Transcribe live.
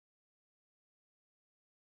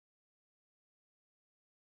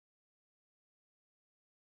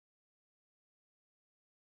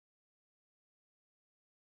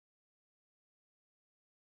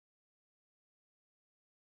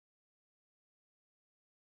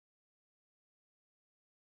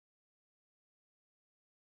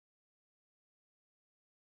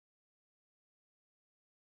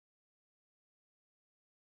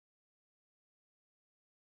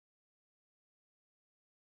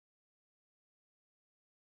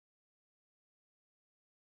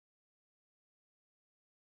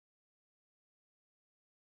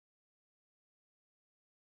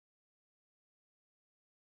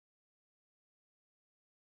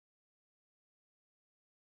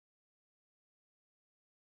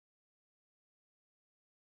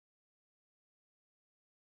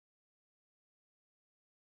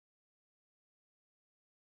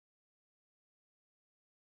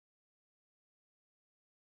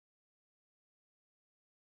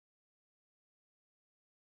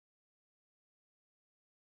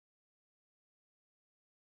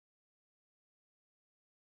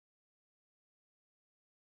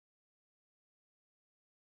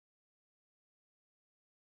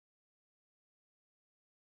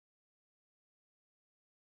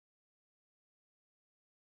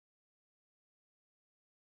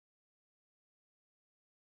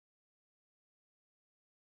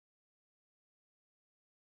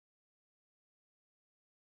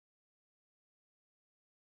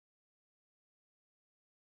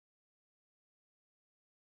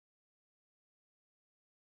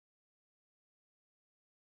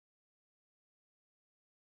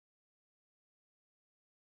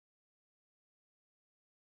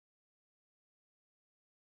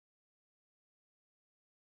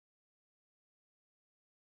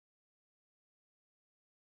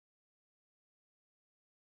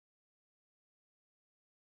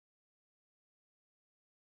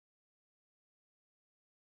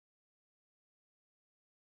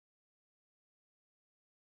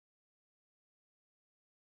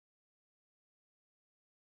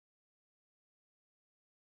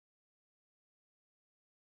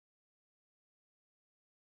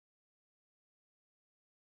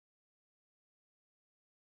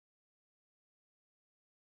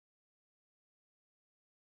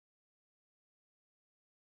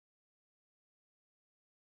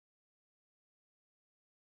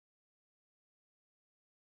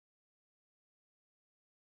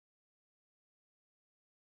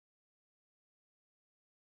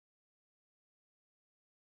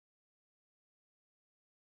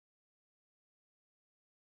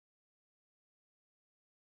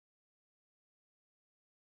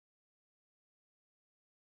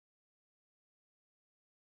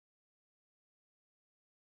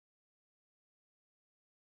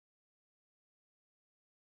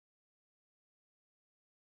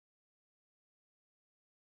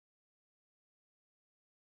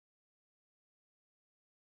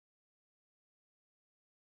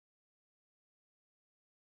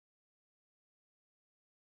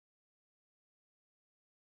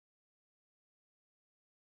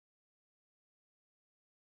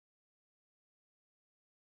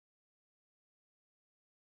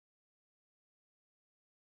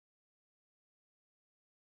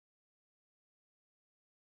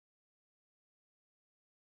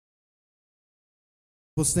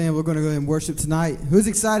We'll stand. We're going to go ahead and worship tonight. Who's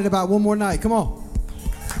excited about one more night? Come on.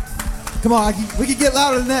 Come on. We can get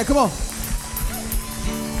louder than that. Come on.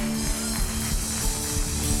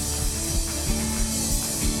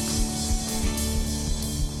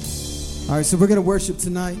 All right, so we're going to worship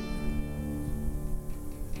tonight.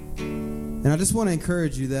 And I just want to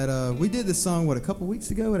encourage you that we did this song, a couple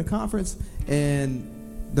weeks ago at a conference, and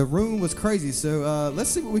the room was crazy. So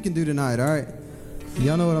let's see what we can do tonight, all right?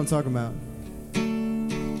 Y'all know what I'm talking about.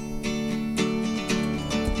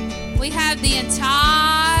 We have the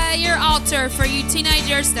entire altar for you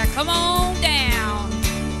teenagers to come on down.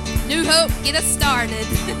 New Hope, get us started.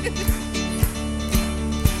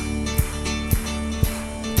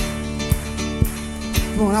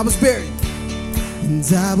 Come on, I was buried. And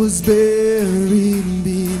I was buried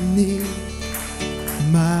beneath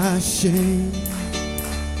my shame.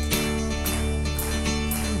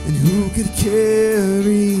 And who could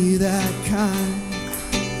carry that kind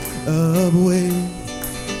of weight?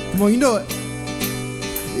 Come on, you know it.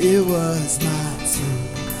 It was my turn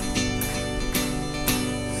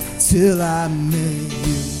till I met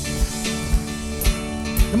you.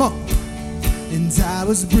 Come on. And I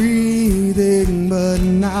was breathing but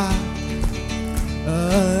not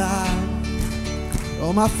alive.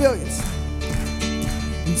 All my failures,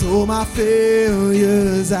 and all my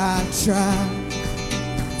failures I tried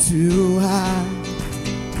to hide.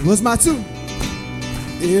 It was my tomb.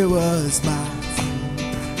 It was my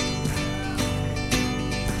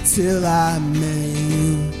till I met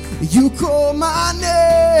you. You call my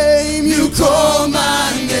name. You call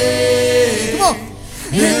my name. Come on.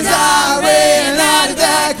 And I ran out of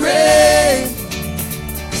that grave,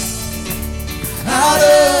 out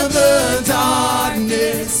of the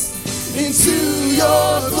darkness, into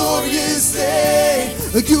your glorious day.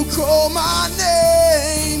 You call my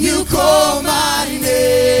name. You call my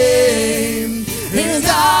name. And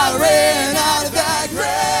I ran out of that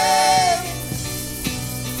grave,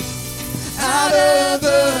 out of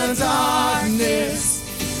the darkness,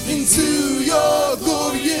 into your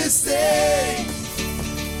glorious day.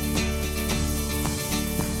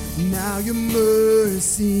 Now your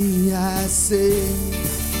mercy has saved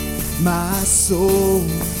my soul.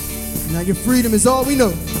 Now your freedom is all we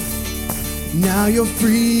know. Now your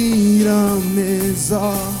freedom is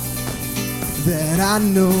all that I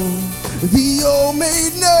know. The old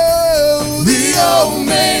made new, the old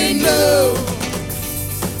made new.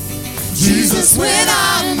 Jesus, when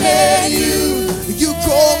I met you, you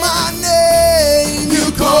call my name.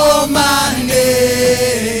 You call my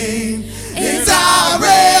name. And I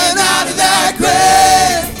ran out of that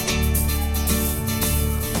grave,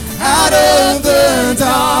 out of the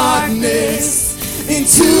darkness,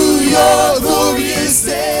 into your glorious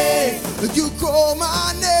day. You call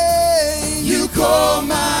my name. You call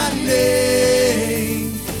my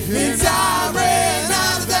name. And I ran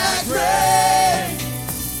out of that grave,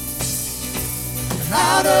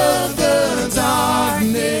 out of the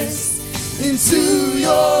darkness, into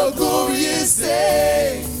your glorious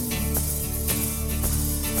day.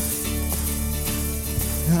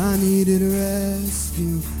 I needed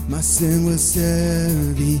rescue, my sin was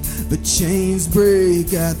heavy, but chains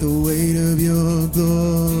break at the weight of your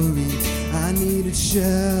glory. I needed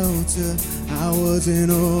shelter, I was an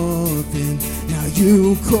orphan, now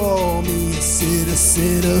you call me a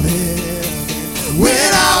citizen of heaven.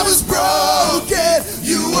 When I was broken,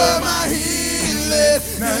 you were my healing,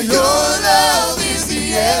 now your love is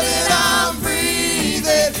the air that I'm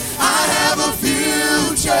breathing. I have a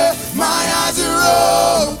future, my eyes are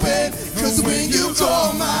open, 'cause when you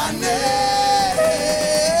call my name,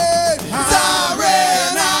 I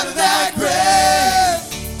ran out of that grave,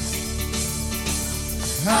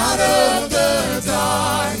 out of the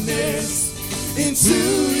darkness, into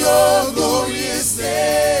your glorious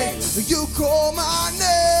day. You call my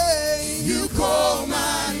name. You call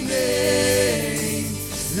my name.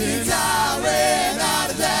 And I ran out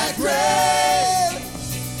of that grave,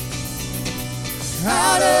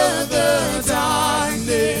 out of the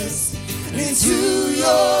darkness, into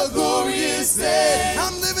your glorious day.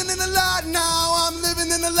 I'm living in the light now. I'm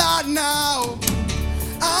living in the light now.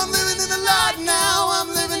 I'm living in the light now. I'm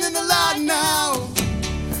living in the light now.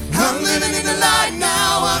 I'm living in the light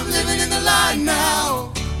now. I'm living in the light now.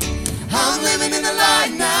 I'm living in the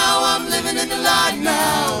light now. I'm living in the light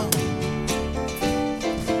now.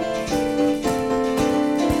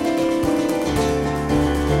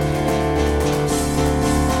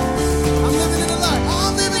 I'm living in the light.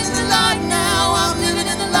 I'm living in the light now. I'm living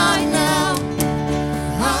in the light now.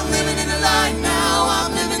 I'm living in the light now.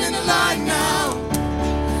 I'm living in the light now.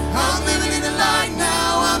 I'm living in the light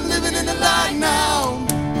now. I'm living in the light now.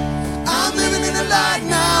 I'm living in the light.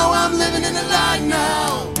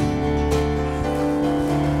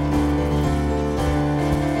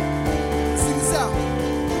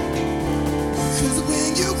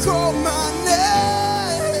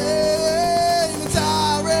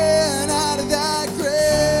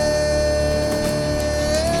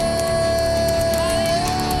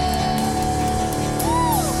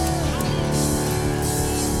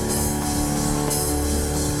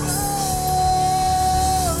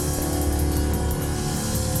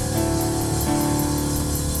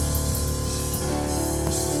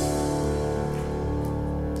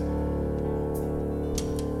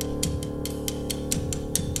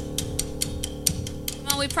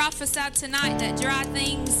 we prophesy tonight that dry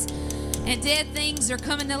things and dead things are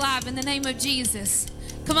coming to life in the name of Jesus.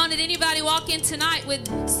 Come on, did anybody walk in tonight with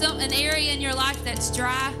an area in your life that's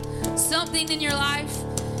dry? Something in your life?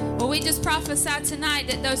 Well, we just prophesy tonight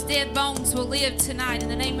that those dead bones will live tonight in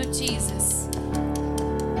the name of Jesus.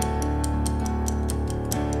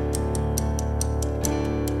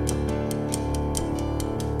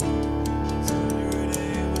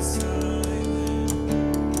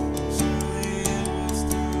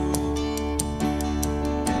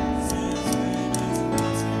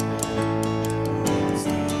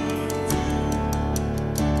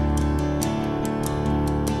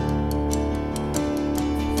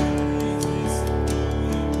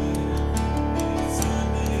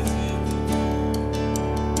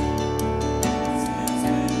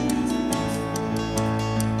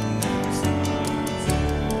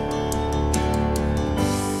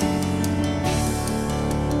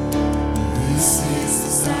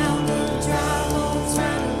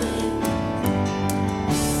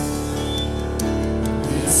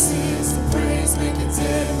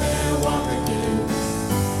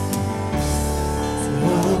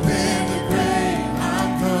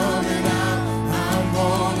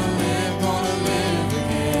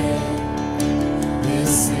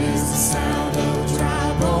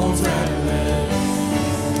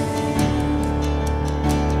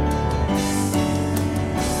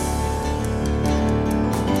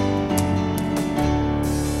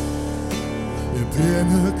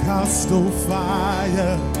 Pentecostal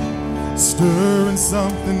fire, stirring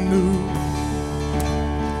something new.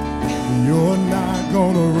 You're not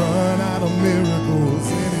gonna run out of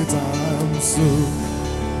miracles anytime soon.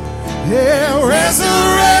 Yeah,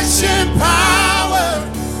 resurrection power,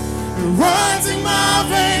 it runs in my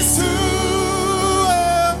veins too.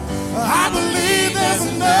 I believe there's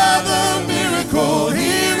another miracle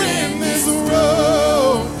here in this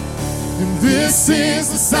room. And this is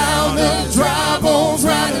the sound of dry bones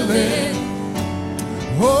rattling.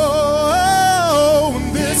 Oh,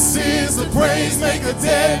 and this is the praise, make a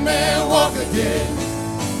dead man walk again.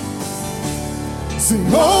 Sing,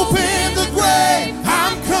 open the grave,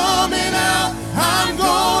 I'm coming out, I'm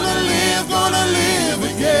gonna live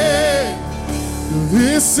again.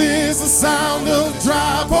 This is the sound of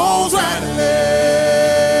dry bones rattling.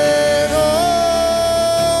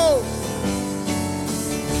 Oh.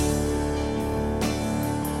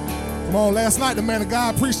 Come on, last night the man of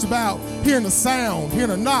God preached about hearing the sound,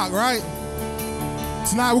 hearing a knock, right?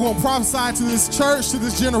 Tonight we're going to prophesy to this church, to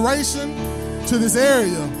this generation, to this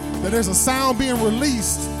area, that there's a sound being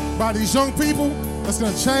released by these young people that's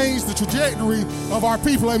going to change the trajectory of our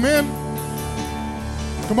people, amen?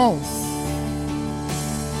 Come on.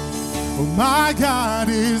 For my God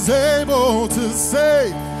is able to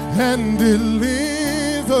save and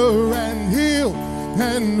deliver and heal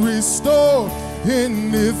and restore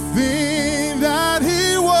anything that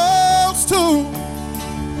he wants to.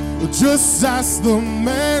 Just ask the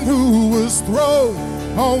man who was thrown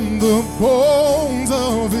on the bones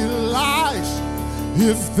of Elijah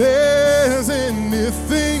if there's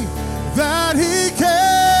anything that he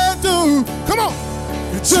can do. Come on.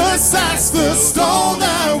 Just ask the stone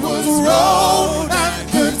that was rolled at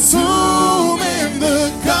the tomb in the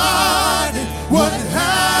garden. What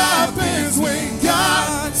happens when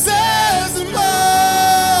God says no?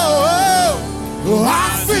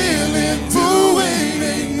 I feel it doing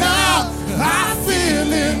it now. I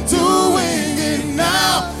feel it doing it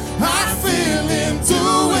now. I feel it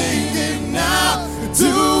doing it now.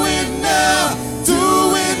 Do it now.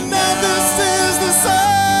 Do it now. This is the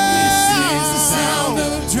sound. This is the sound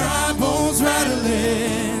of dry bones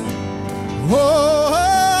rattling.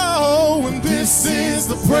 Oh, and this is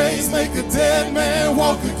the praise, make a dead man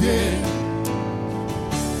walk again.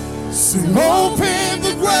 Sing, open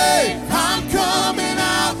the grave, I'm coming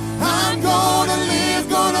out, I'm gonna live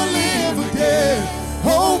again.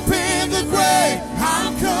 Open the grave,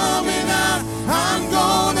 I'm coming out, I'm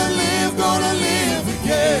gonna live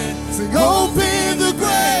again. Sing, open the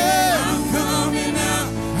grave, I'm coming out,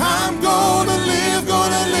 I'm gonna live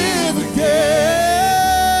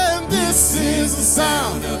again. This is the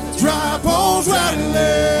sound of dry bones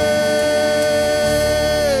rattling.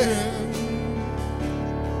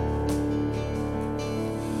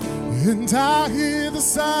 And I hear the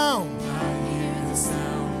sound. I hear the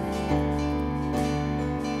sound.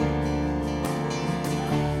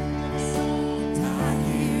 And I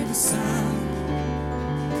hear the sound.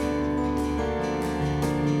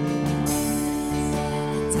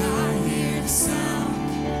 And I hear the sound.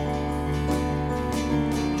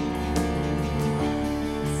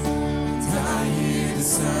 And I hear the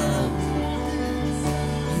sound.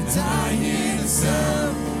 And I hear the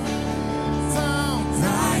sound.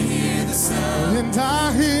 the sound. And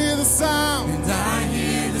I hear the sound. And I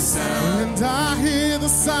hear the sound. And I hear the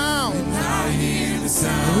sound. And I hear the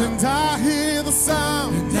sound. And I hear the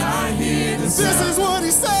sound. And I hear the sound. This is what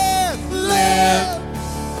he said. Live,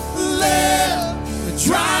 live. The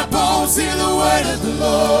dry bones hear the word of the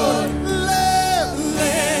Lord. Live,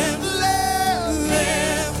 live, live,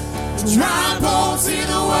 live. The dry bones hear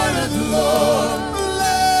the word of the Lord.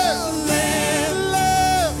 Live, live,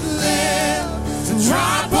 live, live. The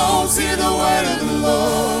dry bones hear the word of the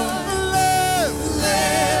Lord. Live,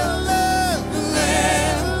 live, live,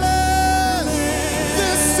 live, live.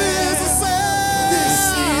 This is the sound. This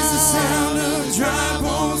is the sound of dry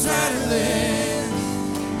bones rattling.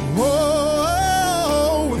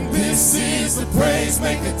 Whoa, and this is the praise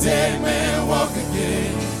make a dead man walk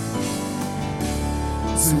again.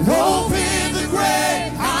 So open the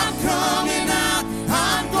grave, I'm coming out.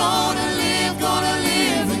 I'm gonna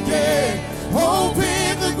live again.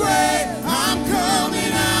 Open the grave, I'm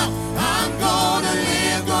coming out. I'm gonna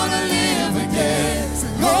live again. So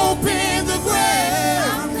open the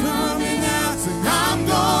grave, I'm coming out. So I'm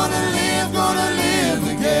gonna live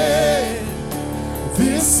again.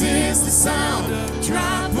 This is the sound of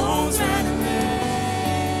dry bones rattling.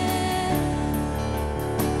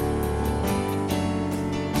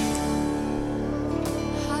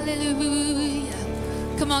 Hallelujah.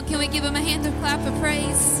 Come on, can we give him a hand of clap of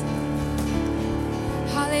praise?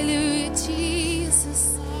 Hallelujah, Jesus.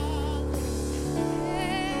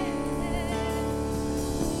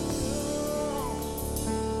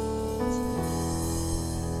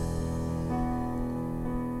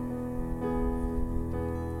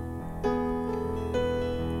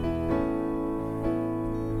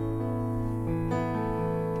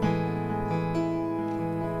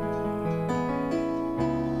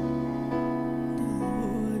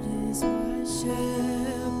 Lord is my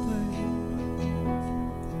shepherd,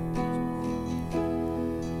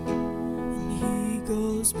 and he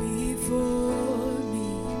goes before me.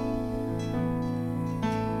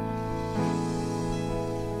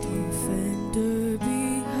 Defender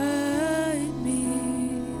behind me.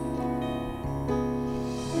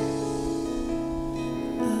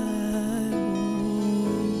 I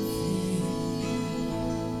won't fear.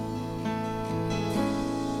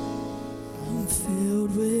 I'm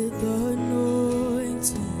filled with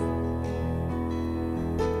anointing.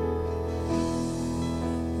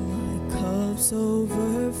 My cup's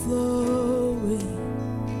overflowing.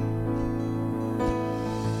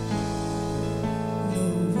 No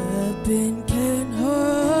weapon can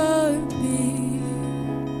harm me.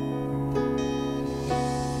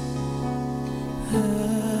 I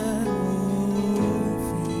won't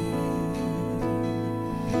fear.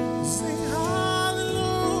 Sing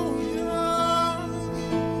hallelujah.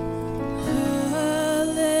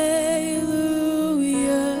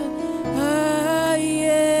 Hallelujah. I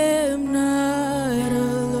am not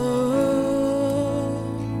alone.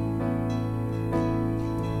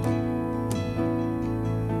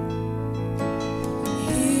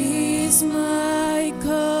 He's my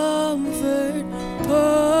comfort,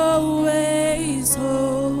 always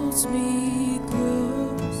holds me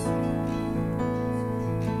close.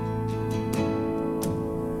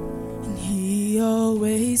 And he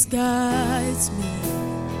always guides me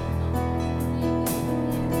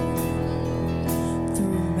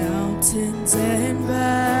through mountains and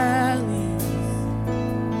valleys.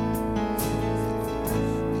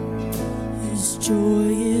 His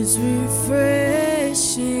joy is refreshing,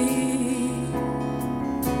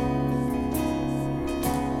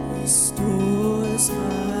 restores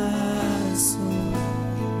my soul.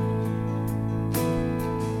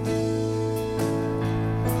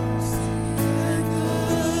 Thy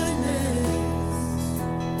goodness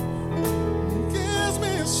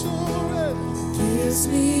gives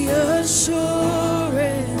me assurance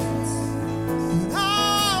that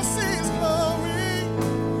I'll see his glory.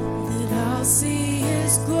 That I'll see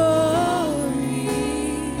his glory.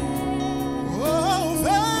 Oh,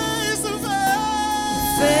 face to face.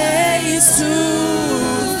 Face to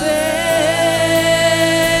face.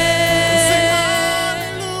 Sing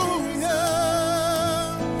hallelujah.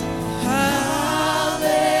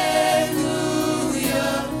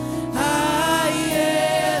 Hallelujah. I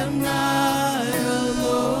am not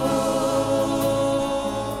alone.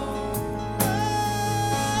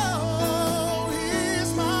 Oh,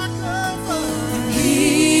 he's my comfort.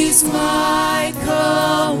 He's my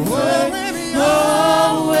comfort.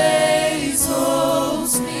 Always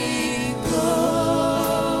holds me close.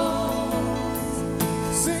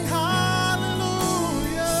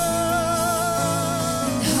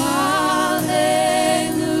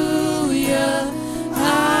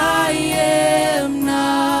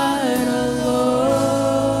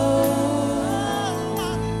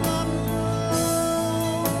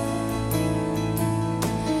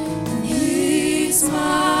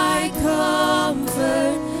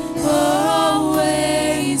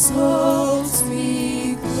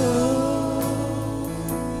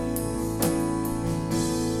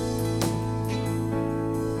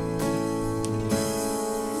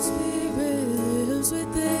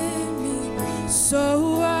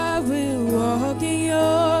 So I will walk in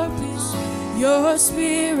your peace. Your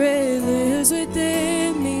spirit lives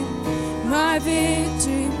within me. My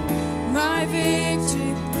victory, my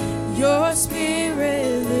victory. Your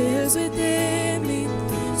spirit lives within me.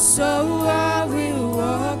 So I will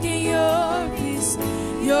walk in your peace.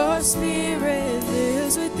 Your spirit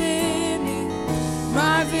lives within me.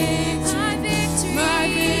 My victory, my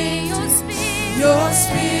victory. Your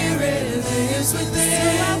spirit lives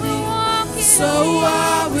within me. So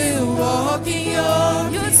I will walk in your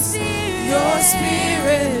peace. Your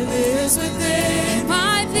spirit lives within me.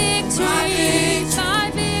 My victory, my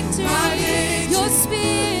victory, my victory. Your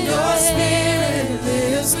spirit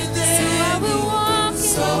lives within so I will walk in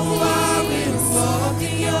So I will walk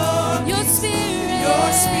in your spirit. Your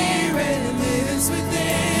spirit lives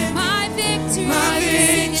within my victory, my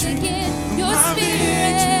sing victory. it again. Your My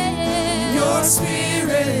spirit, Your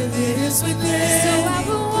spirit lives within so I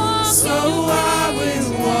will walk So in I will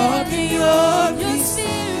walk in your peace.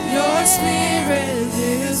 spirit, Your spirit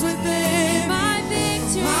lives within my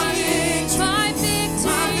victory, my victory. my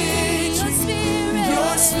victory, My victory.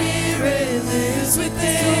 Your spirit lives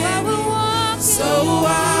within so I will walk in So I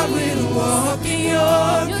will walk in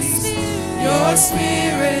your peace. Your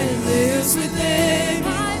spirit lives within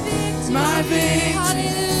my victory, my victory.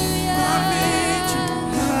 hallelujah, My victory.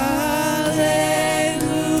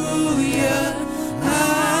 Hallelujah.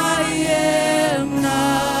 I am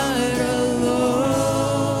not alone.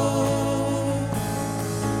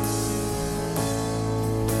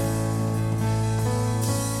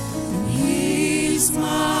 And He's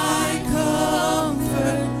my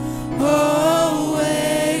comfort,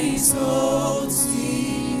 always holds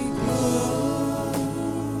me close.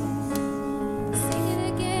 sing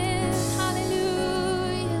it again,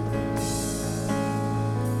 hallelujah.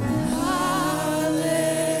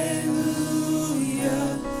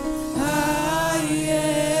 Hallelujah, I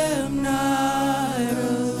am not alone.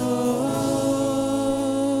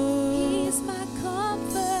 He's my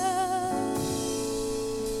comfort.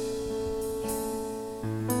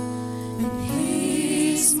 And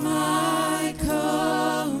He's my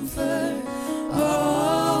comfort,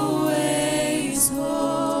 always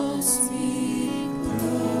holds me close.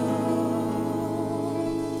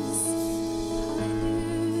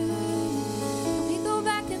 Hallelujah. Can we go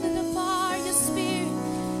back into the bar?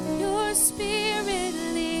 Your spirit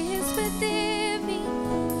lives within me.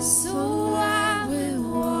 So I will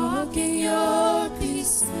walk in your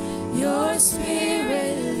peace. Your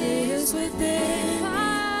spirit lives within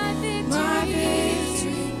My my victory,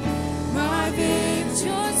 victory, my victory.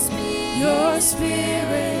 your Your spirit.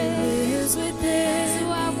 spirit lives within So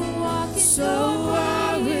I will walk in So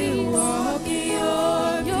I will walk in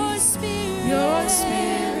your spirit. Your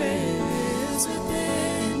spirit lives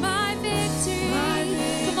within My victory. My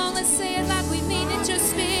victory. Come on, let's say it like we mean it. Your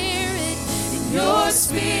spirit. Your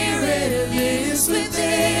spirit lives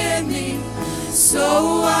within me.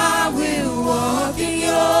 So I will walk in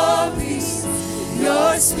your peace.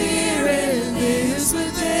 Your spirit lives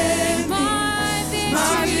within me. My victory.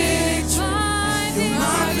 My victory. My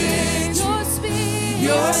My victory. victory. Your spirit.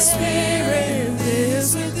 Your spirit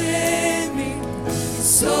lives within me.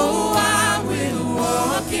 So I will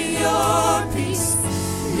walk in your peace.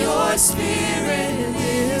 Your spirit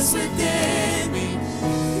lives within me.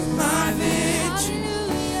 My victory.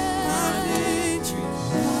 My victory.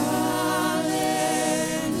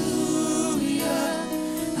 Hallelujah.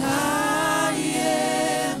 I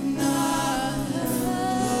am not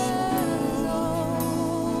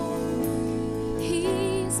alone.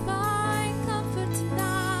 He's my comfort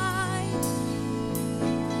tonight.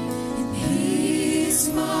 And He's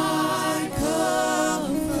my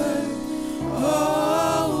comfort,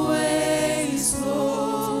 always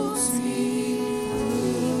holds me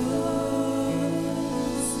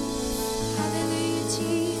close. Hallelujah,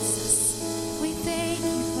 Jesus. We thank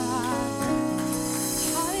you, Father.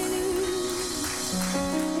 Hallelujah.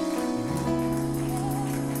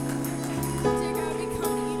 Dear God, we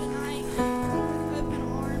come to you tonight with open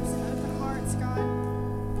arms and open hearts, God.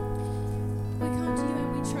 We come to you and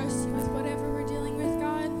we trust you with whatever we're dealing with,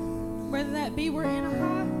 God. Whether that be we're in a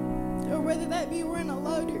high or whether that be we're in a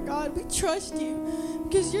low, dear God, we trust you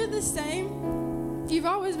because you're the same. You've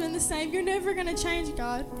always been the same. You're never going to change,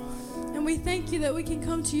 God. And we thank you that we can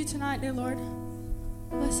come to you tonight, dear Lord.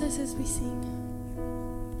 Bless us as we sing.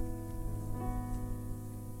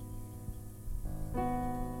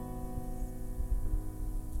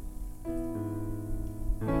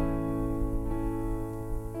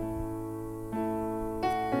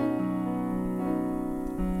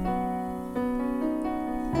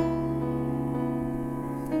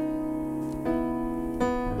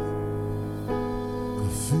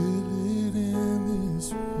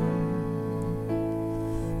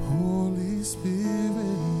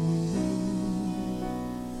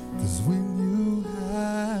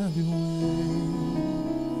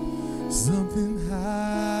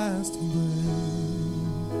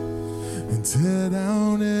 and tear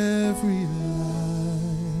down every lie,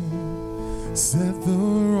 set the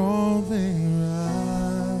wrong thing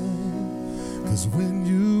right. 'Cause when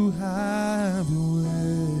you have your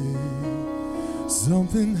way,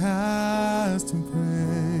 something has to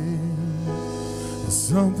break.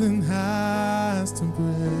 Something has to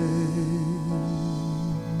break.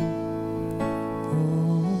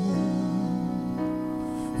 Oh,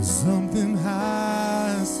 something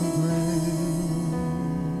has to break.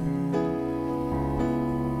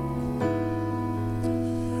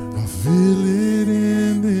 I feel it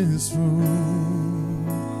in this room.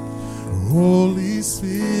 Holy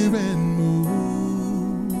Spirit, move.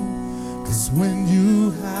 'Cause when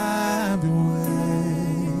you have your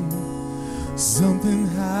way, something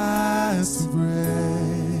has to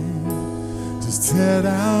break. Just tear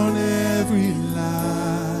down every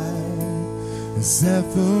lie and set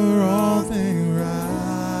the wrong thing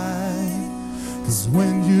right. 'Cause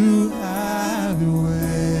when you have your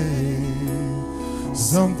way,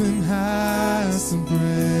 something has to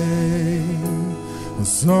break.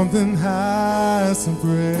 Something has to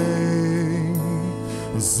break.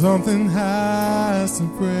 Something has to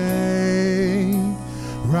break.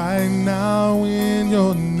 Right now in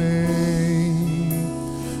your name,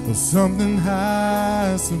 something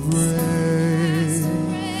has to break.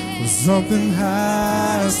 Something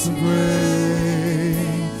has to break.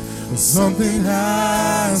 Something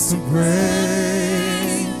has to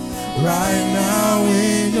break. Right now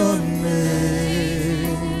in your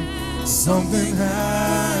name, something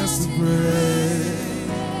has to break.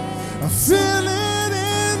 I feel it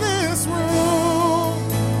in this room.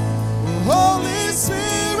 Holy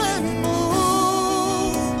Spirit,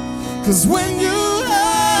 move. 'Cause when you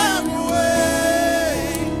have your way,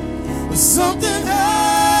 something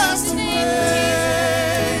has to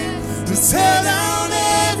break. Just tear down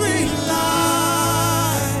every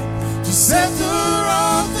lie. Just set the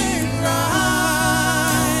wrong thing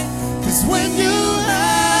right. 'Cause when you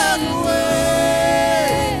have your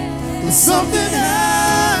way, something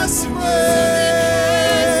has to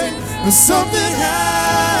break. Something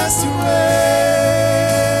has to break.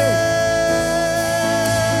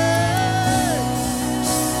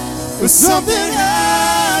 Something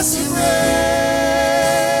has to break.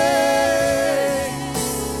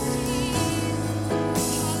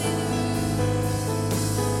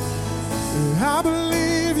 I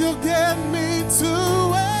believe you'll get me to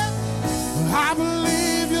it. I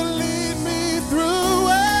believe you'll lead me through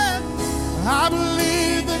it. I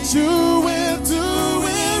believe that you will do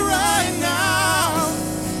it right now.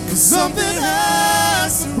 'Cause something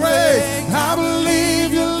has to break. I believe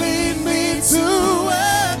you'll lead me to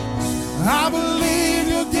it. I believe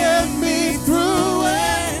you'll get me through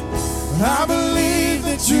it. I believe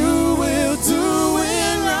that you will do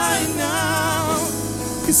it right now.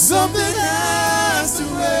 'Cause something has to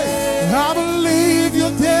break. I believe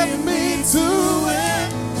you'll get me to it.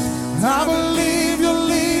 I believe you'll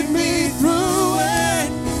lead me through it.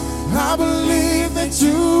 I believe that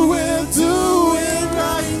you will do it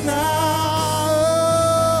right now.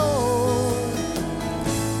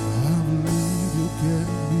 I believe you'll get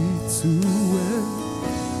me to it.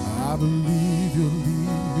 I believe you'll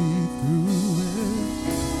lead me through it.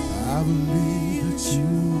 I believe that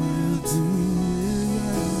you will do it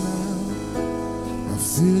right now. I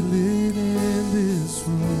feel it in this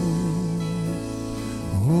room.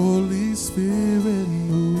 Holy Spirit,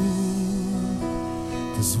 move.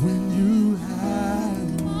 'Cause when you have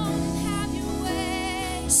your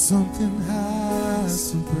way, something has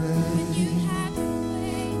to break.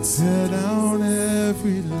 Tear down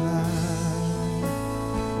every lie,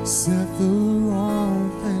 set the wrong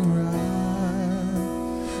thing right.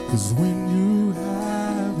 'Cause when you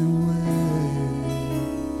have your way,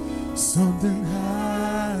 something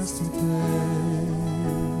has to break.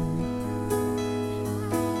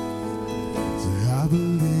 I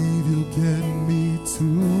believe you'll get me to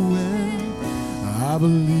it. I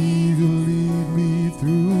believe you'll lead me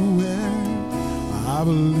through it. I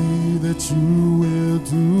believe that you will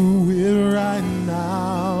do it right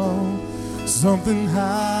now. Something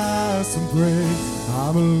has to break. I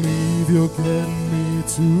believe you'll get me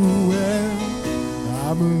to it. I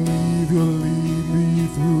believe you'll lead me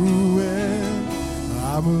through it.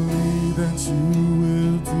 I believe that you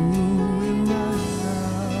will do it right now.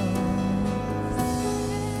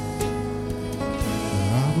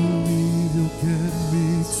 I believe you'll get me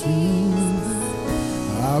to it.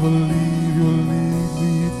 I believe you'll lead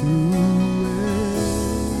me through it.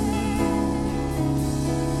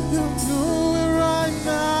 You'll do it right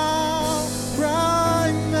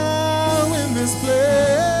now in this place.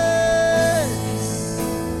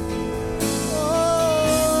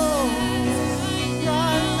 Oh,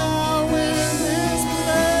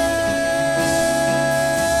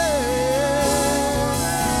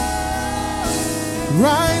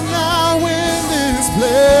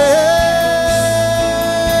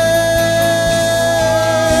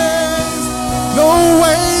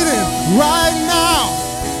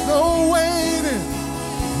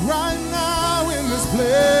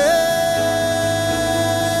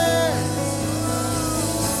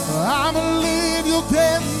 I believe you'll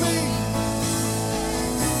get me.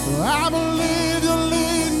 I believe you'll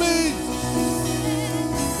lead me.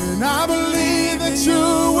 And I believe that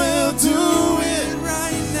you will do it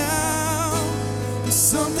right now.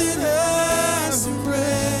 Something has to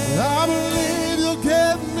break. I believe you'll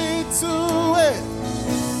get me to it.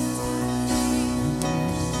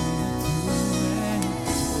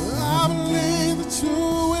 I believe that you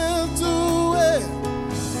will do it.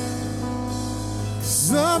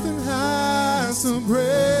 Something has to break.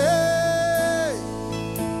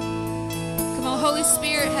 Holy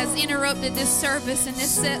Spirit has interrupted this service and this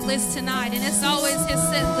set list tonight, and it's always His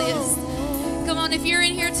set list. Come on, if you're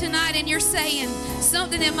in here tonight and you're saying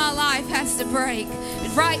something in my life has to break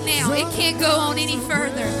right now, it can't go on any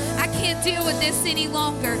further. I can't deal with this any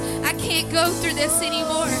longer. I can't go through this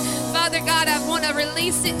anymore. Father God, I want to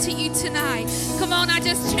release it to you tonight. Come on, I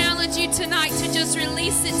just challenge you tonight to just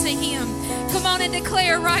release it to Him. Come on and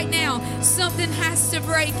declare right now, something has to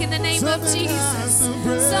break in the name of Jesus.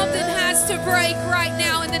 Something has to break right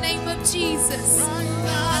now in the name of Jesus.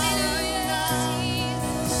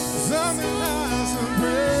 Something has to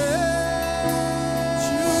break.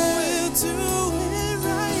 You will do it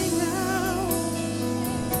right now.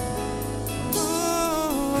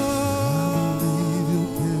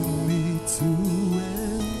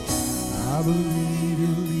 I believe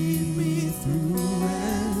you'll lead me through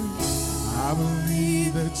it. I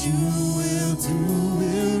believe that you will do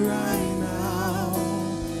it right now.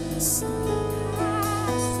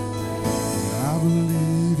 I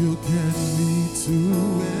believe you'll get me to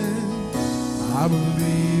it. I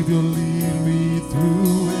believe you'll lead me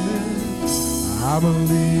through it. I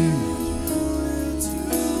believe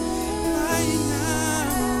right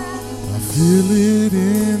now. I feel it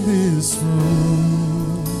in this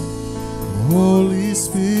room. Holy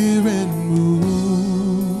Spirit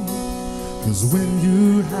move, 'cause when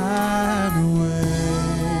you have your way,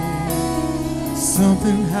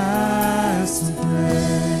 something has to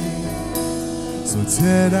break. So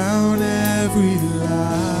tear down every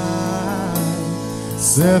lie,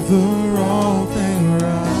 set the wrong thing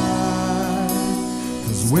right.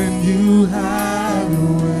 'Cause when you have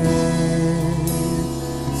your way,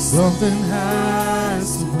 something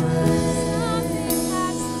has to break.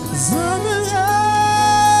 Something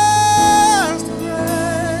has to break.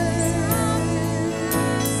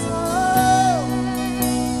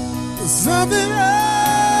 Something has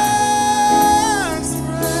to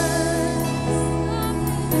break.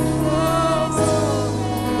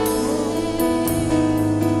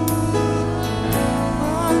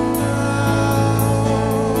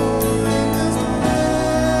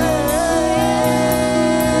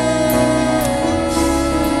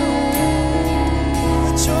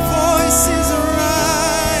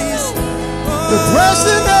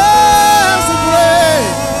 Depression has to break.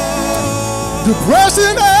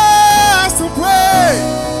 Depression has to break.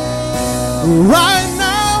 Right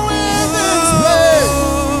now in this place.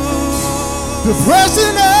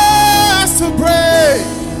 Depression has to break.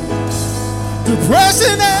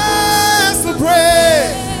 Depression has to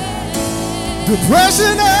break.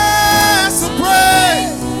 Depression has to break.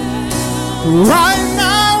 Right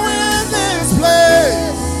now in this place.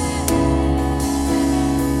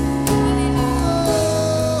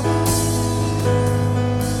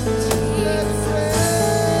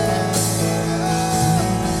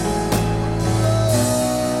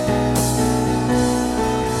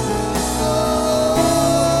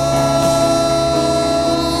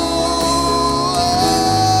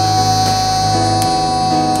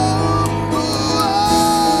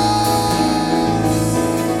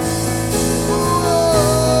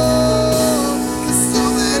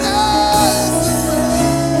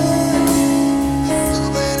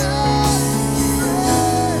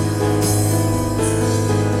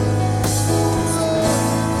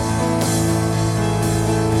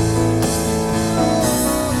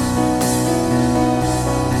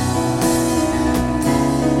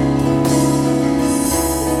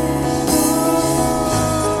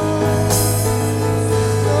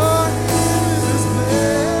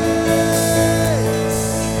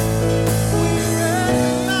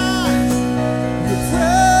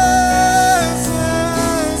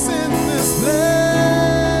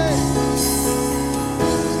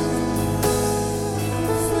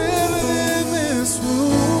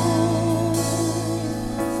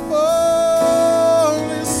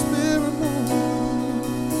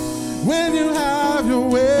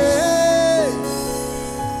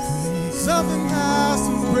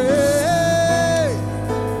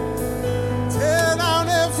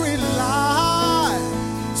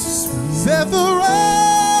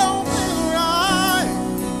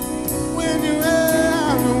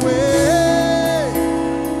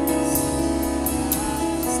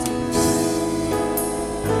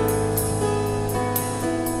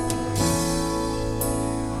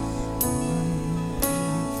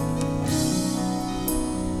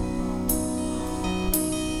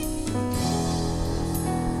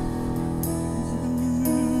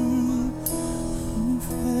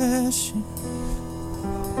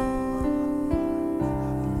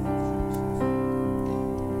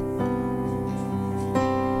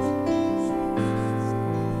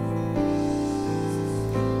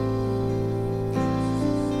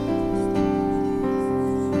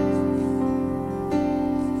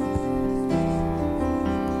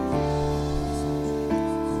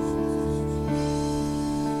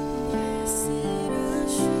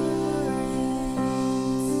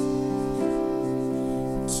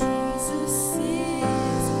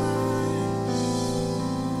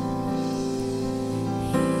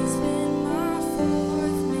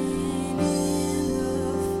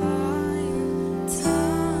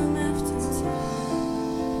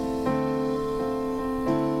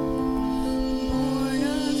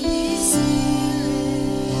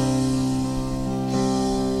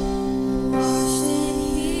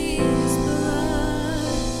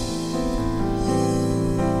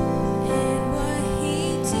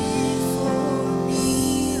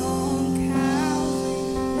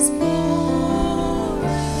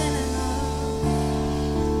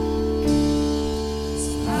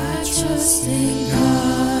 trust in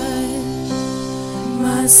God,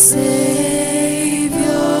 my Savior,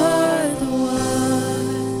 the one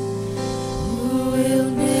who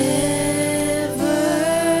will never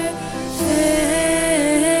fail.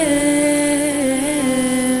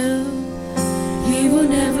 He will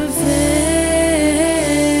never fail.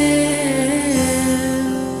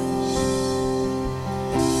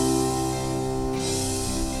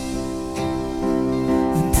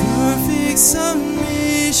 In perfect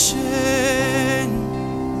submission,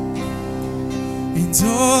 and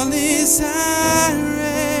all is at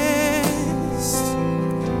rest.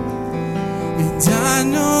 And I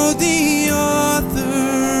know the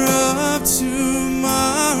author of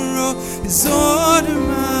tomorrow is order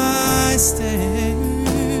my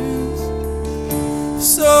steps.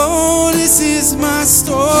 So this is my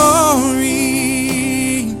story,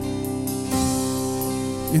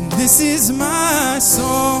 and this is my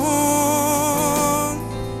song.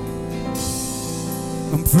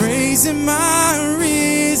 I'm praising my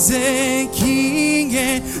risen King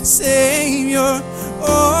and Savior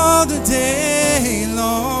all the day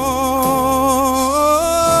long.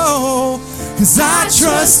 'Cause I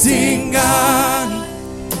trust in God,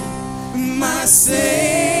 my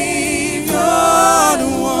Savior,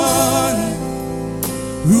 the one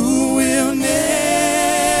who will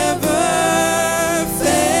never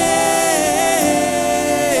fail.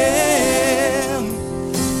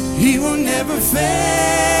 He will never fail.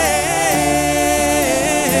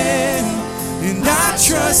 And I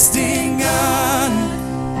trust in God,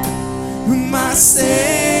 my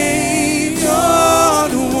Savior,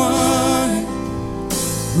 the one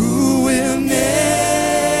who will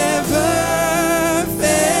never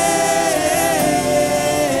fail.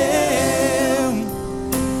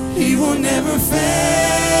 He will never fail.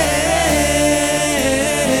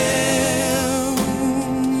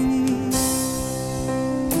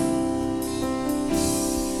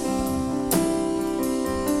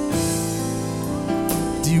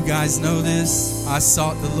 Do you guys know this? I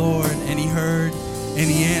sought the Lord and He heard and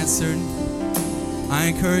He answered. I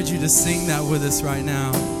encourage you to sing that with us right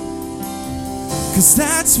now. 'Cause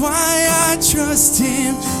that's why I trust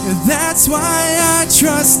Him. That's why I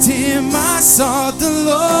trust Him. I sought the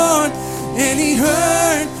Lord and He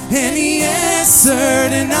heard and He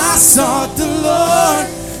answered. And I sought the Lord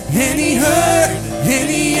and He heard and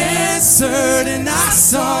He answered. And I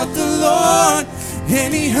sought the Lord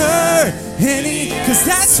and He heard and He. 'Cause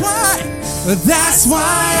that's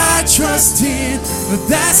why I trust Him.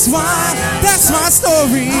 That's my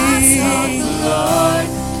story. I sought the Lord,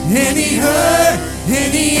 And He heard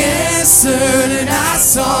and He answered. And I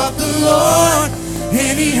sought the Lord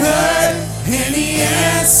and He heard and He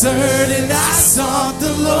answered. And I sought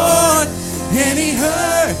the Lord and He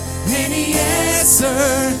heard and He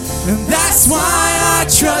answered. And that's why I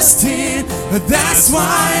trust Him. That's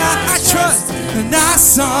why I trust. And I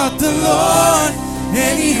sought the Lord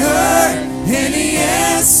and He heard and He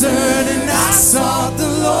answered. And I sought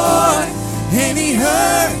the Lord and He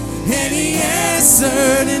heard and He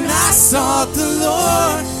answered. And I sought the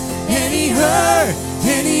Lord and He heard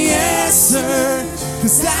and He answered.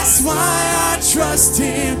 'Cause that's why I trust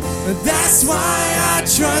Him. That's why I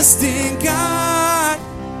trust in God,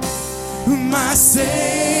 my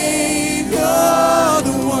Savior,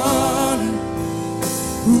 the one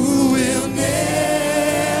who will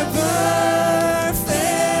never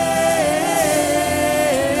fail.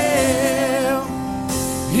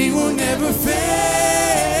 He will never fail.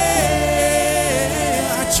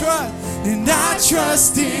 I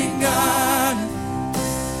trust in God,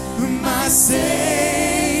 my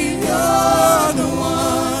Savior, the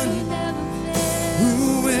one who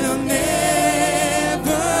will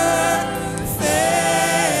never fail.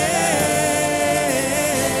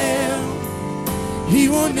 He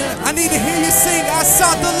will never. I need to hear you sing. I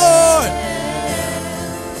sought the Lord.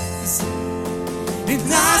 And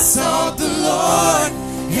I sought the Lord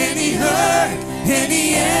and He heard and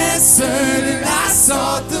He answered. And I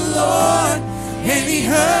sought the Lord and He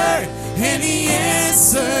heard and He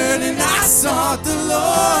answered. And I sought the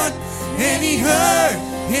Lord and He heard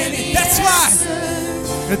and He. That's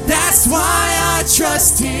why I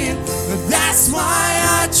trust Him. That's why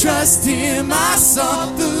I trust Him. I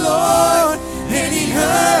sought the Lord and He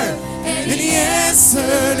heard and He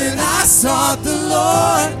answered. And I sought the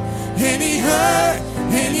Lord and He heard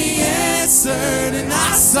and He answered. And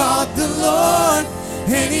I sought the Lord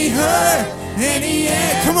and He heard and He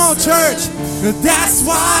answered. Come on, church. That's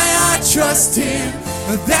why I trust Him.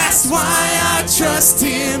 That's why I trust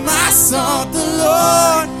Him. I sought the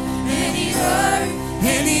Lord and He heard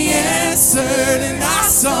and He answered. And I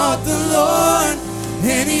sought the Lord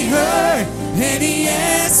and He heard and he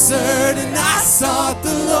answered, and I sought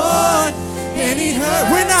the Lord, and he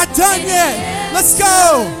heard. We're not done yet. Let's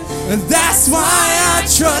go. And that's why I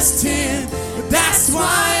trust him. That's why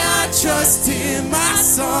I trust him. I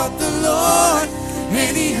sought the Lord,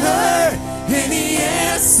 and he heard, and he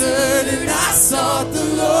answered, and I sought the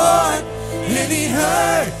Lord, and he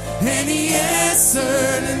heard, and he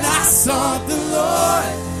answered, and I sought the Lord,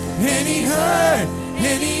 and he heard,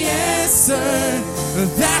 and he answered.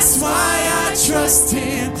 That's why I trust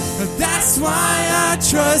him. That's why I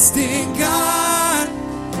trust in God,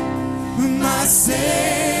 my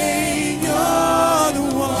Savior, the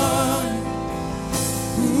one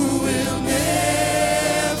who will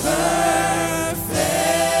never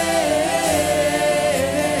fail.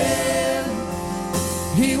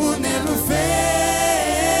 He will never fail.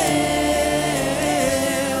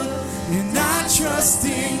 And I trust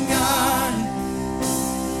in God,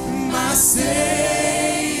 my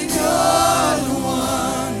Savior, the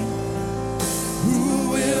one who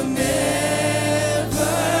will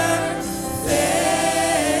never fail.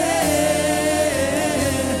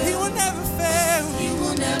 He will never fail. He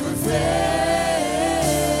will never fail.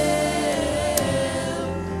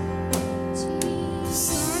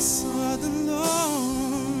 So I saw the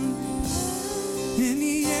Lord, and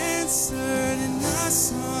he answered, and I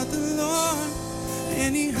saw the Lord,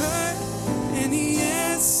 and he heard, and he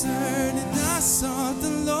answered, and I sought the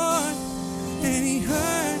Lord, and he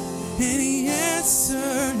heard, and he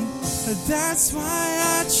answered. That's why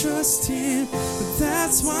I trust him.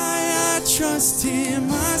 That's why I trust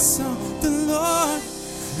him. I sought the Lord,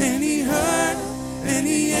 and he heard, and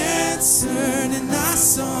he answered, and I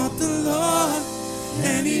sought the Lord,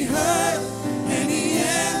 and he heard, and he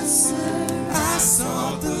answered. I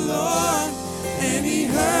sought the Lord, and he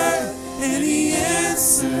heard, and he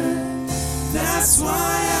answered. That's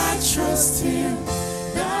why I trust him.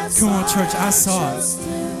 Come on, church, I saw it.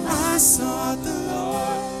 I saw the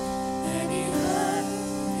Lord, and he heard,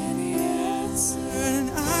 and he answered.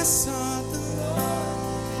 And I saw the Lord,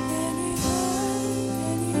 and he heard,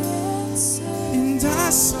 and he answered. And I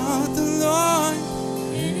saw the Lord,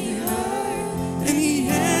 and he heard, and he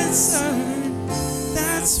answered.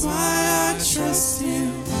 That's why I trust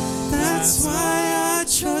him. That's why I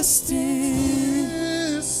trust him.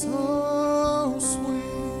 It's so sweet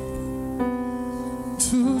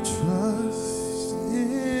to trust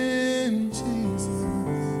in Jesus,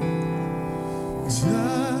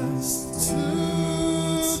 just to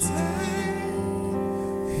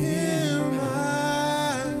take him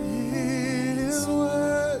at his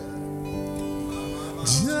word,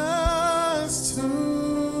 just to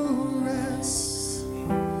rest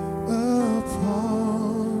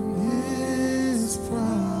upon his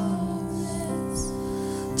promise,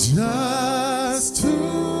 just to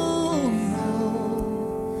know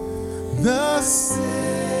the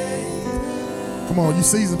Savior. Come on, you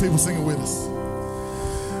seasoned people singing with us.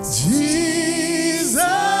 Jesus,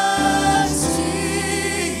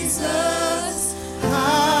 Jesus,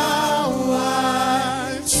 how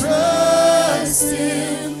I trust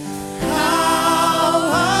him, how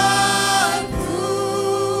I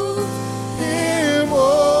prove him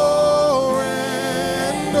o'er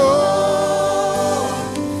and o'er.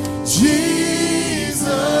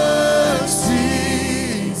 Jesus,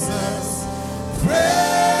 Jesus,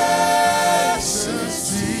 precious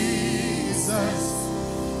Jesus,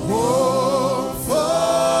 oh,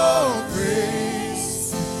 for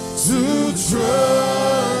grace to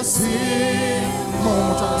trust him. Come on, one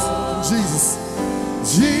more time. Jesus.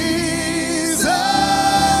 Jesus,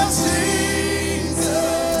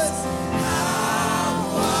 Jesus,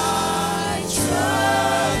 how I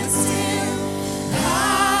trust him,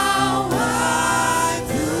 how I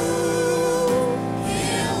prove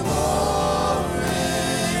him o'er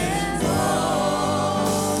and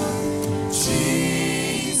o'er.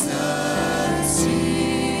 Jesus,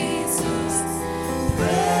 Jesus,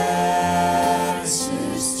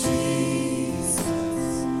 precious Jesus,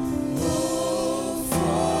 oh,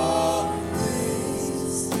 for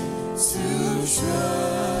grace to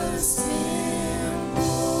trust him more.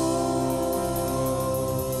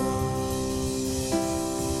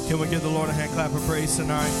 Can we give the Lord a hand clap of praise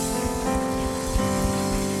tonight?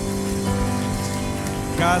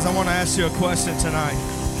 Guys, I want to ask you a question tonight.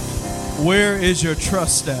 Where is your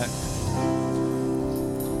trust at?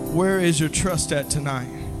 Where is your trust at tonight?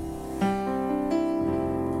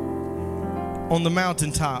 On the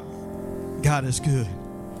mountaintop, God is good.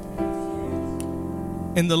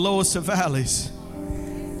 In the lowest of valleys,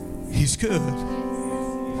 He's good.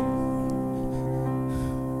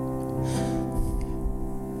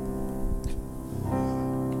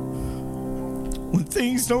 When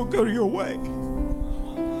things don't go your way,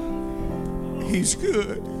 He's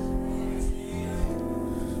good.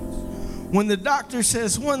 When the doctor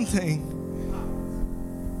says one thing,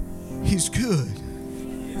 He's good.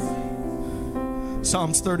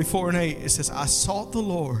 Psalms 34:8, it says, I sought the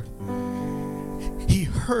Lord. He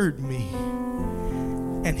heard me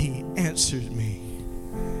and He answered me.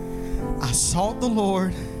 I sought the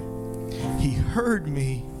Lord. He heard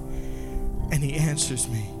me and He answers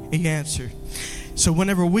me. He answered. So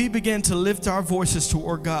whenever we begin to lift our voices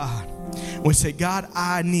toward God, we say, God,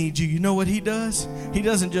 I need you. You know what He does? He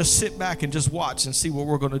doesn't just sit back and just watch and see what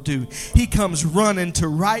we're going to do. He comes running to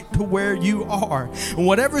right to where you are. And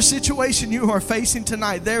whatever situation you are facing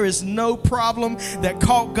tonight, there is no problem that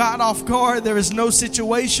caught God off guard. There is no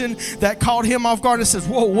situation that caught Him off guard and says,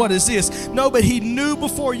 whoa, what is this? No, but He knew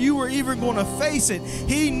before you were even going to face it.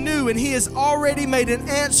 He knew, and He has already made an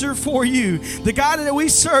answer for you. The God that we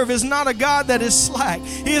serve is not a God that is slack.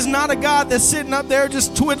 He is not a God that's sitting up there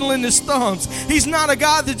just twiddling His thumbs. He's not a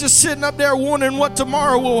God that's just sitting up there wondering what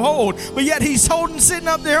tomorrow will hold, but yet He's sitting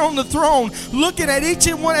up there on the throne, looking at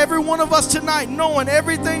every one of us tonight, knowing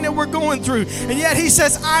everything that we're going through. And yet He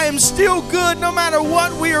says, I am still good no matter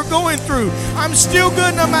what we are going through. I'm still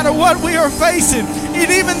good no matter what we are facing. And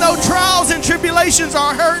even though trials and tribulations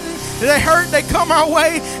are they come our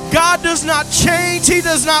way, God does not change. He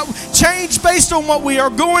does not change based on what we are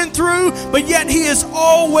going through, but yet He is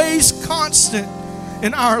always constant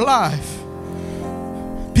in our life.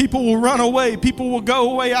 People will run away. People will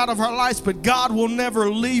go away out of our lives, but God will never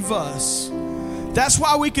leave us. That's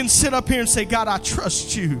why we can sit up here and say, God, I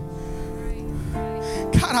trust you.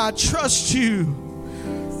 God, I trust you.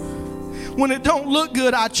 When it don't look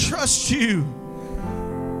good, I trust you.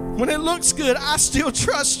 When it looks good, I still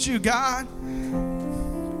trust you, God.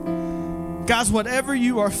 Guys, whatever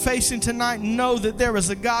you are facing tonight, know that there is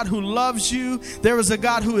a God who loves you. There is a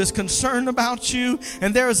God who is concerned about you.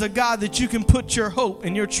 And there is a God that you can put your hope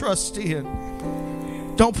and your trust in.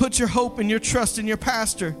 Don't put your hope and your trust in your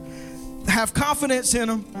pastor. Have confidence in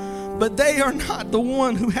them, but they are not the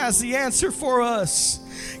one who has the answer for us.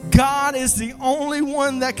 God is the only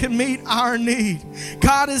one that can meet our need.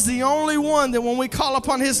 God is the only one that when we call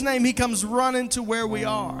upon His name, He comes running to where we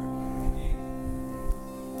are.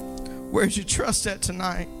 Where's your trust at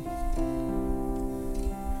tonight?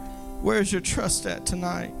 Where's your trust at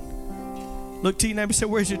tonight? Look to your neighbor and say,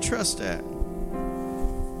 where's your trust at?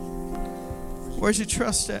 Where's your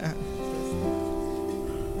trust at?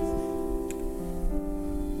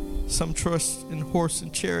 Some trust in horse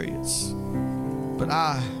and chariots, but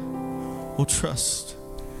I will trust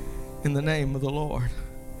in the name of the Lord.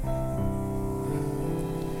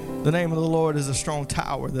 The name of the Lord is a strong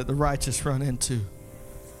tower that the righteous run into,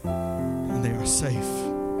 and they are safe.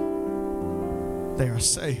 They are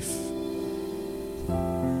safe.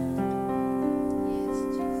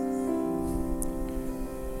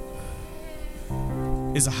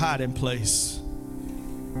 He's a hiding place.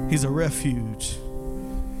 He's a refuge.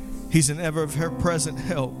 He's an ever-present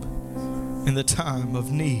help in the time of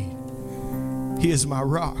need. He is my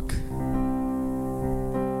rock.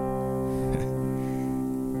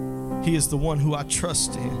 He is the one who I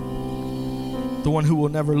trust in. The one who will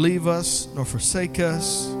never leave us nor forsake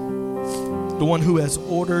us. The one who has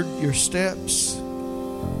ordered your steps.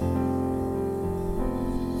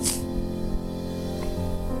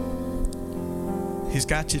 He's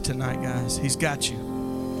got you tonight, guys. He's got you.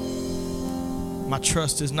 My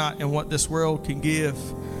trust is not in what this world can give,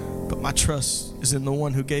 but my trust is in the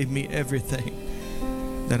one who gave me everything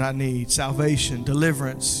that I need. Salvation,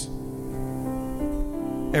 deliverance.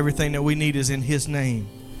 Everything that we need is in His name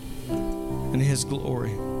and His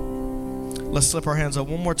glory. Let's slip our hands up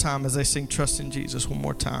one more time as they sing Trust in Jesus one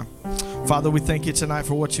more time. Father, we thank you tonight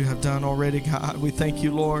for what you have done already, God. We thank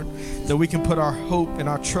you, Lord, that we can put our hope and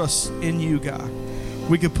our trust in you, God.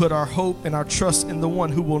 We can put our hope and our trust in the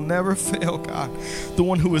one who will never fail, God. The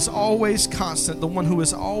one who is always constant, the one who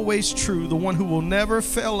is always true, the one who will never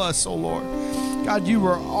fail us, oh Lord. God, you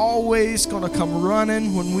are always going to come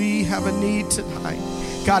running when we have a need tonight.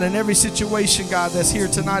 God, in every situation, God, that's here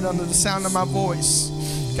tonight under the sound of my voice,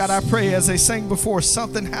 God, I pray as they sang before,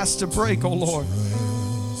 something has to break, oh Lord.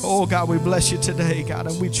 Oh, God, we bless you today, God,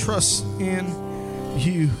 and we trust in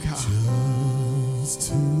you, God.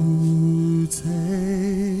 Just to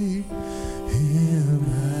take Him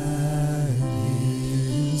at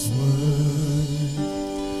His word,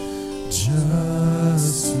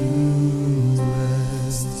 just to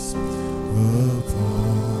rest upon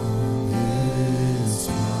His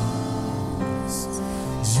promise,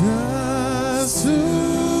 just to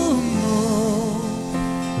know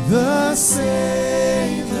the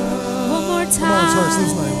Savior. One more time.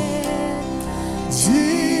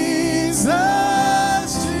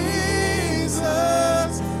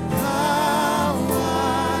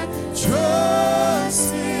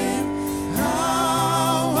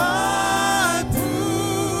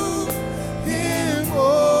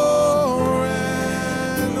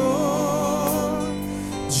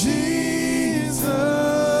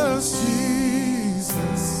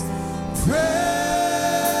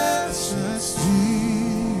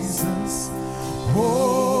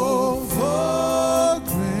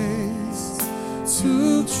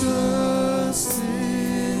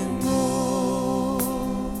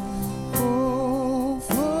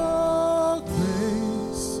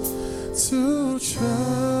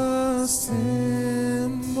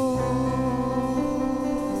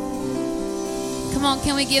 Come on,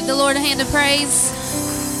 can we give the Lord a hand of praise?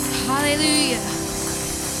 Hallelujah.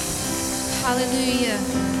 Hallelujah.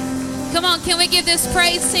 Come on, can we give this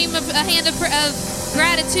praise team a hand of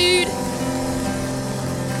gratitude?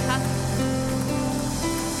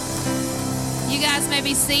 You guys may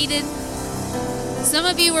be seated. Some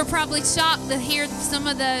of you were probably shocked to hear some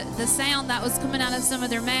of the sound that was coming out of some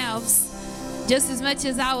of their mouths, just as much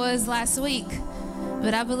as I was last week.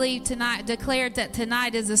 But I believe tonight, declared that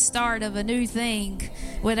tonight is the start of a new thing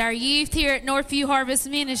with our youth here at Northview Harvest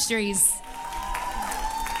Ministries.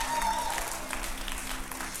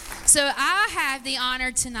 So I have the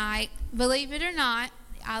honor tonight, believe it or not,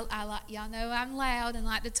 y'all know I'm loud and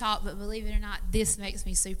like to talk, but believe it or not, this makes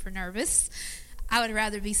me super nervous. I would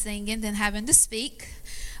rather be singing than having to speak.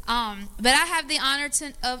 But I have the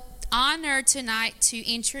honor tonight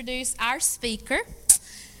to introduce our speaker.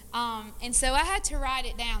 And so I had to write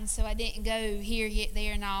it down so I didn't go here,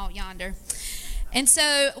 there, and all yonder. And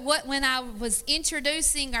so when I was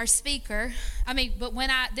introducing our speaker,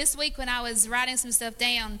 this week when I was writing some stuff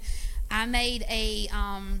down, I made a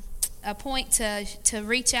point to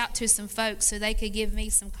reach out to some folks so they could give me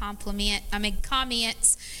some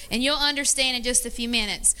comments, and you'll understand in just a few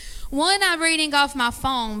minutes. One, I'm reading off my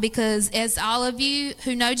phone because, as all of you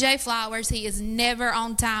who know Jay Flowers, he is never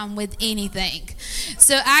on time with anything.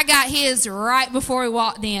 So I got his right before we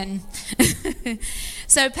walked in.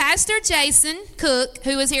 So Pastor Jason Cook,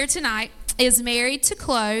 who is here tonight, is married to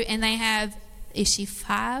Chloe, and they have, is she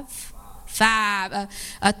five? A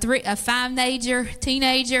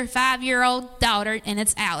 5-year-old daughter, and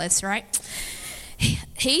it's Alice, right?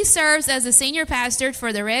 He serves as a senior pastor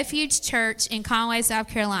for the Refuge Church in Conway, South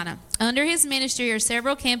Carolina. Under his ministry are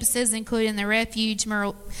several campuses, including the Refuge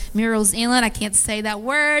Murrells Inlet, I can't say that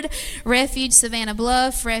word, Refuge Savannah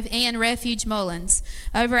Bluff, and Refuge Mullins.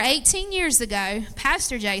 Over 18 years ago,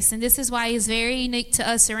 Pastor Jason, this is why he's very unique to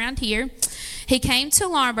us around here, he came to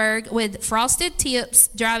Laurinburg with frosted tips,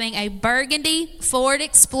 driving a burgundy Ford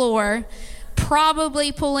Explorer,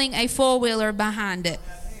 probably pulling a four-wheeler behind it.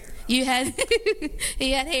 He had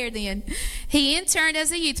hair then. He interned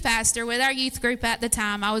as a youth pastor with our youth group at the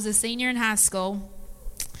time. I was a senior in high school.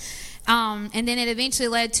 And then it eventually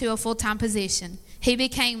led to a full-time position. He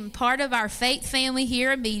became part of our faith family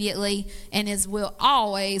here immediately and will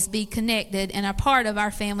always be connected and a part of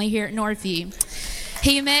our family here at Northview.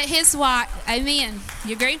 He met his wife, amen,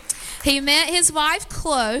 you agree? He met his wife,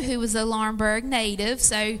 Chloe, who was a Laurinburg native.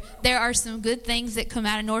 So there are some good things that come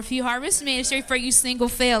out of Northview Harvest Ministry for you single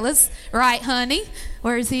fellas. Right, honey?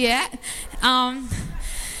 Where's he at? And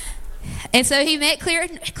so he met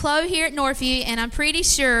Chloe here at Northview, and I'm pretty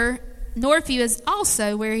sure Northview is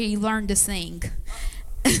also where he learned to sing.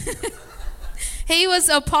 He was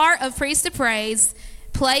a part of Priest of Praise,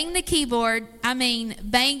 playing the keyboard,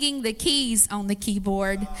 banging the keys on the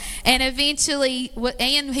keyboard, and eventually,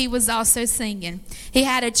 and he was also singing. He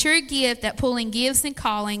had a true gift at pulling gifts and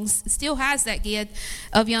callings, still has that gift,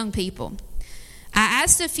 of young people. I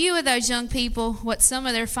asked a few of those young people what some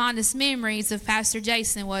of their fondest memories of Pastor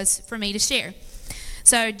Jason was for me to share.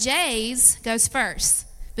 So Jay's goes first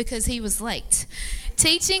because he was late,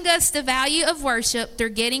 teaching us the value of worship through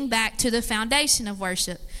getting back to the foundation of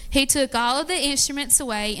worship. He took all of the instruments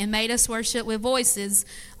away and made us worship with voices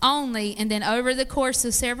only, and then over the course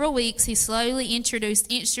of several weeks, he slowly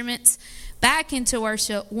introduced instruments back into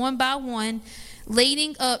worship one by one,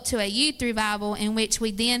 leading up to a youth revival in which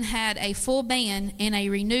we then had a full band and a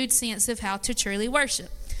renewed sense of how to truly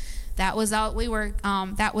worship. That was all we were.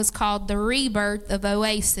 That was called the rebirth of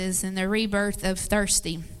Oasis and the rebirth of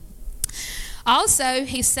Thirsty. Also,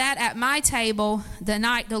 he sat at my table the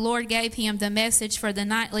night the Lord gave him the message for the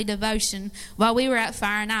nightly devotion while we were at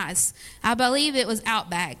Fire and Ice. I believe it was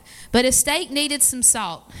Outback, but his steak needed some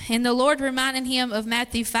salt, and the Lord reminded him of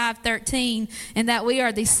Matthew 5:13, and that we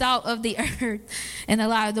are the salt of the earth and the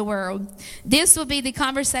light of the world. This will be the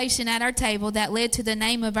conversation at our table that led to the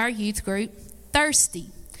name of our youth group,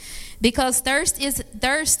 Thirsty, because thirst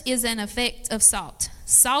is an effect of salt.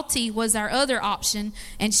 Salty was our other option,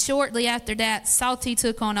 and shortly after that, salty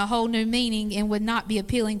took on a whole new meaning and would not be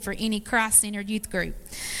appealing for any Christ-centered youth group.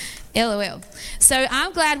 LOL. So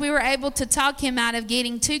I'm glad we were able to talk him out of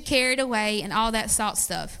getting too carried away and all that salt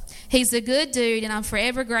stuff. He's a good dude, and I'm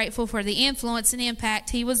forever grateful for the influence and impact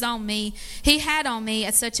he had on me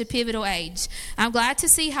at such a pivotal age. I'm glad to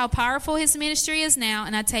see how powerful his ministry is now,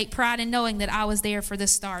 and I take pride in knowing that I was there for the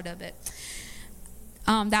start of it.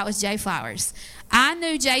 That was Jay Flowers. I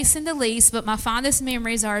knew Jason the least, but my fondest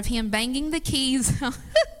memories are of him banging the keys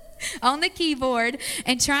on the keyboard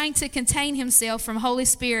and trying to contain himself from Holy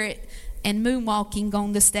Spirit and moonwalking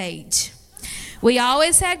on the stage. We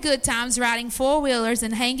always had good times riding four-wheelers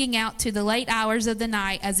and hanging out to the late hours of the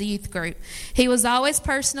night as a youth group. He was always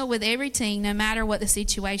personal with every teen, no matter what the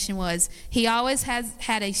situation was. He always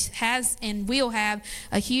has and will have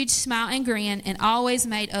a huge smile and grin, and always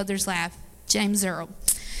made others laugh. James Earl.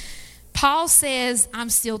 Paul says, I'm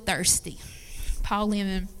still thirsty. Paul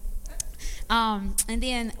Lemon. And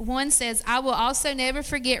then one says, I will also never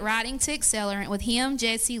forget riding to Accelerant with him,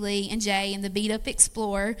 Jesse Lee, and Jay in the beat-up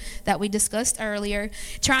Explorer that we discussed earlier,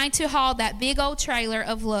 trying to haul that big old trailer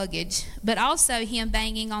of luggage, but also him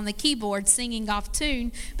banging on the keyboard, singing off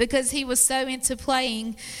tune because he was so into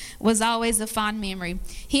playing was always a fond memory.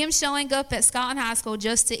 Him showing up at Scotland High School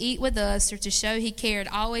just to eat with us or to show he cared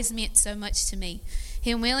always meant so much to me.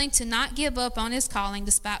 Him willing to not give up on his calling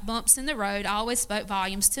despite bumps in the road always spoke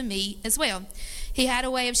volumes to me as well. He had a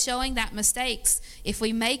way of showing that mistakes, if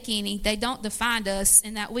we make any, they don't define us,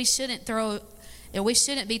 and that we shouldn't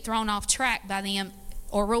be thrown off track by them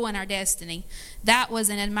or ruin our destiny. That was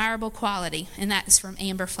an admirable quality, and that's from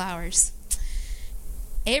Amber Flowers.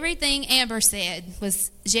 Everything Amber said was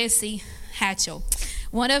Jesse Hatchell.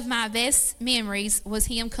 One of my best memories was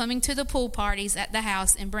him coming to the pool parties at the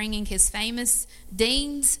house and bringing his famous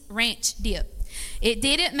Dean's Ranch dip. It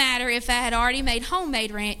didn't matter if I had already made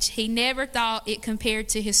homemade ranch. He never thought it compared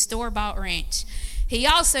to his store-bought ranch. He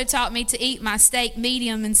also taught me to eat my steak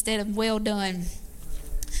medium instead of well done.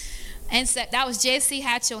 And so that was Jesse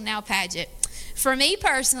Hatchell, now Paget. For me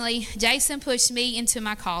personally, Jason pushed me into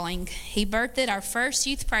my calling. He birthed our first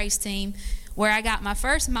youth praise team, where I got my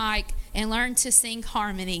first mic and learned to sing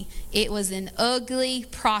harmony. It was an ugly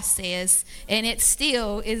process, and it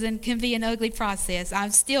still can be an ugly process.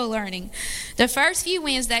 I'm still learning. The first few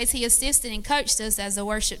Wednesdays, he assisted and coached us as a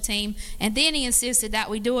worship team, and then he insisted that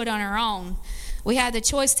we do it on our own. We had the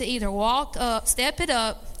choice to either step it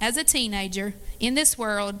up as a teenager in this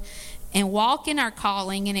world and walk in our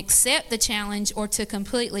calling and accept the challenge, or to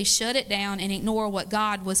completely shut it down and ignore what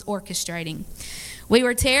God was orchestrating. We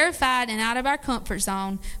were terrified and out of our comfort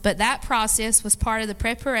zone, but that process was part of the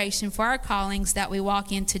preparation for our callings that we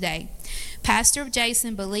walk in today. Pastor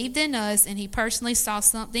Jason believed in us, and he personally saw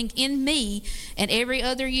something in me and every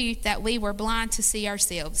other youth that we were blind to see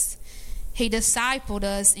ourselves. He discipled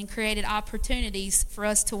us and created opportunities for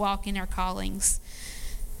us to walk in our callings.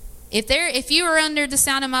 If you are under the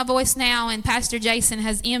sound of my voice now and Pastor Jason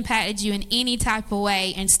has impacted you in any type of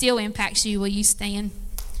way and still impacts you, will you stand?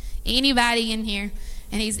 Anybody in here,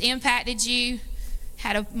 and he's impacted you,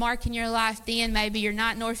 had a mark in your life then, maybe you're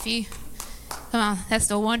not Northview. Come on, that's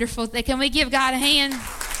the wonderful thing. Can we give God a hand?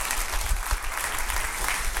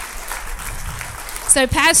 So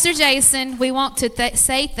Pastor Jason, we want to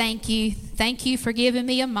say thank you. Thank you for giving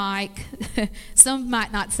me a mic. Some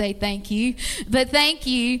might not say thank you, but thank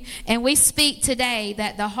you. And we speak today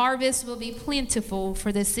that the harvest will be plentiful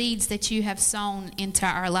for the seeds that you have sown into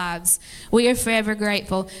our lives. We are forever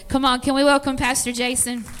grateful. Come on, can we welcome Pastor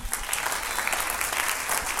Jason?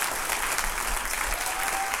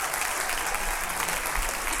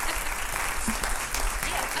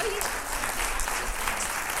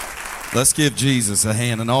 Let's give Jesus a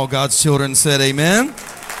hand. And all God's children said amen.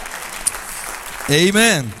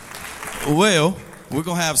 Amen. Well, we're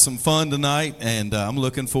going to have some fun tonight, and I'm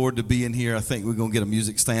looking forward to being here. I think we're going to get a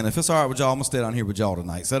music stand. If it's all right with y'all, I'm going to stay down here with y'all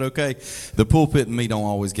tonight. Is that okay? The pulpit and me don't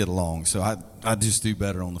always get along, so I just do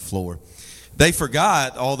better on the floor. They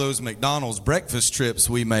forgot all those McDonald's breakfast trips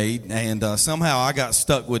we made, and somehow I got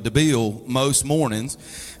stuck with the bill most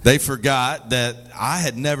mornings. They forgot that I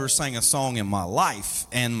had never sang a song in my life.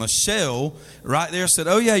 And Michelle right there said,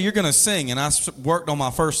 oh, yeah, you're going to sing. And I worked on my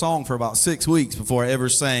first song for about 6 weeks before I ever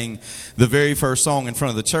sang the very first song in front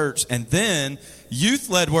of the church. And then youth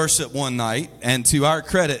led worship one night. And to our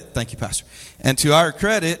credit, thank you, Pastor. And to our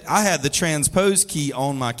credit, I had the transpose key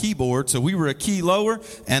on my keyboard. So we were a key lower,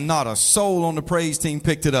 and not a soul on the praise team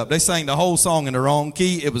picked it up. They sang the whole song in the wrong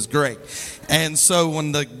key. It was great. And so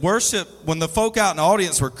when the folk out in the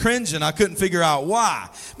audience were cringing, I couldn't figure out why.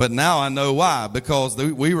 But now I know why, because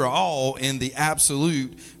we were all in the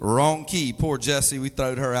absolute wrong key. Poor Jessie, we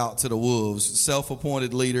throwed her out to the wolves.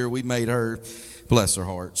 Self-appointed leader, we made her, bless her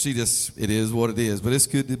heart. It is what it is. But it's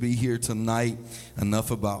good to be here tonight.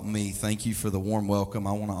 Enough about me. Thank you for the warm welcome.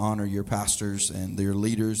 I want to honor your pastors and their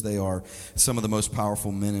leaders. They are some of the most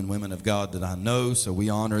powerful men and women of God that I know. So we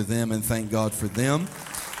honor them and thank God for them.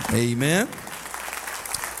 Amen.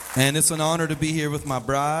 And it's an honor to be here with my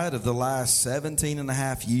bride of the last 17 and a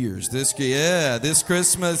half years. This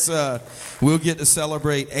Christmas, we'll get to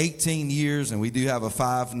celebrate 18 years, and we do have a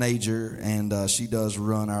 5-nager, and she does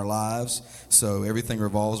run our lives. So everything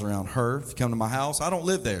revolves around her. If you come to my house, I don't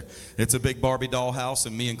live there. It's a big Barbie doll house,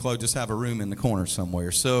 and me and Chloe just have a room in the corner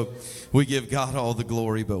somewhere. So we give God all the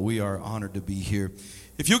glory, but we are honored to be here.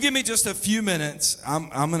 If you'll give me just a few minutes, I'm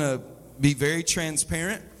going to be very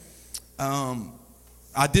transparent.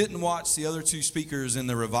 I didn't watch the other 2 speakers in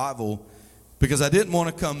the revival because I didn't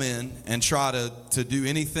want to come in and try to do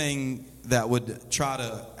anything that would try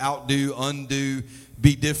to outdo, undo,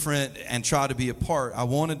 be different, and try to be a part. I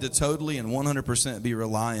wanted to totally and 100% be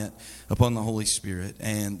reliant upon the Holy Spirit.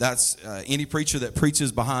 And that's any preacher that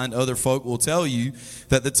preaches behind other folk will tell you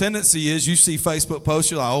that the tendency is you see Facebook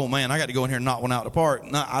posts, you're like, oh man, I got to go in here and knock one out of the park.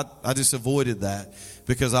 No, I just avoided that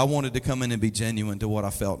because I wanted to come in and be genuine to what I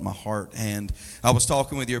felt in my heart. And I was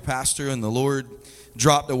talking with your pastor, and the Lord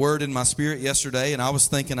dropped a word in my spirit yesterday, and I was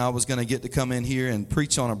thinking I was going to get to come in here and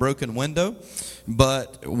preach on a broken window.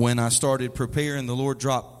 But when I started preparing, the Lord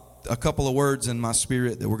dropped a couple of words in my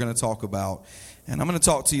spirit that we're going to talk about. And I'm going to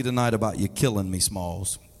talk to you tonight about You Killing Me,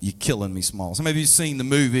 Smalls. You Killing Me, Smalls. How many of you have seen the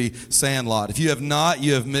movie Sandlot? If you have not,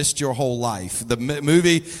 you have missed your whole life. The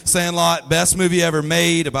movie Sandlot, best movie ever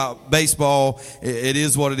made about baseball. It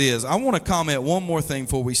is what it is. I want to comment one more thing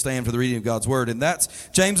before we stand for the reading of God's Word, and that's,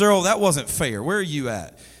 James Earl, that wasn't fair. Where are you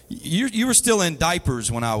at? You were still in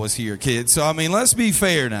diapers when I was here, kids. So, I mean, let's be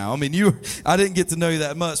fair now. I mean, I didn't get to know you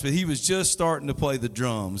that much, but he was just starting to play the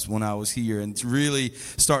drums when I was here and really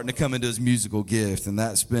starting to come into his musical gift. And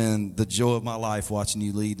that's been the joy of my life, watching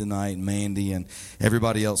you lead tonight, and Mandy and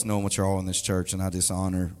everybody else knowing what you're all in this church. And I just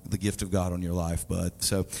honor the gift of God on your life, bud.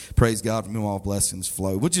 So praise God, from whom all blessings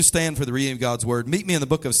flow. Would you stand for the reading of God's Word? Meet me in the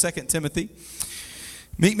book of 2 Timothy.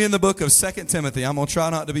 Meet me in the book of 2 Timothy. I'm going to try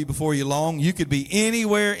not to be before you long. You could be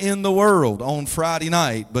anywhere in the world on Friday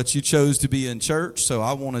night, but you chose to be in church. So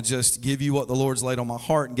I want to just give you what the Lord's laid on my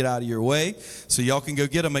heart and get out of your way. So y'all can go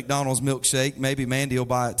get a McDonald's milkshake. Maybe Mandy will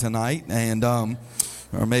buy it tonight. And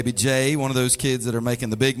or maybe Jay, one of those kids that are making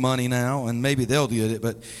the big money now, and maybe they'll do it.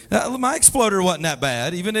 But my Exploder wasn't that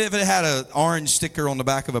bad, even if it had an orange sticker on the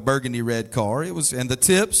back of a burgundy red car. It was, and the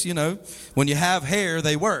tips, you know, when you have hair,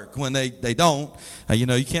 they work. When they don't, you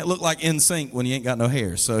know, you can't look like NSYNC when you ain't got no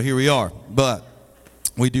hair. So here we are. But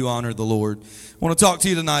we do honor the Lord. I want to talk to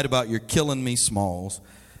you tonight about You're Killing Me, Smalls.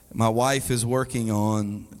 My wife is working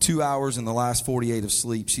on 2 hours in the last 48 of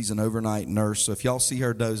sleep. She's an overnight nurse. So if y'all see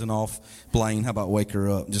her dozing off, Blaine, how about wake her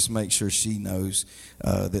up? Just make sure she knows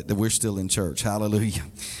that we're still in church. Hallelujah.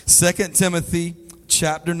 2 Timothy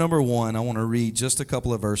chapter number 1. I want to read just a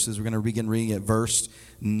couple of verses. We're going to begin reading at verse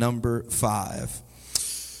number 5.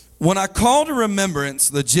 When I call to remembrance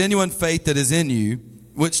the genuine faith that is in you,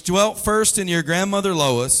 which dwelt first in your grandmother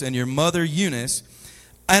Lois and your mother Eunice,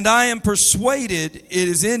 and I am persuaded it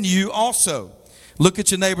is in you also. Look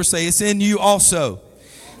at your neighbor, say, it's in you also.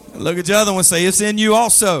 Look at the other one, say, it's in you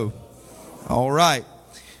also. All right.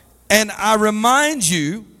 And I remind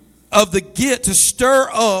you of the gift to stir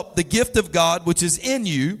up the gift of God which is in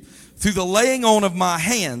you through the laying on of my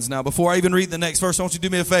hands. Now, before I even read the next verse, I want you to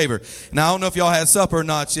do me a favor. Now, I don't know if y'all had supper or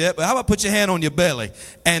not yet, but how about put your hand on your belly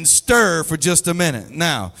and stir for just a minute.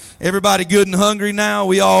 Now, everybody good and hungry now?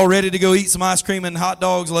 We all ready to go eat some ice cream and hot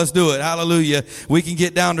dogs? Let's do it. Hallelujah. We can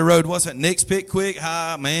get down the road. What's that? Nick's Pick Quick?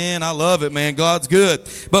 Hi, man, I love it, man. God's good.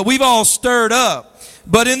 But we've all stirred up.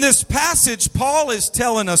 But in this passage, Paul is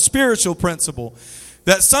telling a spiritual principle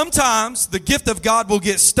that sometimes the gift of God will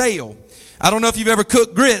get stale. I don't know if you've ever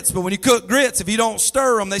cooked grits, but when you cook grits, if you don't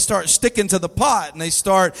stir them, they start sticking to the pot and they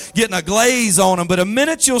start getting a glaze on them. But the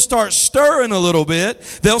minute you'll start stirring a little bit,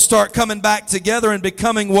 they'll start coming back together and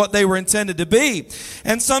becoming what they were intended to be.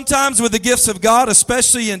 And sometimes with the gifts of God,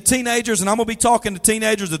 especially in teenagers, and I'm going to be talking to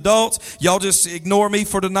teenagers, adults, y'all just ignore me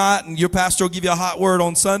for tonight and your pastor will give you a hot word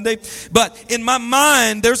on Sunday. But in my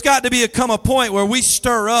mind, there's got to come a point where we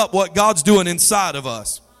stir up what God's doing inside of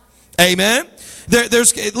us. Amen.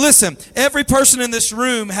 Listen, every person in this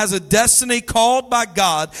room has a destiny called by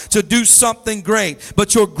God to do something great.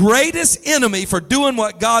 But your greatest enemy for doing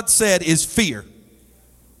what God said is fear.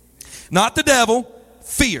 Not the devil,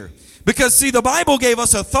 fear. Because, see, the Bible gave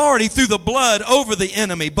us authority through the blood over the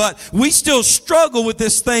enemy, but we still struggle with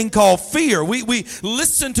this thing called fear. We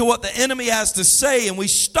listen to what the enemy has to say, and we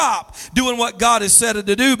stop doing what God has said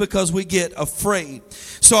to do because we get afraid.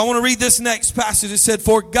 So I want to read this next passage. It said,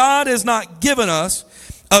 for God has not given us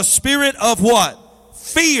a spirit of what?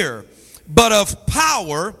 Fear, but of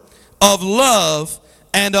power, of love,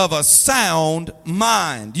 and of a sound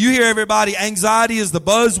mind. You hear everybody, anxiety is the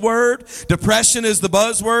buzzword. Depression is the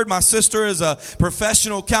buzzword. My sister is a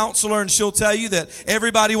professional counselor, and she'll tell you that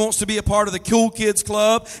everybody wants to be a part of the Cool Kids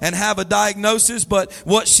Club and have a diagnosis. But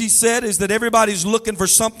what she said is that everybody's looking for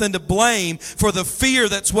something to blame for the fear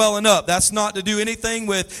that's welling up. That's not to do anything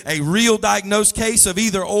with a real diagnosed case of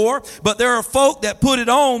either or. But there are folk that put it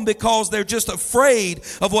on because they're just afraid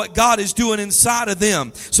of what God is doing inside of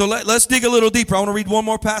them. So let's dig a little deeper. I want to read one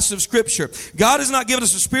more passage of scripture. God has not given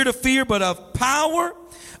us a spirit of fear, but of power,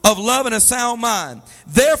 of love, and a sound mind.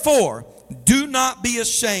 Therefore, do not be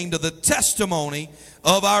ashamed of the testimony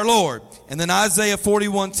of our Lord. And then Isaiah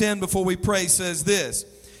 41:10 before we pray says this.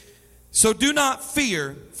 So do not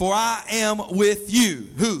fear, for I am with you.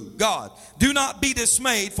 Who? God. Do not be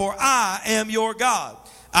dismayed, for I am your God.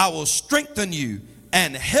 I will strengthen you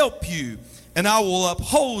and help you, and I will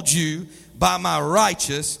uphold you by my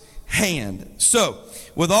righteous hand. So,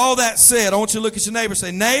 with all that said, I want you to look at your neighbor and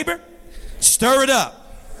say, neighbor, stir it up.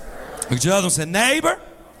 Look at your other one and say, neighbor,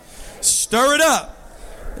 stir it up.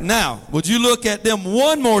 Now, would you look at them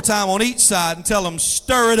one more time on each side and tell them,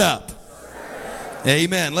 stir it up.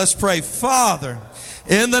 Amen. Let's pray. Father,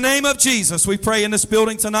 in the name of Jesus, we pray in this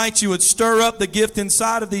building tonight you would stir up the gift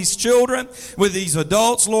inside of these children, with these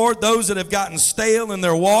adults, Lord, those that have gotten stale in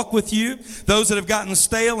their walk with you, those that have gotten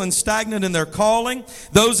stale and stagnant in their calling,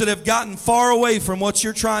 those that have gotten far away from what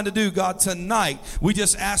you're trying to do. God, tonight, we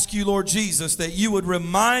just ask you, Lord Jesus, that you would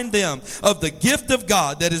remind them of the gift of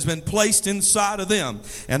God that has been placed inside of them.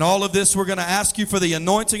 And all of this, we're going to ask you for the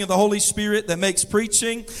anointing of the Holy Spirit that makes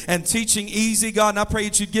preaching and teaching easy, God. And I pray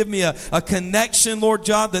that you'd give me a connection, Lord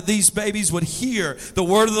God, that these babies would hear the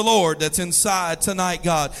word of the Lord that's inside tonight,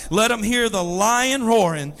 God. Let them hear the lion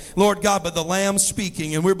roaring, Lord God, but the lamb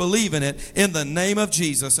speaking, and we're believing it in the name of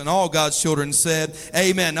Jesus. And all God's children said,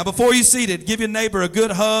 amen. Now, before you're seated, give your neighbor a good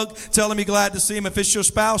hug. Tell him you're glad to see him. If it's your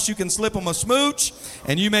spouse, you can slip him a smooch,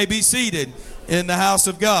 and you may be seated in the house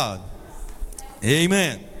of God.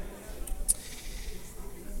 Amen.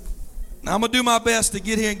 Now, I'm going to do my best to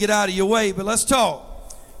get here and get out of your way, but let's talk.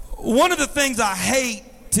 One of the things I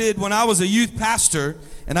hated when I was a youth pastor,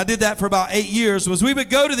 and I did that for about 8 years, was we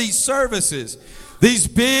would go to these services, these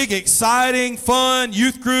big, exciting, fun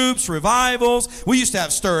youth groups, revivals. We used to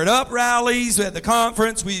have Stir It Up rallies at the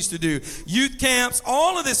conference. We used to do youth camps,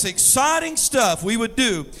 all of this exciting stuff we would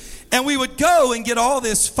do. And we would go and get all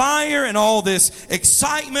this fire and all this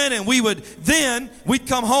excitement, and we'd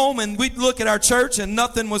come home and we'd look at our church and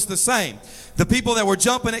nothing was the same. The people that were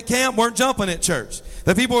jumping at camp weren't jumping at church.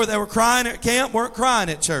 The people that were crying at camp weren't crying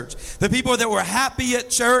at church. The people that were happy at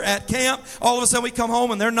church, at camp, all of a sudden we come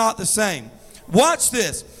home and they're not the same. Watch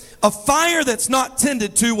this. A fire that's not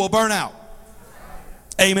tended to will burn out.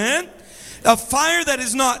 Amen? A fire that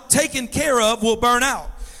is not taken care of will burn out.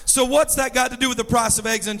 So what's that got to do with the price of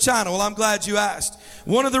eggs in China? Well, I'm glad you asked.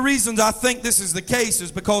 One of the reasons I think this is the case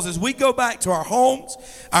is because as we go back to our homes,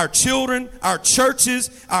 our children, our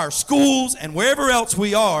churches, our schools, and wherever else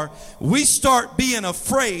we are, we start being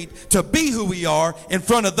afraid to be who we are in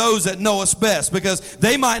front of those that know us best, because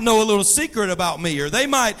they might know a little secret about me, or they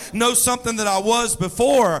might know something that I was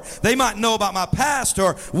before, or they might know about my past,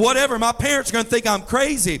 or whatever. My parents are going to think I'm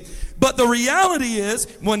crazy. But the reality is,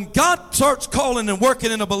 when God starts calling and working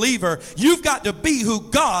in a believer, you've got to be who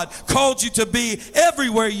God called you to be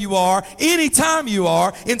everywhere you are, anytime you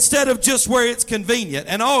are, instead of just where it's convenient.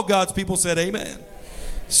 And all God's people said amen.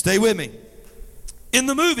 Stay with me. In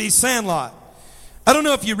the movie Sandlot, I don't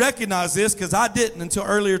know if you recognize this, because I didn't until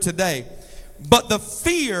earlier today, but the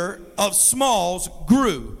fear of Smalls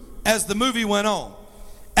grew as the movie went on.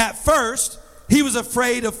 At first, he was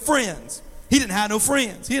afraid of friends. He didn't have no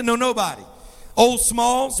friends. He didn't know nobody. Old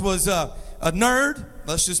Smalls was a nerd.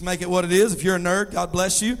 Let's just make it what it is. If you're a nerd, God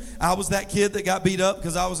bless you. I was that kid that got beat up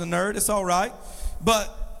because I was a nerd. It's all right.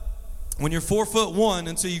 But when you're 4'1"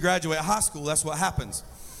 until you graduate high school, that's what happens.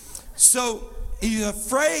 So he's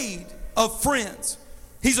afraid of friends.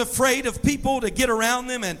 He's afraid of people to get around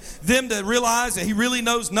them and them to realize that he really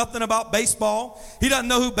knows nothing about baseball. He doesn't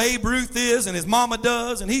know who Babe Ruth is, and his mama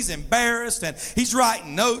does, and he's embarrassed, and he's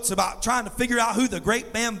writing notes about trying to figure out who the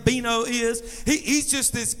great Bambino is. He's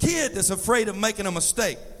just this kid that's afraid of making a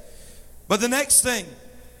mistake. But the next thing,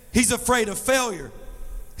 he's afraid of failure.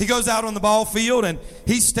 He goes out on the ball field, and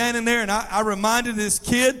he's standing there, and I reminded this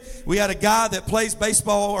kid, we had a guy that plays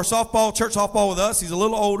baseball or softball, church softball with us. He's a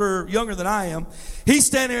little older, younger than I am. He's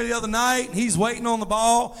standing there the other night, and he's waiting on the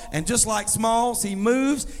ball, and just like Smalls, he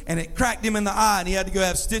moves, and it cracked him in the eye, and he had to go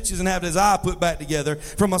have stitches and have his eye put back together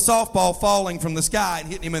from a softball falling from the sky and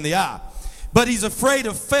hitting him in the eye. But he's afraid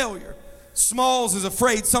of failure. Smalls is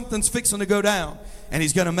afraid something's fixing to go down and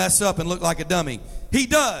he's going to mess up and look like a dummy. He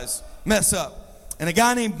does mess up. And a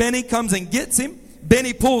guy named Benny comes and gets him.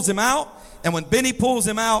 Benny pulls him out. And when Benny pulls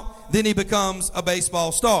him out, then he becomes a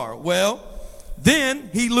baseball star. Well, then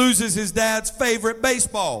he loses his dad's favorite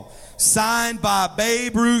baseball, signed by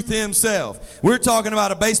Babe Ruth himself. We're talking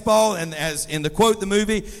about a baseball, and as in the quote the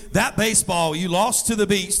movie, that baseball you lost to the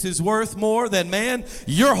beast is worth more than, man,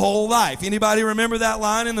 your whole life. Anybody remember that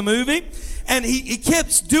line in the movie? And he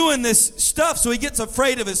keeps doing this stuff, so he gets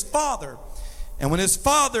afraid of his father. And when his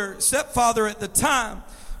stepfather at the time,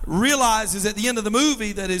 realizes at the end of the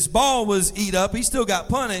movie that his ball was eat up, he still got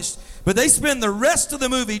punished, but they spend the rest of the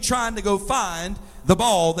movie trying to go find the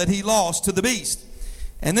ball that he lost to the beast.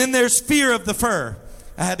 And then there's fear of the fur.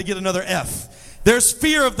 I had to get another F. There's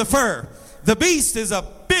fear of the fur. The beast is a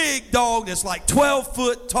big dog that's like 12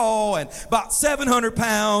 foot tall and about 700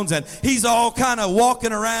 pounds, and he's all kind of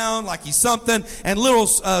walking around like he's something. And little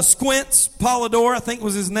Squints, Polydor, I think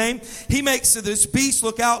was his name, he makes this beast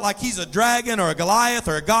look out like he's a dragon or a Goliath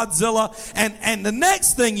or a Godzilla. And the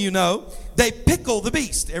next thing you know, they pickle the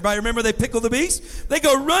beast. Everybody remember they pickle the beast? They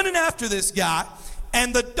go running after this guy,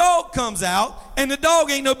 and the dog comes out, and the dog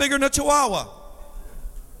ain't no bigger than a Chihuahua.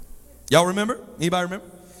 Y'all remember? Anybody remember?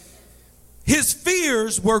 His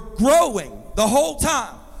fears were growing the whole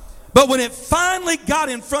time. But when it finally got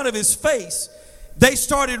in front of his face, they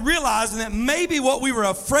started realizing that maybe what we were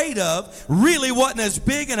afraid of really wasn't as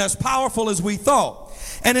big and as powerful as we thought.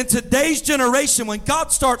 And in today's generation, when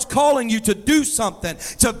God starts calling you to do something,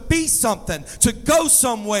 to be something, to go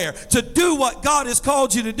somewhere, to do what God has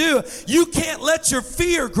called you to do, you can't let your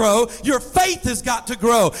fear grow. Your faith has got to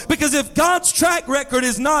grow. Because if God's track record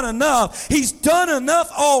is not enough, He's done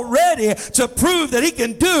enough already to prove that He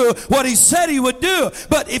can do what He said He would do.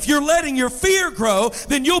 But if you're letting your fear grow,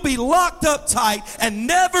 then you'll be locked up tight and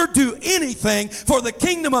never do anything for the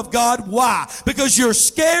kingdom of God. Why? Because you're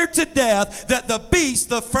scared to death that the beast,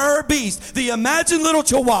 the fur beast, the imagined little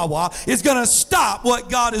Chihuahua, is going to stop what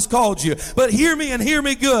God has called you. But hear me and hear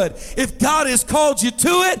me good. If God has called you to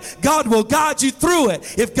it, God will guide you through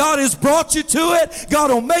it. If God has brought you to it,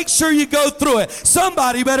 God will make sure you go through it.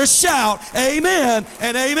 Somebody better shout amen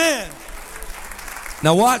and amen.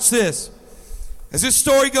 Now watch this. As this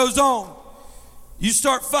story goes on, you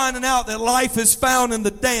start finding out that life is found in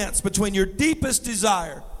the dance between your deepest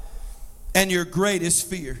desire and your greatest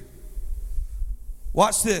fear.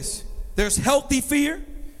 Watch this. There's healthy fear.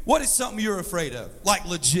 What is something you're afraid of? Like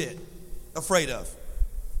legit afraid of.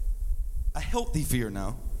 A healthy fear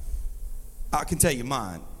now. I can tell you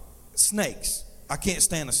mine. Snakes. I can't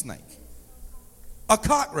stand a snake. A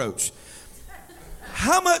cockroach.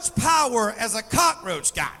 How much power has a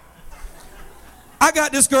cockroach got? I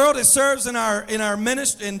got this girl that serves in our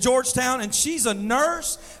ministry in Georgetown, and she's a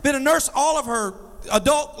nurse. Been a nurse all of her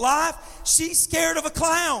adult life. She's scared of a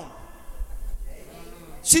clown.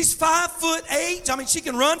 She's 5'8". I mean, she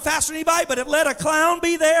can run faster than anybody, but if let a clown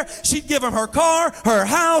be there, she'd give him her car, her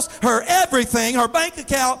house, her everything, her bank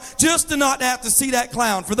account, just to not have to see that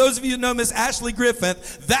clown. For those of you who know Miss Ashley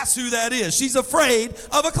Griffith, that's who that is. She's afraid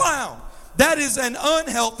of a clown. That is an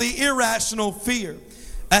unhealthy, irrational fear.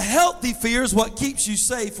 A healthy fear is what keeps you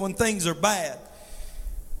safe when things are bad.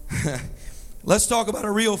 Let's talk about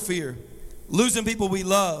a real fear. Losing people we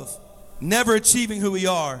love, never achieving who we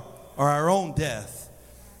are, or our own death.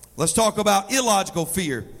 Let's talk about illogical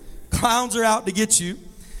fear. Clowns are out to get you.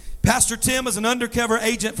 Pastor Tim is an undercover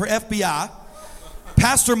agent for FBI.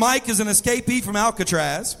 Pastor Mike is an escapee from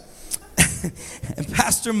Alcatraz. And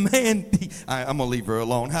Pastor Mandy, I'm going to leave her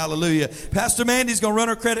alone. Hallelujah. Pastor Mandy's going to run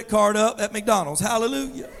her credit card up at McDonald's.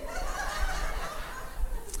 Hallelujah.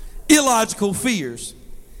 Illogical fears.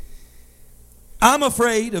 I'm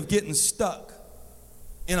afraid of getting stuck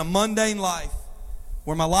in a mundane life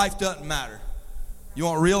where my life doesn't matter. You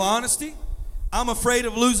want real honesty? I'm afraid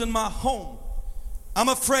of losing my home. I'm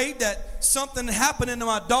afraid that something happening to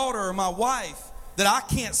my daughter or my wife that I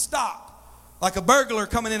can't stop. Like a burglar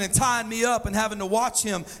coming in and tying me up and having to watch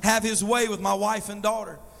him have his way with my wife and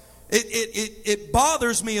daughter. It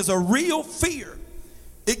bothers me as a real fear.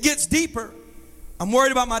 It gets deeper. I'm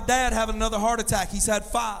worried about my dad having another heart attack. He's had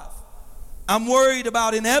 5. I'm worried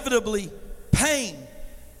about inevitably pain.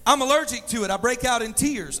 I'm allergic to it. I break out in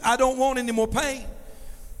tears. I don't want any more pain.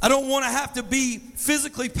 I don't want to have to be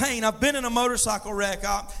physically pain. I've been in a motorcycle wreck.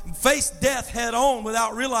 I faced death head on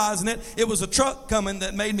without realizing it. It was a truck coming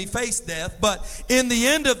that made me face death. But in the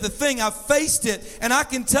end of the thing, I faced it. And I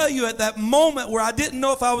can tell you at that moment where I didn't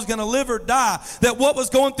know if I was going to live or die, that what was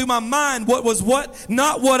going through my mind,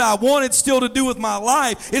 not what I wanted still to do with my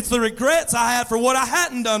life. It's the regrets I had for what I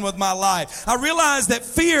hadn't done with my life. I realized that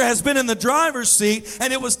fear has been in the driver's seat,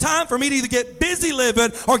 and it was time for me to either get busy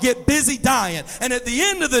living or get busy dying. And at the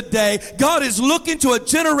end of the day, God is looking to a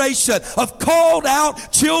generation of called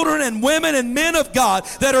out children and women and men of God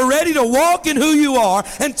that are ready to walk in who you are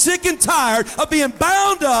and sick and tired of being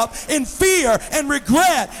bound up in fear and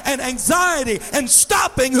regret and anxiety and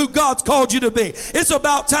stopping who God's called you to be. It's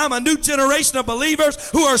about time a new generation of believers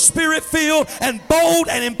who are spirit-filled and bold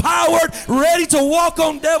and empowered, ready to walk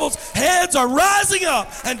on devils' heads, are rising up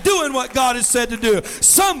and doing what God has said to do.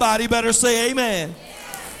 Somebody better say amen.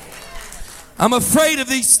 I'm afraid of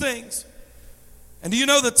these things. And do you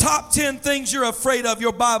know the top 10 things you're afraid of,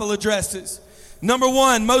 your Bible addresses? Number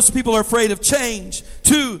 1, most people are afraid of change.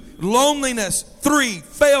 2, loneliness. 3,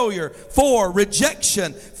 failure. 4,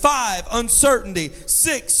 rejection. 5, uncertainty.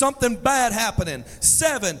 6, something bad happening.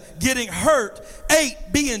 7, getting hurt. 8,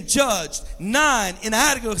 being judged. 9,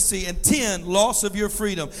 inadequacy. And 10, loss of your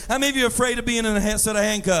freedom. How many of you are afraid of being in a set of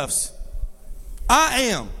handcuffs? I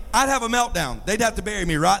am. I'd have a meltdown. They'd have to bury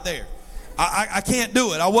me right there. I can't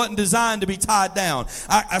do it. I wasn't designed to be tied down.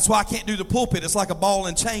 That's why I can't do the pulpit. It's like a ball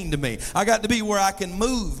and chain to me. I got to be where I can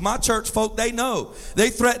move. My church folk, they know. They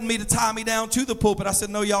threatened me to tie me down to the pulpit. I said,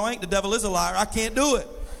 no, y'all ain't. The devil is a liar. I can't do it.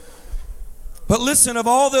 But listen, of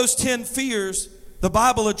all those 10 fears, the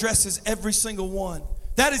Bible addresses every single one.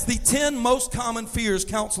 That is the 10 most common fears,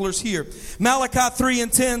 counselors here. Malachi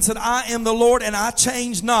 3:10 said, I am the Lord and I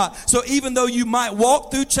change not. So even though you might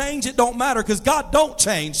walk through change, it don't matter because God don't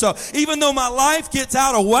change. So even though my life gets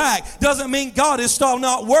out of whack, doesn't mean God is still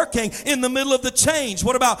not working in the middle of the change.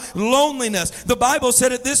 What about loneliness? The Bible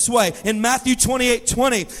said it this way in Matthew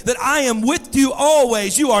 28:20, that I am with you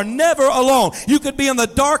always. You are never alone. You could be in the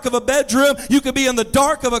dark of a bedroom. You could be in the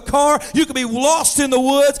dark of a car. You could be lost in the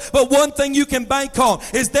woods. But one thing you can bank on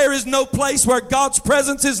is there is no place where God's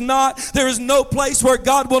presence is not. There is no place where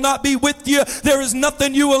God will not be with you. There is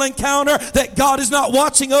nothing you will encounter that God is not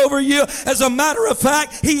watching over you. As a matter of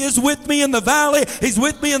fact, He is with me in the valley. He's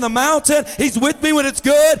with me in the mountain. He's with me when it's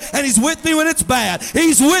good, and He's with me when it's bad.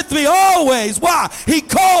 He's with me always. Why? He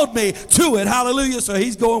called me to it. Hallelujah. So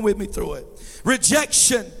He's going with me through it.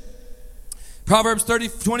 Rejection. Proverbs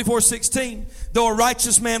 24:16. Though a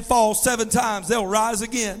righteous man falls 7 times, they'll rise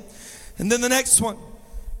again. And then the next one.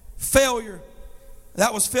 Failure.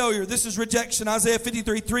 That was failure. This is rejection. Isaiah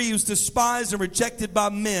 53:3, he was despised and rejected by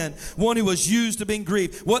men, one who was used to being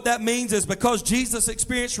grieved. What that means is because Jesus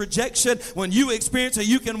experienced rejection, when you experience it,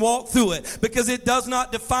 you can walk through it. Because it does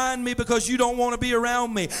not define me because you don't want to be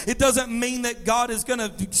around me. It doesn't mean that God is going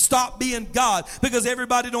to stop being God because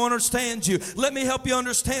everybody don't understand you. Let me help you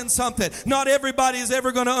understand something. Not everybody is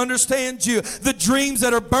ever going to understand you. The dreams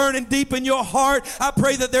that are burning deep in your heart, I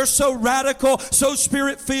pray that they're so radical, so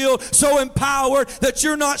spirit-filled, so empowered, that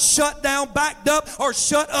you're not shut down, backed up, or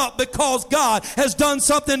shut up because God has done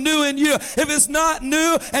something new in you. If it's not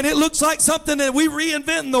new and it looks like something that we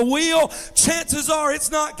reinventing the wheel, chances are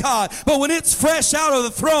it's not God. But when it's fresh out of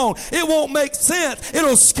the throne, it won't make sense.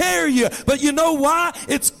 It'll scare you. But you know why?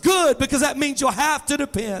 It's good because that means you'll have to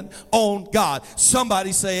depend on God.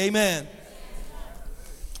 Somebody say amen.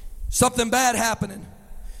 Something bad happening.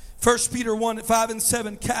 1 Peter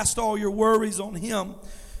 1:5-7, cast all your worries on Him,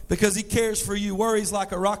 because He cares for you. Worry's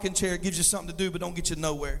like a rocking chair. It gives you something to do, but don't get you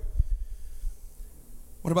nowhere.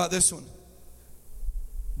 What about this one?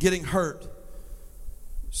 Getting hurt.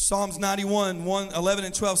 Psalms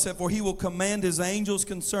 91:11-12 said, for He will command His angels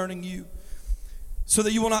concerning you, so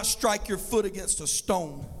that you will not strike your foot against a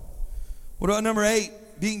stone. What about number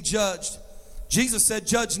 8? Being judged. Jesus said,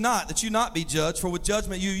 judge not, that you not be judged, for with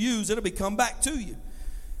judgment you use, it'll be come back to you.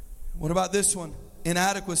 What about this one?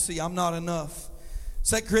 Inadequacy. I'm not enough.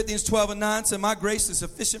 2 Corinthians 12:9 said, my grace is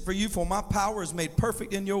sufficient for you, for my power is made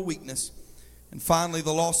perfect in your weakness. And finally,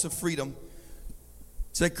 the loss of freedom.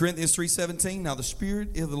 2 Corinthians 3:17, now the Spirit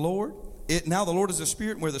is the Lord. Now the Lord is the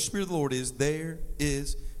Spirit, and where the Spirit of the Lord is, there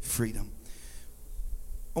is freedom.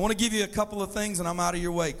 I want to give you a couple of things, and I'm out of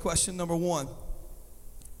your way. Question number 1,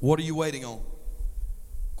 what are you waiting on?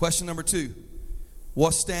 Question number 2,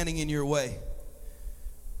 what's standing in your way?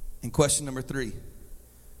 And question number 3,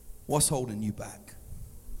 what's holding you back?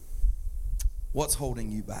 What's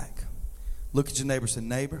holding you back? Look at your neighbor and say,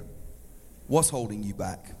 neighbor, what's holding you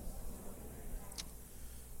back?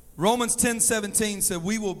 Romans 10:17 said,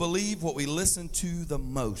 we will believe what we listen to the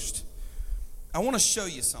most. I want to show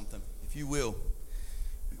you something, if you will.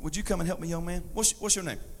 Would you come and help me, young man? What's your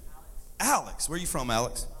name? Alex. Where are you from,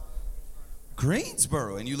 Alex?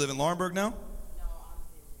 Greensboro. And you live in Laurinburg now?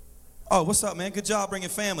 Oh, what's up, man? Good job bringing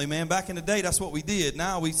family, man. Back in the day, that's what we did.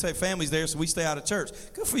 Now we say family's there, so we stay out of church.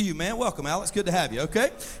 Good for you, man. Welcome, Alex. Good to have you, okay?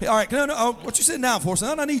 All right. No. What you sitting down for,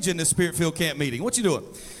 son? I need you in this Spirit-filled camp meeting. What you doing?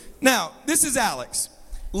 Now, this is Alex.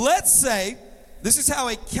 Let's say this is how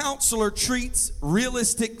a counselor treats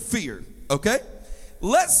realistic fear, okay?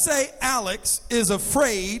 Let's say Alex is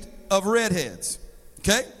afraid of redheads,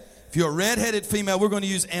 okay? If you're a redheaded female, we're going to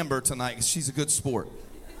use Amber tonight because she's a good sport.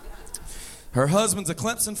 Her husband's a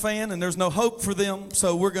Clemson fan, and there's no hope for them,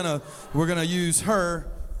 so we're gonna use her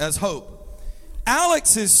as hope.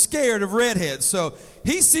 Alex is scared of redheads, so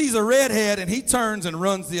he sees a redhead and he turns and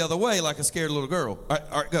runs the other way like a scared little girl. All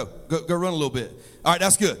right, go run a little bit. All right,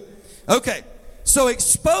 that's good. Okay, so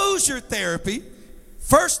exposure therapy,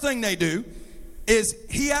 first thing they do is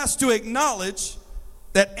he has to acknowledge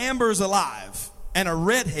that Amber's alive and a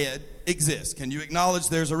redhead exists. Can you acknowledge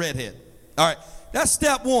there's a redhead? All right, that's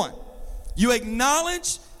step one. You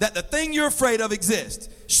acknowledge that the thing you're afraid of exists.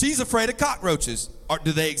 She's afraid of cockroaches.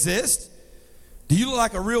 Do they exist? Do you look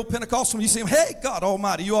like a real Pentecostal when you see them? Hey, God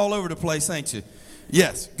almighty, you all over the place, ain't you?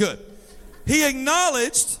 Yes, good. He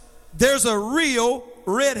acknowledged there's a real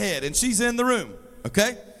redhead, and she's in the room,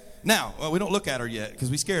 okay? Now, well, we don't look at her yet because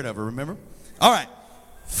we're scared of her, remember? All right,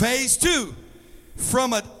 phase two.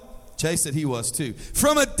 Jay said he was too.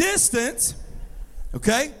 From a distance,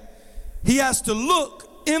 okay, he has to look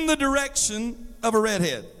in the direction of a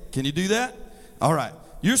redhead. Can you do that? All right.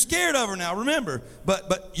 You're scared of her now, remember,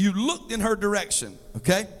 but you looked in her direction,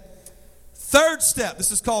 okay? Third step,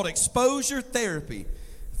 this is called exposure therapy.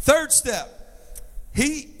 Third step,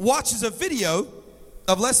 he watches a video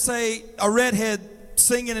of, let's say, a redhead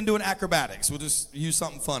singing and doing acrobatics. We'll just use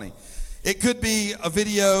something funny. It could be a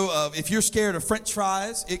video of, if you're scared of French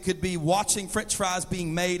fries, it could be watching French fries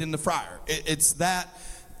being made in the fryer. It's that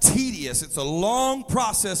tedious. It's a long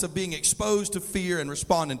process of being exposed to fear and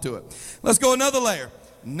responding to it. Let's go another layer.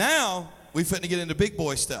 Now we finna get into big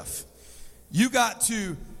boy stuff. You got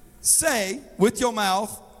to say with your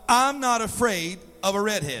mouth, I'm not afraid of a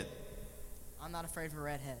redhead. I'm not afraid of a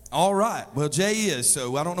redhead. All right. Well, Jay is,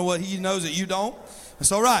 so I don't know what he knows that you don't.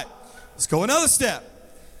 That's all right. Let's go another step.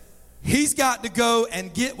 He's got to go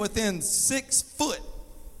and get within 6 foot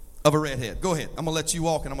of a redhead. Go ahead. I'm going to let you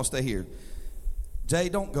walk and I'm going to stay here. Jay,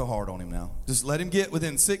 don't go hard on him now. Just let him get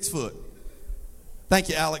within 6 foot. Thank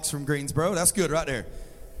you, Alex from Greensboro. That's good right there.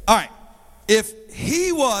 All right. If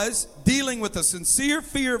he was dealing with a sincere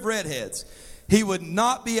fear of redheads, he would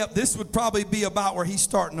not be up. This would probably be about where he's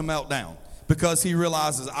starting to melt down because he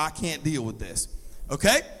realizes, I can't deal with this.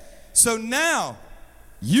 Okay? So now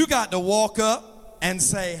you got to walk up and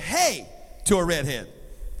say, hey, to a redhead.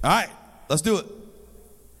 All right, let's do it.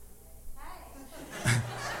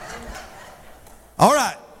 All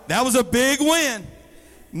right, that was a big win.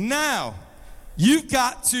 Now, you've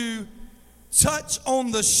got to touch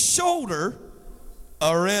on the shoulder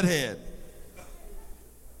a redhead.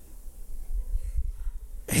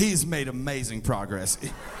 He's made amazing progress.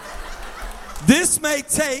 This may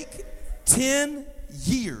take 10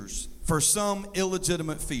 years for some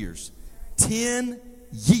illegitimate fears. 10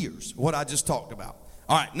 years, what I just talked about.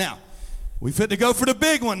 All right, now, we fit to go for the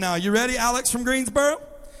big one now. You ready, Alex from Greensboro?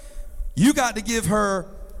 You got to give her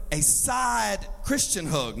a side Christian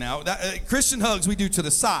hug. Now, Christian hugs we do to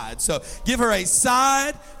the side. So give her a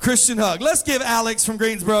side Christian hug. Let's give Alex from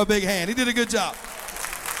Greensboro a big hand. He did a good job.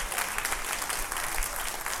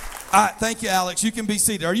 All right, thank you, Alex. You can be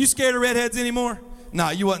seated. Are you scared of redheads anymore? No,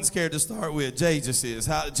 you wasn't scared to start with. Jay just is.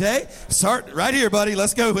 Jay, start right here, buddy.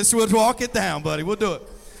 Let's go. We'll walk it down, buddy. We'll do it.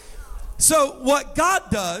 So what God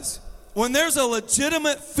does when there's a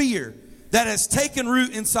legitimate fear that has taken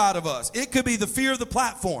root inside of us, it could be the fear of the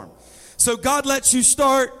platform. So God lets you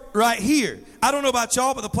start right here. I don't know about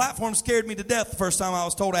y'all, but the platform scared me to death the first time I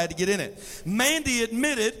was told I had to get in it. Mandy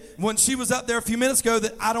admitted when she was up there a few minutes ago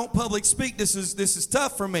that I don't public speak. This is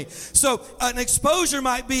tough for me. So an exposure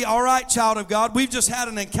might be, all right, child of God, we've just had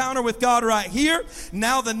an encounter with God right here.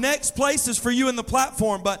 Now the next place is for you in the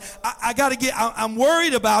platform, but I'm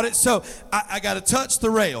worried about it, so I got to touch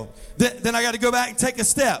the rail. Then I got to go back and take a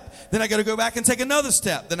step. Then I got to go back and take another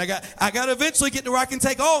step. Then I got to eventually get to where I can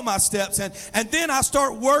take all my steps, and then I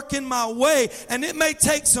start working work in my way, and it may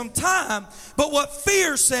take some time. But what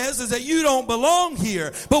fear says is that you don't belong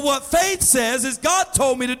here. But what faith says is God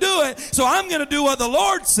told me to do it, so I'm going to do what the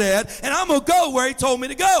Lord said, and I'm going to go where he told me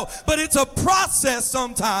to go. But it's a process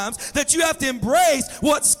sometimes that you have to embrace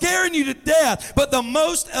what's scaring you to death. But the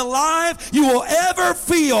most alive you will ever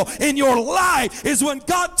feel in your life is when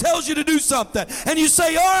God tells you to do something. And you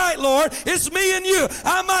say, all right, Lord, it's me and you.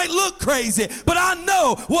 I might look crazy, but I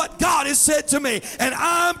know what God has said to me, and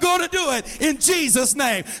I'm going to do it in Jesus'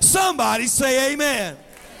 name. Somebody say amen.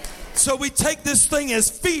 So we take this thing as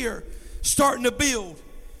fear starting to build.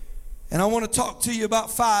 And I want to talk to you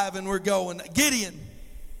about 5, and we're going.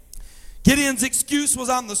 Gideon's excuse was,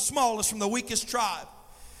 I'm the smallest from the weakest tribe.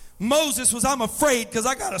 Moses was, I'm afraid because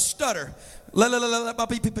I got a stutter. Let my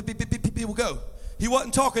people go. He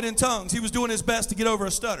wasn't talking in tongues. He was doing his best to get over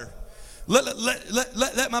a stutter.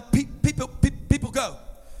 Let my people go.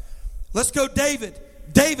 Let's go, David.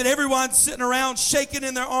 David, everyone's sitting around shaking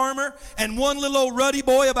in their armor, and one little old ruddy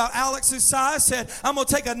boy about Alex's size said, I'm going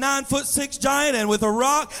to take a 9'6" giant, and with a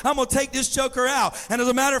rock, I'm going to take this joker out. And as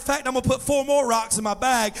a matter of fact, I'm going to put 4 more rocks in my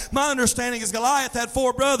bag. My understanding is Goliath had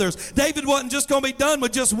 4 brothers. David wasn't just going to be done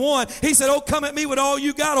with just one. He said, oh, come at me with all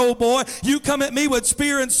you got, old boy. You come at me with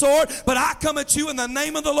spear and sword, but I come at you in the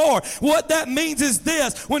name of the Lord. What that means is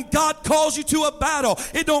this: when God calls you to a battle,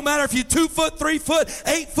 it don't matter if you're 2 foot, 3 foot,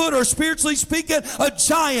 8 foot, or spiritually speaking, a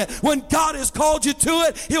giant. When God has called you to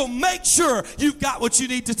it, he'll make sure you've got what you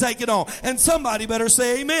need to take it on. And somebody better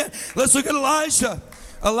say amen. Let's look at Elijah.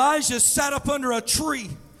 Elijah sat up under a tree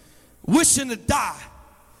wishing to die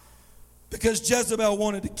because Jezebel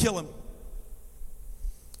wanted to kill him.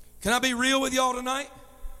 Can I be real with y'all tonight?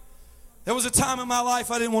 There was a time in my life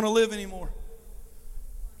I didn't want to live anymore.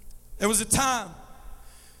 There was a time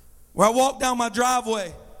where I walked down my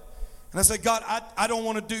driveway and I said, God, I don't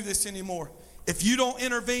want to do this anymore. If you don't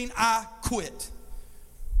intervene, I quit.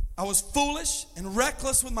 I was foolish and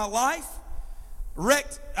reckless with my life.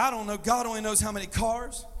 Wrecked, I don't know, God only knows how many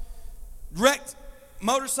cars. Wrecked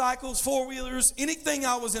motorcycles, 4-wheelers, anything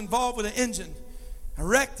I was involved with an engine. I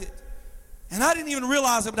wrecked it. And I didn't even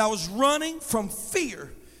realize it, but I was running from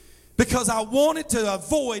fear because I wanted to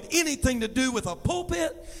avoid anything to do with a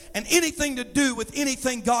pulpit and anything to do with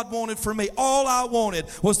anything God wanted for me. All I wanted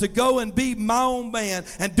was to go and be my own man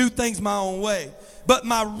and do things my own way. But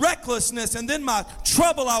my recklessness and then my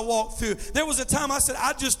trouble I walked through, there was a time I said,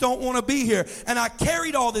 I just don't want to be here. And I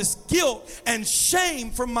carried all this guilt and shame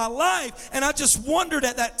from my life. And I just wondered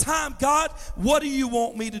at that time, God, what do you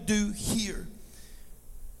want me to do here?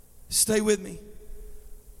 Stay with me.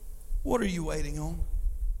 What are you waiting on?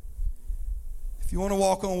 If you want to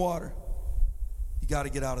walk on water, you got to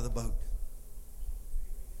get out of the boat.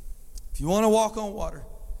 If you want to walk on water,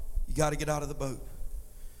 you got to get out of the boat.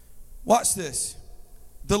 Watch this.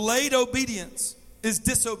 Delayed obedience is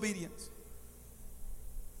disobedience.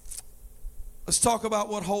 Let's talk about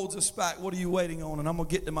what holds us back. What are you waiting on? And I'm going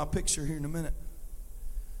to get to my picture here in a minute.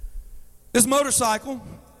 This motorcycle,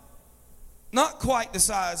 not quite the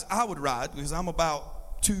size I would ride because I'm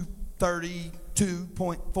about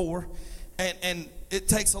 232.4. And it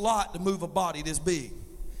takes a lot to move a body this big.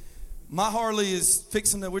 My Harley is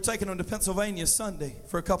we're taking them to Pennsylvania Sunday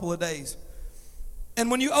for a couple of days. And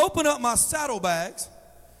when you open up my saddlebags,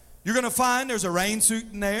 you're going to find there's a rain suit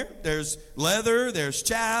in there. There's leather, there's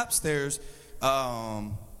chaps, there's a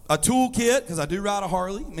toolkit, because I do ride a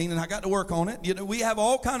Harley, meaning I got to work on it. You know, we have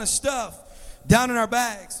all kind of stuff down in our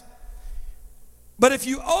bags. But if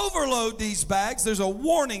you overload these bags, there's a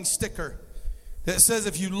warning sticker that says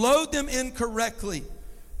if you load them incorrectly,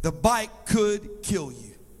 the bike could kill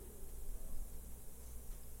you.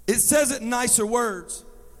 It says it in nicer words,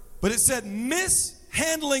 but it said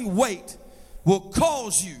mishandling weight will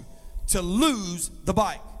cause you to lose the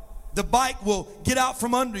bike. The bike will get out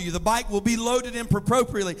from under you. The bike will be loaded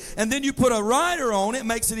inappropriately. And then you put a rider on it,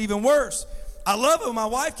 makes it even worse. I love it when my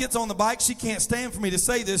wife gets on the bike. She can't stand for me to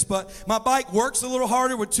say this, but my bike works a little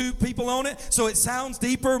harder with 2 people on it, so it sounds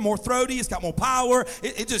deeper, more throaty. It's got more power.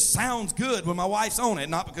 It just sounds good when my wife's on it,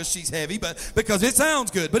 not because she's heavy, but because it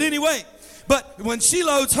sounds good. But anyway, but when she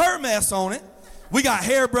loads her mess on it, we got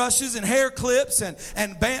hairbrushes and hair clips and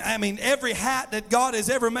every hat that God has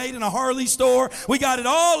ever made in a Harley store. We got it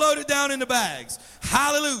all loaded down in the bags.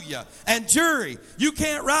 Hallelujah. And jewelry. You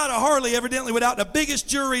can't ride a Harley evidently without the biggest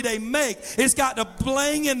jewelry they make. It's got to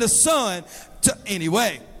bling in the sun.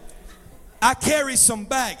 Anyway, I carry some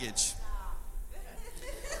baggage.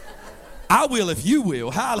 I will if you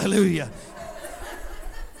will. Hallelujah.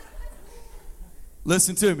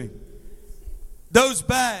 Listen to me. Those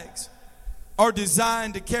bags are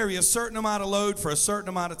designed to carry a certain amount of load for a certain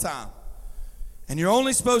amount of time. And you're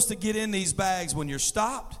only supposed to get in these bags when you're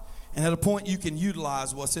stopped and at a point you can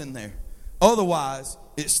utilize what's in there. Otherwise,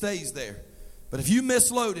 it stays there. But if you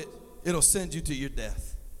misload it, it'll send you to your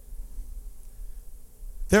death.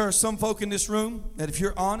 There are some folk in this room that if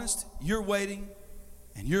you're honest, you're waiting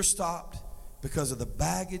and you're stopped because of the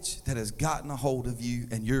baggage that has gotten a hold of you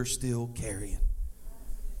and you're still carrying.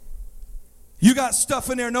 You got stuff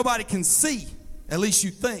in there nobody can see, at least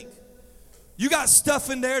you think. You got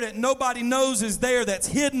stuff in there that nobody knows is there, that's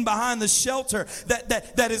hidden behind the shelter,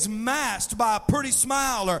 that is masked by a pretty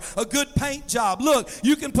smile or a good paint job. Look,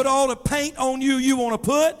 you can put all the paint on you want to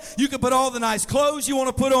put. You can put all the nice clothes you want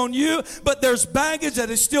to put on you, but there's baggage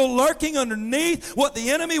that is still lurking underneath. What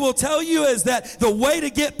the enemy will tell you is that the way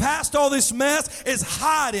to get past all this mess is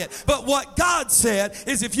hide it. But what God said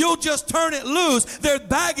is if you'll just turn it loose, their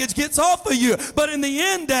baggage gets off of you. But in the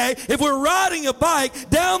end day, if we're riding a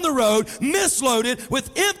bike down the road, misloaded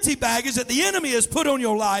with empty baggage that the enemy has put on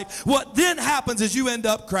your life, what then happens is you end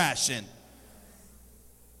up crashing.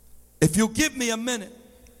 If you'll give me a minute.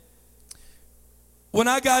 When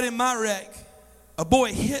I got in my wreck, a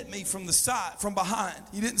boy hit me from the side, from behind.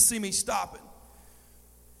 He didn't see me stopping.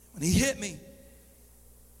 When he hit me,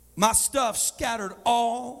 my stuff scattered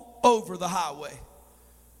all over the highway.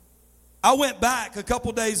 I went back a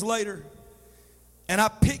couple days later and I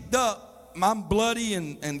picked up, I'm bloody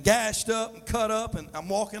and gashed up and cut up, and I'm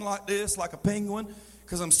walking like this, like a penguin,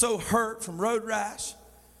 because I'm so hurt from road rash.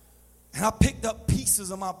 And I picked up pieces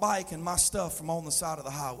of my bike and my stuff from on the side of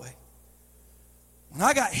the highway. When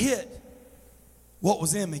I got hit, what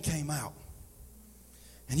was in me came out.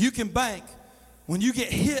 And you can bank, when you get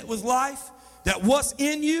hit with life, that what's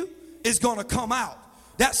in you is going to come out.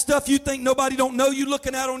 That stuff you think nobody don't know you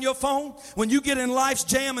looking at on your phone, when you get in life's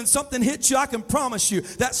jam and something hits you, I can promise you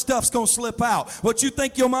that stuff's going to slip out. What you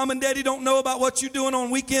think your mom and daddy don't know about what you're doing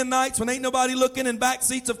on weekend nights when ain't nobody looking in back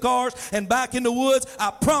seats of cars and back in the woods,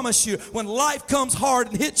 I promise you, when life comes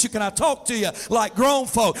hard and hits you, can I talk to you like grown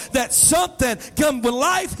folk, that something when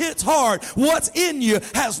life hits hard, what's in you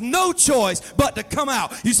has no choice but to come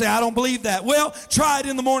out. You say, I don't believe that. Well, try it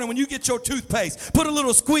in the morning when you get your toothpaste. Put a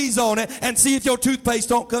little squeeze on it and see if your toothpaste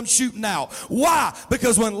don't come shooting out. Why?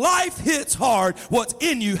 Because when life hits hard, what's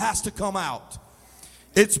in you has to come out.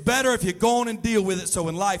 It's better if you go on and deal with it so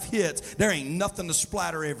when life hits, there ain't nothing to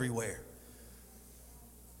splatter everywhere.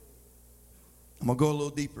 I'm going to go a little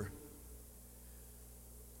deeper.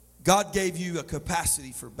 God gave you a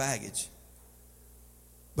capacity for baggage.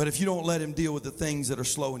 But if you don't let him deal with the things that are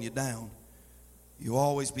slowing you down, you'll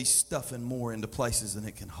always be stuffing more into places than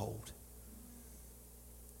it can hold.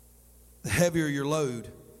 The heavier your load,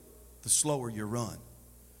 the slower your run.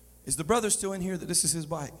 Is the brother still in here that this is his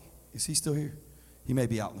bike? Is he still here? He may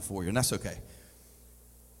be out in the foyer, and that's okay.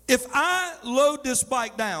 If I load this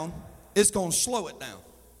bike down, it's going to slow it down.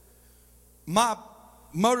 My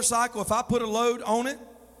motorcycle, if I put a load on it,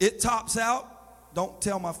 it tops out, don't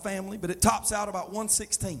tell my family, but it tops out about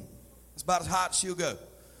 116. It's about as high as she'll go.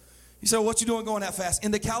 You say, well, what you doing going that fast? In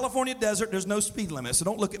the California desert, there's no speed limit, so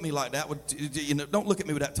don't look at me like that. Don't look at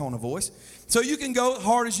me with that tone of voice. So you can go as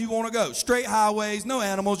hard as you want to go. Straight highways, no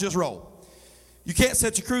animals, just roll. You can't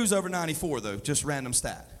set your cruise over 94, though, just random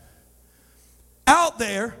stat. Out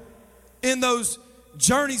there, in those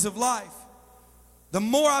journeys of life, the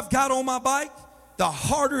more I've got on my bike, the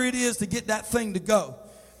harder it is to get that thing to go.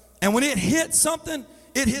 And when it hits something,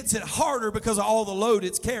 it hits it harder because of all the load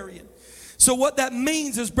it's carrying. So what that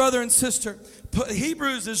means is, brother and sister,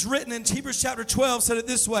 Hebrews is written in Hebrews chapter 12, said it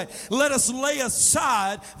this way: let us lay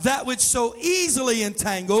aside that which so easily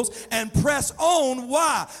entangles and press on.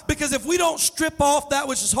 Why? Because if we don't strip off that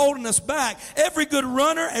which is holding us back, every good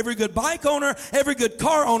runner, every good bike owner, every good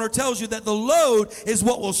car owner tells you that the load is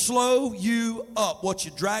what will slow you up, what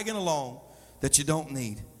you're dragging along that you don't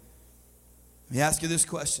need. Let me ask you this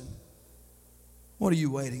question. What are you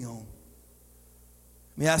waiting on?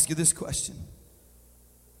 Let me ask you this question.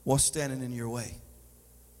 What's standing in your way?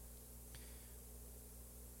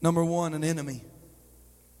 Number one, an enemy.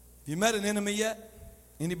 Have you met an enemy yet?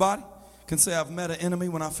 Anybody can say, I've met an enemy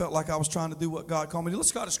when I felt like I was trying to do what God called me to do.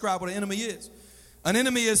 Let's go describe what an enemy is. An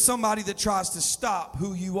enemy is somebody that tries to stop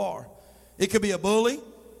who you are. It could be a bully.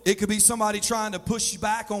 It could be somebody trying to push you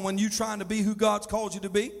back on when you're trying to be who God's called you to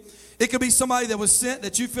be. It could be somebody that was sent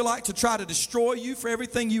that you feel like to try to destroy you for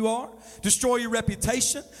everything you are, destroy your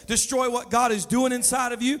reputation, destroy what God is doing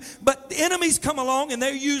inside of you. But the enemies come along and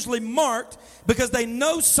they're usually marked because they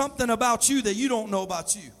know something about you that you don't know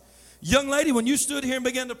about you. Young lady, when you stood here and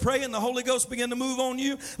began to pray and the Holy Ghost began to move on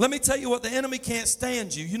you, let me tell you what, the enemy can't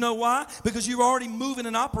stand you. You know why? Because you're already moving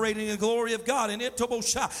and operating in the glory of God. And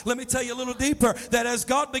let me tell you a little deeper, that as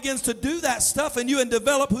God begins to do that stuff in you and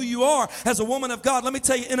develop who you are as a woman of God, let me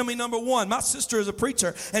tell you, enemy number one. My sister is a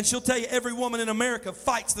preacher, and she'll tell you every woman in America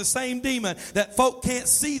fights the same demon, that folk can't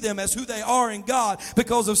see them as who they are in God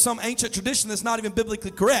because of some ancient tradition that's not even biblically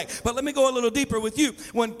correct. But let me go a little deeper with you.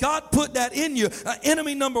 When God put that in you,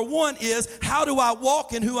 enemy number one is, how do I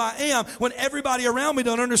walk in who I am when everybody around me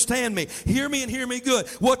don't understand me? Hear me and hear me good.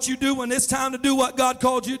 What you do when it's time to do what God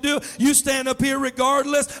called you to do, you stand up here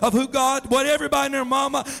regardless of who God, what everybody and their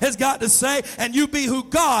mama has got to say, and you be who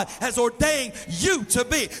God has ordained you to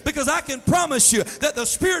be. Because I can promise you that the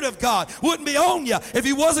Spirit of God wouldn't be on you if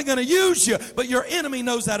He wasn't going to use you, but your enemy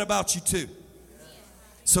knows that about you too.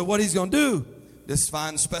 So what he's going to do, this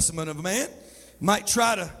fine specimen of a man might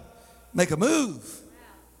try to make a move.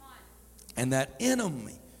 And that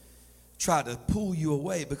enemy try to pull you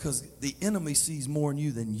away because the enemy sees more in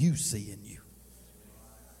you than you see in you.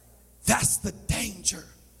 That's the danger.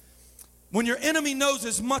 When your enemy knows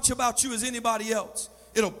as much about you as anybody else,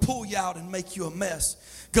 it'll pull you out and make you a mess.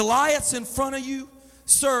 Goliaths in front of you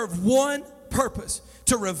serve one purpose: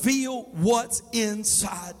 to reveal what's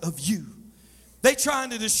inside of you. They're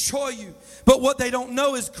trying to destroy you, but what they don't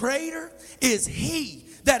know is greater is He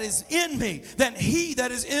that is in me than he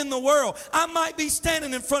that is in the world. I might be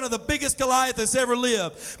standing in front of the biggest Goliath that's ever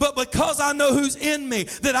lived, but because I know who's in me,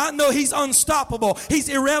 that I know he's unstoppable, he's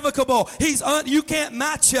irrevocable, you can't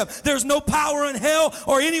match him. There's no power in hell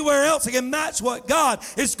or anywhere else that can match what God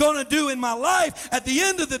is going to do in my life. At the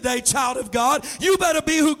end of the day, child of God, you better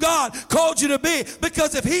be who God called you to be,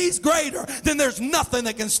 because if he's greater, then there's nothing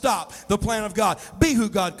that can stop the plan of God. Be who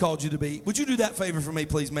God called you to be. Would you do that favor for me,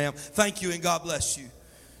 please, ma'am? Thank you, and God bless you.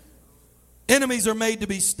 Enemies are made to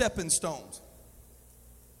be stepping stones.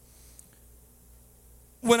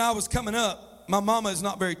 When I was coming up, my mama is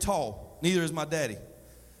not very tall. Neither is my daddy.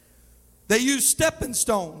 They use stepping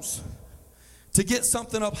stones to get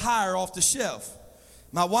something up higher off the shelf.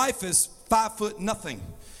 My wife is 5 foot nothing.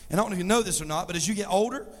 And I don't know if you know this or not, but as you get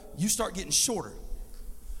older, you start getting shorter.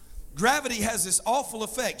 Gravity has this awful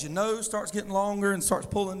effect. Your nose starts getting longer and starts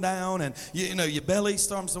pulling down, and you know your belly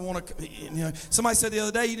starts to want to. Somebody said the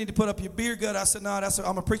other day, you need to put up your beer gut. I said, no,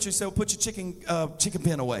 I'm a preacher. He said, well, put your chicken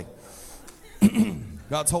pen away.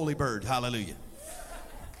 God's holy bird. Hallelujah.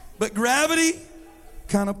 But gravity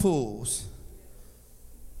kind of pulls.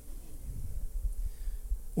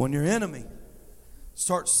 When your enemy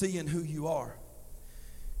starts seeing who you are,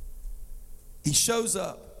 he shows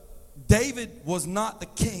up. David was not the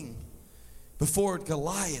king before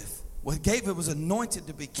Goliath. Well, David was anointed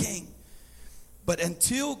to be king. But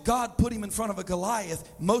until God put him in front of a Goliath,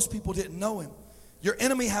 most people didn't know him. Your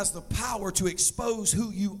enemy has the power to expose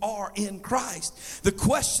who you are in Christ. The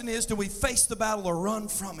question is, do we face the battle or run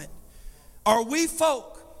from it? Are we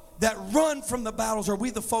folk that run from the battles, or are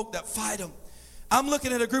we the folk that fight them? I'm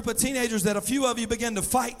looking at a group of teenagers that a few of you began to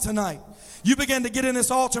fight tonight. You began to get in this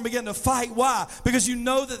altar and begin to fight. Why? Because you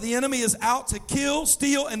know that the enemy is out to kill,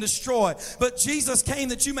 steal, and destroy. But Jesus came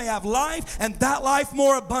that you may have life, and that life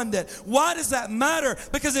more abundant. Why does that matter?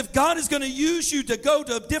 Because if God is going to use you to go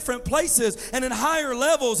to different places and in higher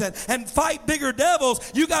levels and fight bigger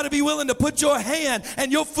devils, you got to be willing to put your hand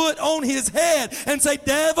and your foot on his head and say,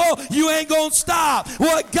 devil, you ain't going to stop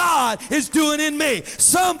what God is doing in me.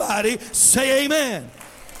 Somebody say amen.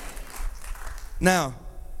 Now,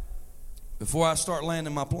 before I start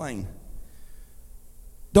landing my plane,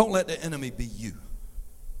 don't let the enemy be you.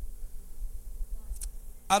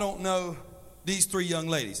 I don't know these three young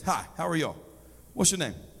ladies. Hi, how are y'all? What's your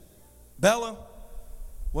name? Bella.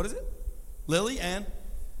 What is it? Lily and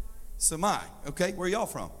Samai. Okay, where are y'all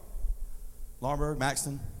from? Laurinburg,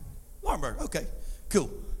 Maxton? Laurinburg, okay, cool.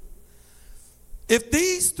 If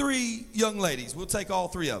these three young ladies, we'll take all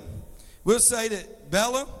three of them. We'll say that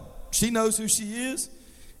Bella, she knows who she is,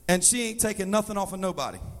 and she ain't taking nothing off of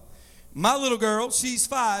nobody. My little girl, she's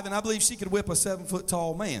 5, and I believe she could whip a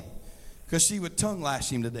 7-foot-tall man, because she would tongue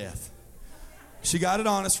lash him to death. She got it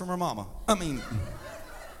honest from her mama. But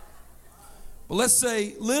let's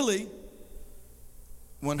say Lily,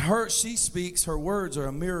 when she speaks, her words are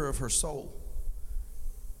a mirror of her soul.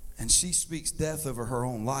 And she speaks death over her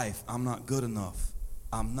own life. I'm not good enough.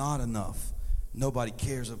 I'm not enough. Nobody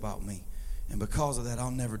cares about me. And because of that,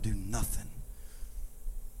 I'll never do nothing.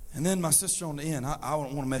 And then my sister on the end, I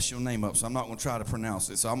don't want to mess your name up, so I'm not going to try to pronounce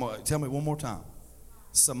it. So I'm going to tell me one more time.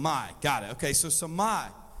 Samai. Got it. Okay, so Samai,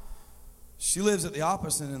 she lives at the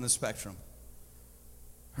opposite end of the spectrum.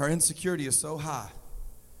 Her insecurity is so high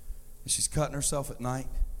that she's cutting herself at night.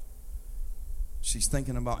 She's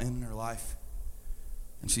thinking about ending her life,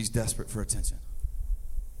 and she's desperate for attention.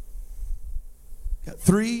 Got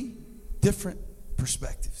 3 different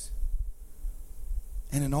perspectives.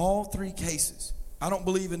 And in all 3 cases, I don't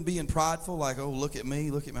believe in being prideful, like, oh, look at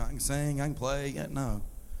me, I can sing, I can play. Yeah, no.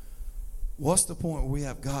 What's the point where we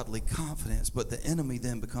have godly confidence, but the enemy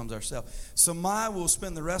then becomes ourselves? So Maya will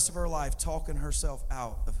spend the rest of her life talking herself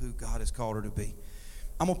out of who God has called her to be.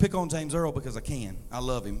 I'm going to pick on James Earl because I can. I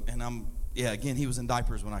love him. And again, he was in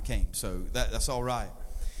diapers when I came, so that's all right.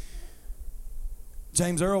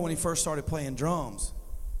 James Earl, when he first started playing drums,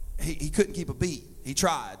 he couldn't keep a beat. He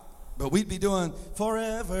tried. But we'd be doing,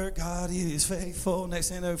 forever God is faithful. Next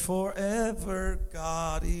thing you know, forever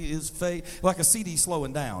God is faithful. Like a CD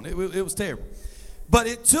slowing down. It was terrible. But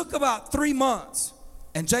it took about 3 months,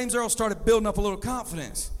 and James Earl started building up a little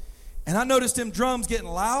confidence. And I noticed them drums getting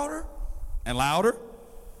louder and louder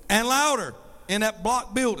and louder in that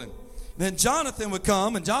block building. Then Jonathan would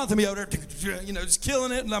come, and Jonathan would be over there, just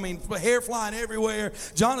killing it. And I mean, hair flying everywhere.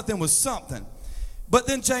 Jonathan was something. But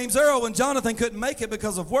then James Earl, when Jonathan couldn't make it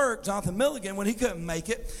because of work, Jonathan Milligan, when he couldn't make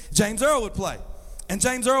it, James Earl would play. And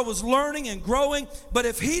James Earl was learning and growing. But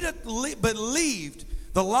if he'd believed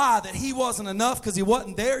the lie that he wasn't enough because he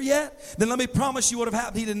wasn't there yet, then let me promise you what would have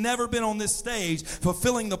happened. He'd have never been on this stage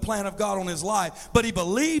fulfilling the plan of God on his life. But he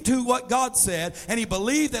believed what God said, and he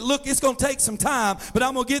believed that, look, it's going to take some time, but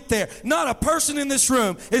I'm going to get there. Not a person in this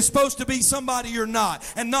room is supposed to be somebody you're not.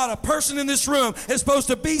 And not a person in this room is supposed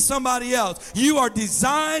to be somebody else. You are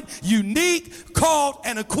designed, unique, called,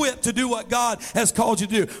 and equipped to do what God has called you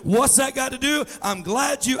to do. What's that got to do? I'm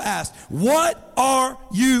glad you asked. What are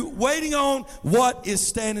you waiting on? What is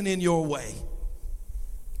standing in your way?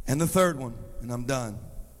 And the third one, and I'm done.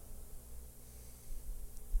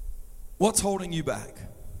 What's holding you back?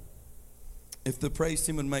 If the praise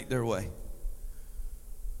team would make their way.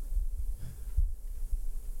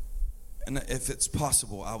 And if it's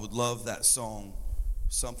possible, I would love that song,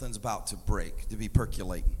 Something's About to Break, to be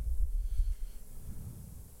percolating.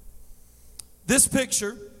 This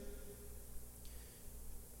picture,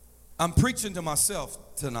 I'm preaching to myself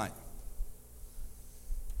tonight.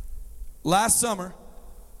 Last summer,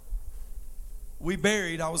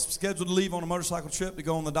 I was scheduled to leave on a motorcycle trip to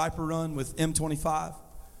go on the diaper run with M25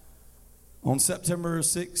 on September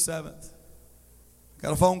 6th, 7th.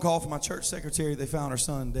 Got a phone call from my church secretary. They found her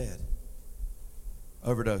son dead.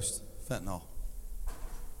 Overdosed, fentanyl.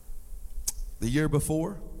 The year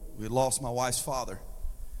before, we had lost my wife's father.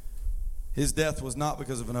 His death was not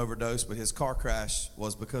because of an overdose, but his car crash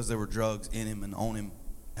was because there were drugs in him and on him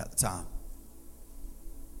at the time.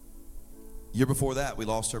 Year before that, we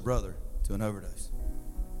lost her brother to an overdose.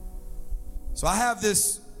 So I have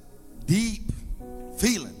this deep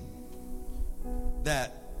feeling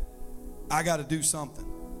that I got to do something.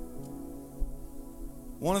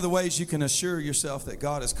 One of the ways you can assure yourself that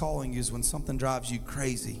God is calling you is when something drives you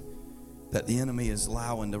crazy that the enemy is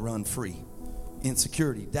allowing to run free.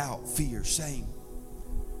 Insecurity, doubt, fear, shame.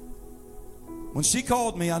 When she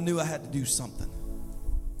called me, I knew I had to do something.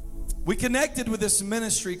 We connected with this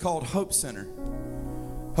ministry called Hope Center.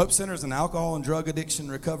 Hope Center is an alcohol and drug addiction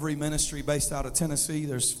recovery ministry based out of Tennessee.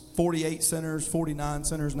 There's 48 centers, 49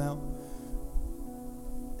 centers now.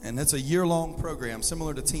 And it's a year-long program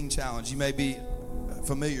similar to Teen Challenge. You may be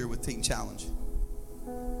familiar with Teen Challenge.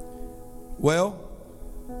 Well,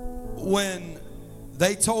 when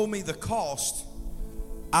they told me the cost,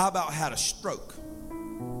 I about had a stroke.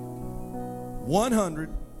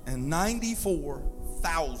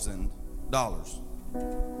 $194,000.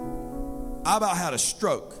 I about had a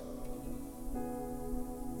stroke.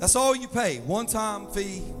 That's all you pay, one-time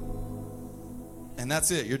fee, and that's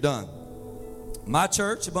it, you're done. My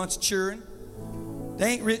church, a bunch of children,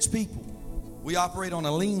 they ain't rich people. We operate on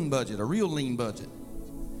a lean budget, a real lean budget.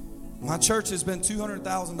 My church has been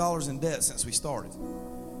 $200,000 in debt since we started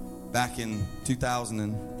back in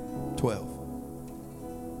 2012.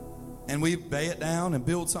 And we pay it down and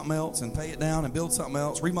build something else, and pay it down and build something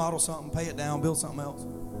else, remodel something, pay it down, build something else.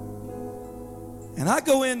 And I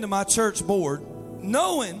go into my church board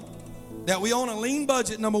knowing that we own a lean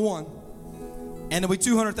budget, number one, and that we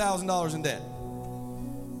 $200,000 in debt.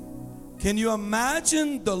 Can you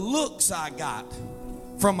imagine the looks I got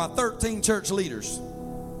from my 13 church leaders?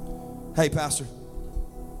 Hey, pastor,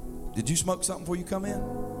 did you smoke something before you come in?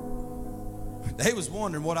 They was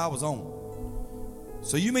wondering what I was on.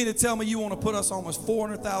 So you mean to tell me you want to put us almost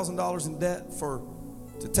 $400,000 in debt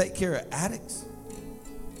to take care of addicts?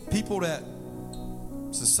 People that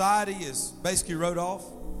society is basically wrote off.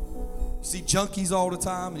 You see junkies all the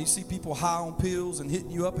time, and you see people high on pills and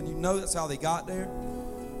hitting you up, and you know that's how they got there.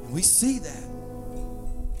 And we see that.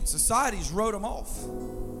 Society's wrote them off.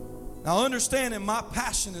 Now, understanding my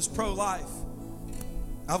passion is pro-life.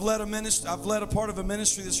 I've led a part of a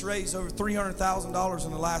ministry that's raised over $300,000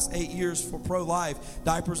 in the last 8 years for pro-life,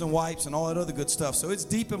 diapers and wipes and all that other good stuff. So it's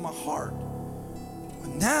deep in my heart.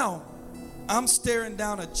 But now, I'm staring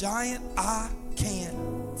down a giant I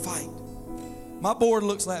can't fight. My board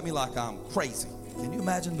looks at me like I'm crazy. Can you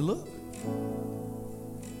imagine the look?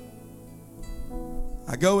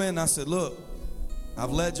 I go in and I said, look,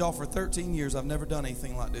 I've led y'all for 13 years. I've never done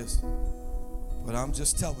anything like this. But I'm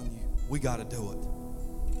just telling you, we got to do it.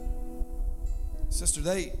 Sister,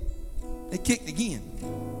 they kicked again.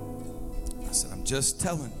 I said, I'm just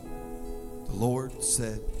telling you. The Lord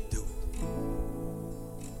said, do it.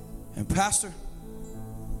 And Pastor,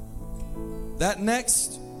 that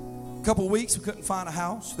next couple weeks, we couldn't find a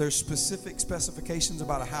house. There's specific specifications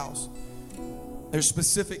about a house. There's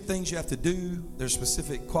specific things you have to do. There's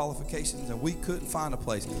specific qualifications, and we couldn't find a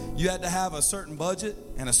place. You had to have a certain budget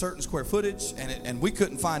and a certain square footage, and we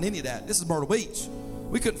couldn't find any of that. This is Myrtle Beach.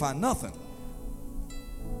 We couldn't find nothing.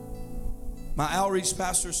 My outreach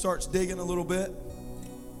pastor starts digging a little bit,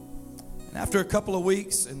 and after a couple of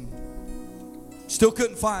weeks, and still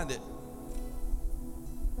couldn't find it,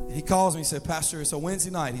 he calls me. He said, Pastor, it's a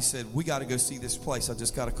Wednesday night. He said, we got to go see this place. I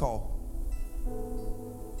just got a call.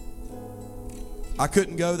 I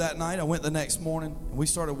couldn't go that night. I went the next morning, and we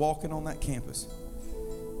started walking on that campus.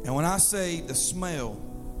 And when I say the smell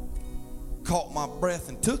caught my breath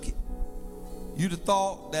and took it, you'd have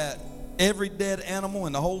thought that every dead animal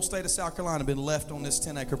in the whole state of South Carolina had been left on this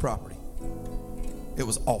 10-acre property. It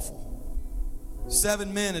was awful.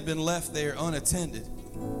 7 men had been left there unattended,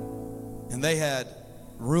 and they had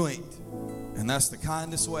ruined, and that's the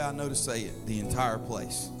kindest way I know to say it, the entire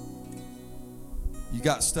place. You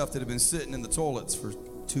got stuff that had been sitting in the toilets for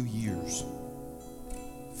 2 years.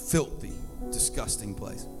 Filthy, disgusting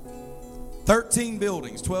place. 13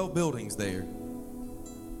 buildings, 12 buildings there.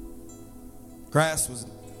 Grass was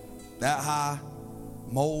that high,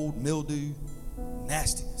 mold, mildew,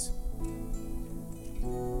 nastiness.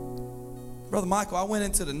 Brother Michael, I went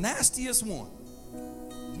into the nastiest one.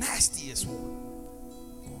 Nastiest one.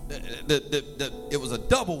 It was a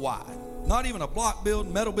double wide. Not even a block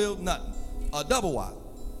building, metal building, nothing. A double wide.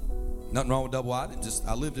 Nothing wrong with double wide.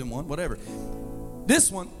 I lived in one, whatever.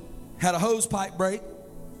 This one had a hose pipe break,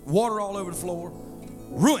 water all over the floor,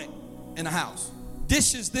 ruined in the house.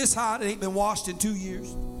 Dishes this high that ain't been washed in 2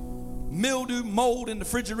 years. Mildew, mold in the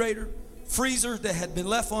refrigerator. Freezer that had been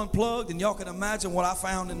left unplugged, and y'all can imagine what I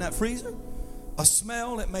found in that freezer. A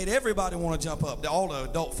smell that made everybody want to jump up. All the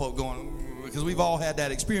adult folk going, because we've all had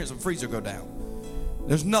that experience of freezer go down.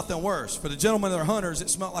 There's nothing worse. For the gentlemen that are hunters, it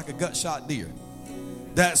smelled like a gut shot deer.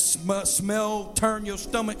 That smell, turn your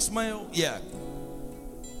stomach smell, yeah.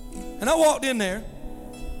 And I walked in there,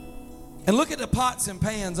 and look at the pots and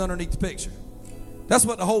pans underneath the picture. That's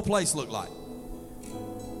what the whole place looked like.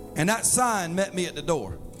 And that sign met me at the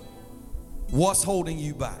door. What's holding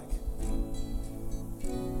you back?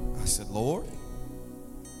 I said, Lord,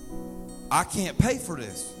 I can't pay for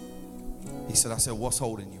this. He said, I said, what's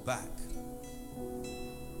holding you back?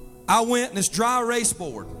 I went in this dry erase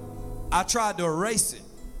board. I tried to erase it.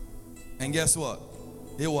 And guess what?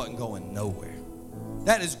 It wasn't going nowhere.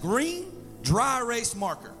 That is green, dry erase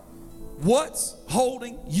marker. What's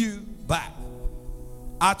holding you back?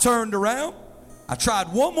 I turned around. I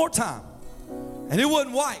tried one more time. And it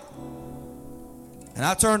wasn't white. And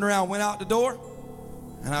I turned around, went out the door.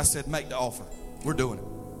 And I said, make the offer. We're doing it.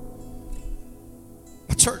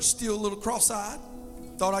 My church still a little cross-eyed.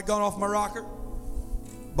 Thought I'd gone off my rocker.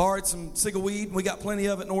 Borrowed some cigar weed. We got plenty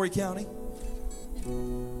of it in Horry County.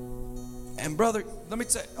 And brother, let me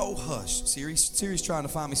tell you, oh hush, Siri's trying to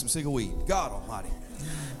find me some cigar weed. God almighty.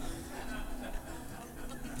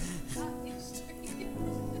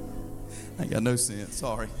 I ain't got no sense,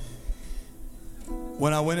 sorry.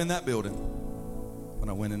 When I went in that building,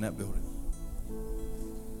 let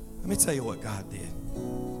me tell you what God did.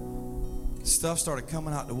 Stuff started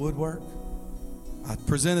coming out the woodwork. I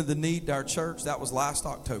presented the need to our church. That was last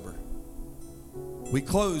October. We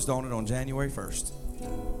closed on it on January 1st.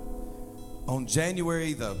 On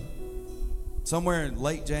January somewhere in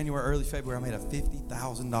late January, early February, I made a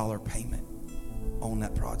 $50,000 payment on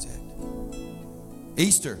that project.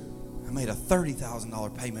 Easter, I made a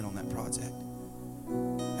 $30,000 payment on that project.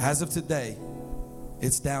 As of today,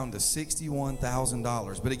 it's down to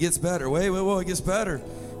 $61,000. But it gets better. Wait, it gets better.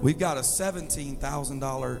 We've got a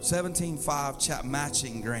 $17,500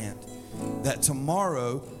 matching grant that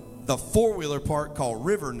tomorrow, the four-wheeler park called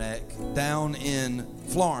River Neck down in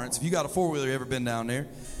Florence, if you got a four-wheeler, you ever been down there,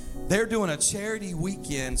 They're doing a charity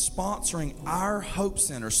weekend sponsoring our Hope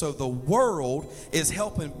Center. So the world is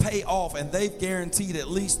helping pay off, and they've guaranteed at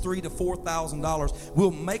least $3,000 to $4,000.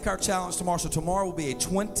 We'll make our challenge tomorrow. So tomorrow will be a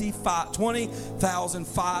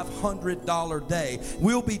 $20,500 day.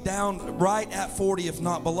 We'll be down right at 40, if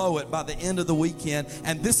not below it, by the end of the weekend.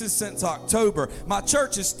 And this is since October. My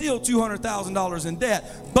church is still $200,000 in debt,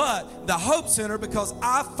 but the Hope Center, because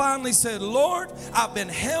I finally said, Lord, I've been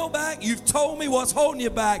held back. You've told me what's holding you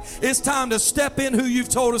back. It's time to step in who you've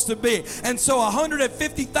told us to be. And so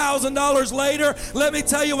 $150,000 later, let me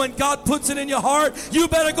tell you, when God puts it in your heart, you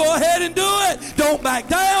better go ahead and do it. Don't back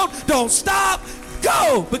down. Don't stop.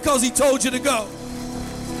 Go, because he told you to go.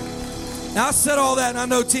 Now, I said all that, and I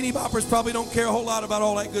know teeny boppers probably don't care a whole lot about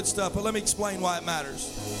all that good stuff, but let me explain why it matters.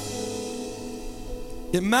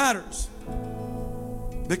 It matters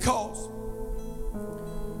because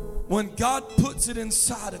when God puts it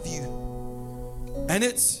inside of you, and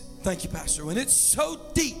it's, thank you, Pastor, when it's so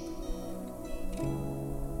deep,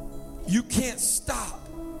 you can't stop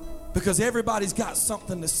because everybody's got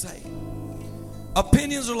something to say.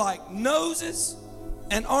 Opinions are like noses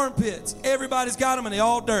and armpits. Everybody's got them and they're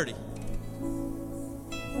all dirty.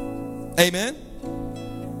 Amen?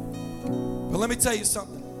 But let me tell you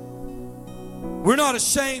something. We're not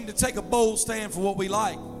ashamed to take a bold stand for what we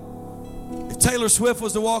like. If Taylor Swift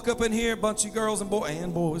was to walk up in here, a bunch of girls and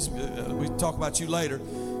boys, we talk about you later,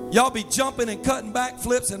 y'all be jumping and cutting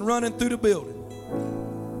backflips and running through the building.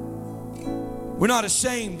 We're not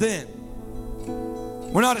ashamed then.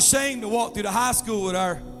 We're not ashamed to walk through the high school with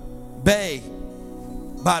our bae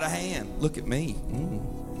by the hand. Look at me.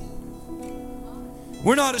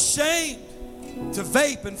 We're not ashamed to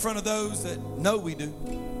vape in front of those that know we do.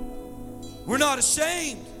 We're not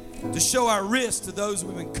ashamed to show our wrist to those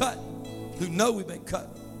we've been cutting, who know we've been cut.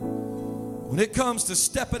 When it comes to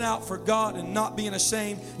stepping out for God and not being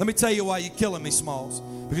ashamed, let me tell you why you're killing me, Smalls.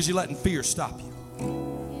 Because you're letting fear stop you.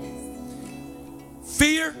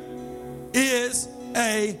 Fear is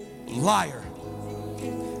a liar.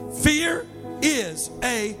 Fear is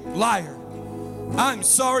a liar. I'm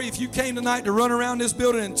sorry if you came tonight to run around this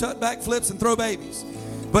building and tuck back flips and throw babies.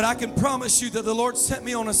 But I can promise you that the Lord sent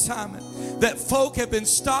me on assignment, that folk have been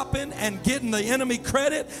stopping and getting the enemy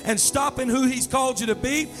credit and stopping who he's called you to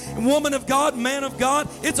be. And woman of God, man of God,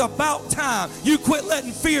 it's about time you quit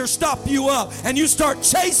letting fear stop you up and you start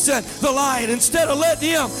chasing the lion instead of letting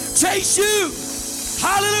him chase you.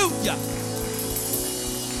 Hallelujah.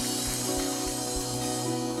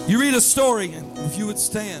 You read a story, and if you would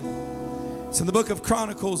stand, it's in the book of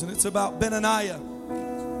Chronicles, and it's about Benaniah.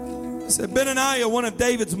 It said Benaniah, one of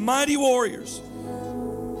David's mighty warriors,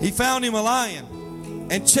 he found him a lion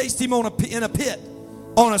and chased him in a pit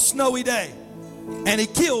on a snowy day, and he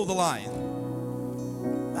killed the lion.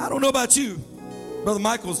 I don't know about you, Brother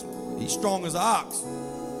Michael's, he's strong as an ox.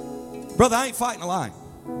 Brother, I ain't fighting a lion.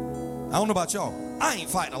 I don't know about y'all. I ain't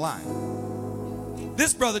fighting a lion.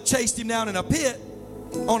 This brother chased him down in a pit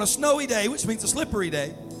on a snowy day, which means a slippery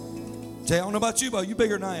day. Jay, I don't know about you, but you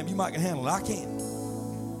bigger than I am. You might can handle it. I can't.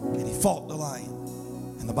 And he fought the lion.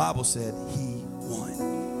 And the Bible said he won.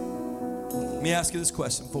 Let me ask you this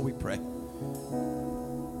question before we pray.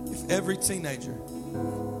 If every teenager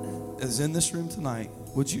is in this room tonight,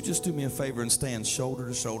 would you just do me a favor and stand shoulder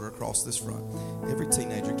to shoulder across this front? Every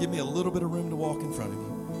teenager, give me a little bit of room to walk in front of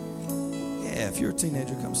you. Yeah, if you're a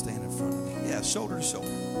teenager, come stand in front of me. Yeah, shoulder to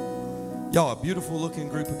shoulder. Y'all, a beautiful looking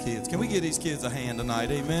group of kids. Can we give these kids a hand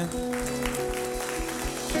tonight? Amen.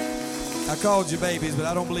 I called you babies, but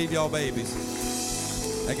I don't believe y'all babies.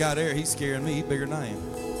 That guy there, he's scaring me. He's bigger than I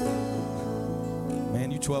am.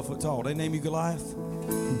 Man, you 12 foot tall. They name you Goliath?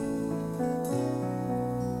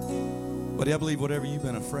 Buddy, I believe whatever you've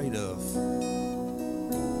been afraid of,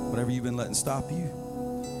 whatever you've been letting stop you,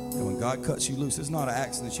 and when God cuts you loose, it's not an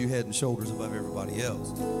accident you head and shoulders above everybody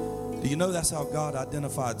else. Do you know that's how God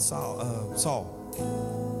identified Saul?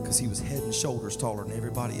 Because he was head and shoulders taller than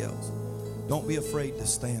everybody else. Don't be afraid to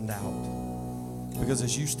stand out. Because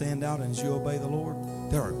as you stand out and as you obey the Lord,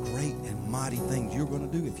 there are great and mighty things you're going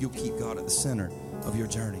to do if you'll keep God at the center of your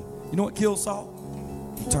journey. You know what killed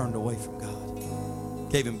Saul? He turned away from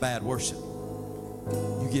God. Gave him bad worship.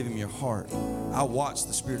 You give him your heart. I watch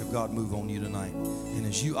the Spirit of God move on you tonight. And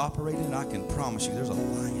as you operate in it, I can promise you there's a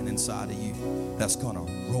lion inside of you that's going to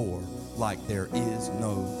roar like there is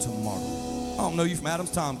no tomorrow. I don't know you from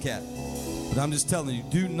Adam's Tomcat, but I'm just telling you,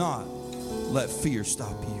 do not let fear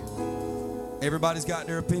stop you. Everybody's got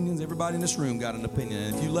their opinions. Everybody in this room got an opinion.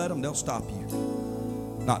 And if you let them, they'll stop you.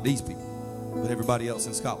 Not these people, but everybody else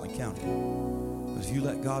in Scotland County. But if you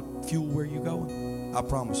let God fuel where you're going, I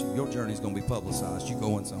promise you, your journey is going to be publicized. You're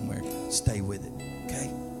going somewhere. Stay with it, okay?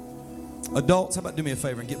 Adults, how about do me a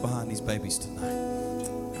favor and get behind these babies tonight?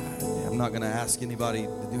 I'm not going to ask anybody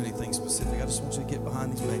to do anything specific. I just want you to get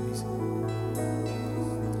behind these babies.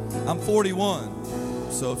 I'm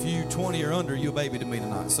 41, so if you're 20 or under, you're a baby to me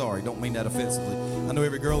tonight. Sorry, don't mean that offensively. I know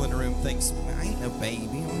every girl in the room thinks, I ain't no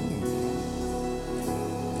baby.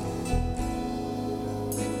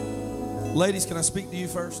 Ladies, can I speak to you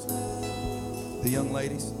first? The young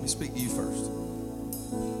ladies, let me speak to you first.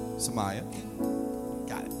 Samaya,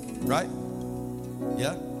 got it, right?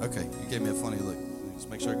 Yeah? Okay, you gave me a funny look. Just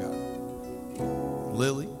make sure I got it.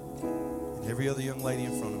 Lily, and every other young lady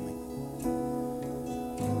in front of me.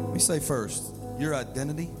 Let me say first, your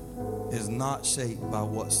identity is not shaped by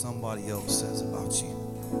what somebody else says about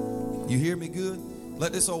you. You hear me good?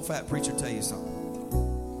 Let this old fat preacher tell you something.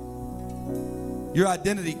 Your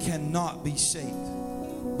identity cannot be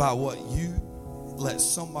shaped by what you let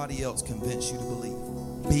somebody else convince you to believe.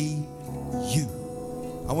 Be you.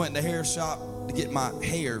 I went in the hair shop to get my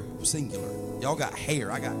hair, singular. Y'all got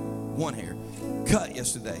hair. I got one hair. Cut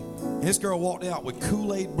yesterday. And this girl walked out with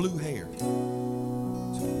Kool-Aid blue hair.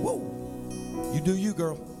 Whoa. You do you,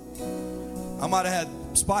 girl. I might have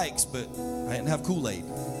had spikes, but I didn't have Kool-Aid.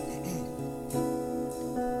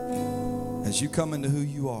 As you come into who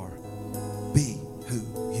you are, be who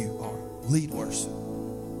you are. Lead worship.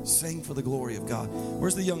 Sing for the glory of God.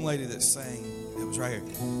 Where's the young lady that sang? It was right here.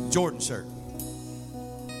 Jordan shirt.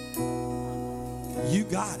 You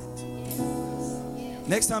got it.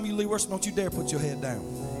 Next time you lead worship, don't you dare put your head down.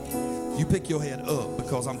 You pick your head up,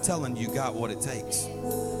 because I'm telling you, got what it takes.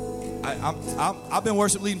 I've been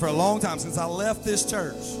worship leading for a long time, since I left this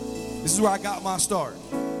church. This is where I got my start.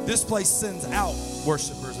 This place sends out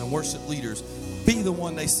worshipers and worship leaders. Be the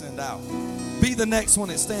one they send out. Be the next one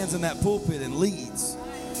that stands in that pulpit and leads.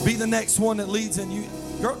 Be the next one that leads, and you,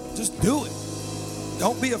 girl, just do it.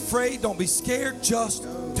 Don't be afraid. Don't be scared. Just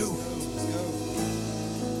do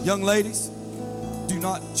it. Young ladies, do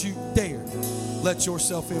not you dare let your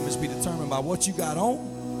self-image be determined by what you got on,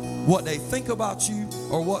 what they think about you,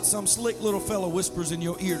 or what some slick little fellow whispers in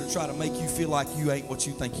your ear to try to make you feel like you ain't what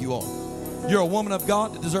you think you are. You're a woman of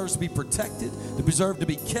God that deserves to be protected, that deserves to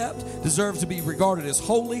be kept, deserves to be regarded as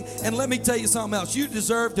holy. And let me tell you something else. You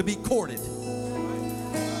deserve to be courted.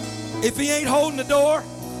 If he ain't holding the door,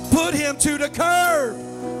 put him to the curb.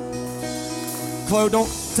 Chloe, don't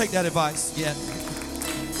take that advice yet.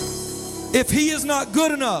 If he is not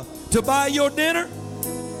good enough to buy your dinner,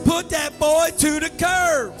 put that boy to the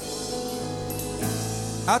curb.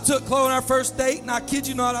 I took Chloe on our first date, and I kid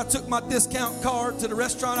you not, I took my discount card to the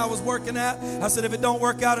restaurant I was working at. I said, if it don't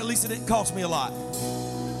work out, at least it didn't cost me a lot.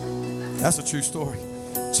 That's a true story.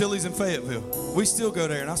 Chili's in Fayetteville. We still go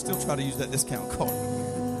there, and I still try to use that discount card.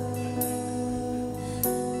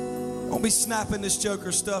 Don't be snapping this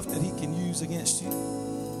joker stuff that he can use against you.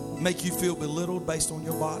 Make you feel belittled based on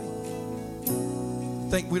your body.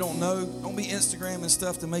 Think we don't know. Don't be Instagramming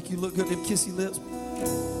stuff to make you look good. Them kissy lips.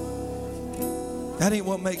 That ain't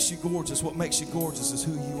what makes you gorgeous. What makes you gorgeous is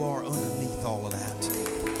who you are underneath all of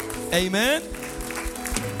that. Amen?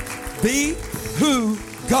 Be who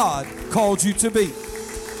God called you to be.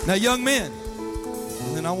 Now, young men,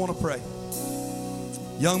 and then I want to pray.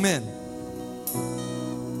 Young men,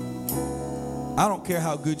 I don't care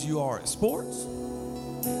how good you are at sports.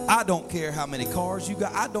 I don't care how many cars you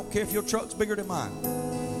got. I don't care if your truck's bigger than mine.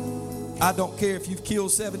 I don't care if you've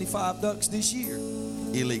killed 75 ducks this year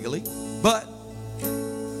illegally. But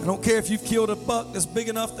I don't care if you've killed a buck that's big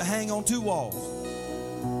enough to hang on 2 walls.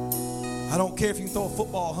 I don't care if you can throw a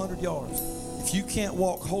football 100 yards. If you can't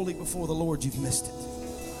walk holy before the Lord, you've missed it.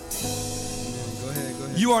 Go ahead.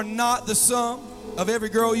 You are not the sum of every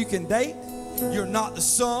girl you can date. You're not the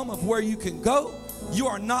sum of where you can go. You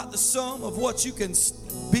are not the sum of what you can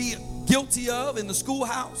be guilty of in the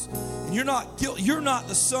schoolhouse. And you're not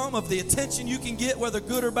the sum of the attention you can get, whether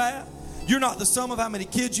good or bad. You're not the sum of how many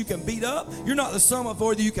kids you can beat up. You're not the sum of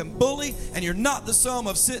whether you can bully. And you're not the sum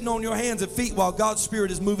of sitting on your hands and feet while God's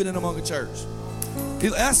Spirit is moving in among a church.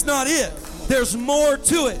 That's not it. There's more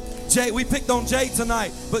to it. Jay, we picked on Jay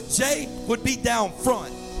tonight, but Jay would be down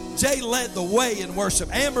front. Jay led the way in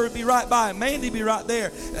worship. Amber would be right by him. Mandy would be right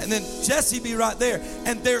there. And then Jesse would be right there.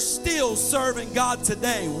 And they're still serving God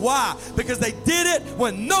today. Why? Because they did it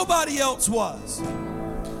when nobody else was.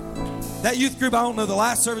 That youth group, I don't know, the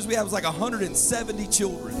last service we had was like 170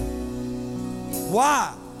 children.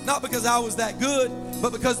 Why? Not because I was that good,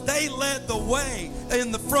 but because they led the way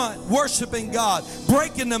in the front, worshiping God,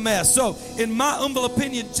 breaking the mess. So, in my humble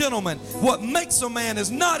opinion, gentlemen, what makes a man is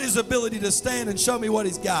not his ability to stand and show me what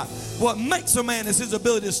he's got. What makes a man is his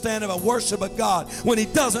ability to stand up and worship a God when he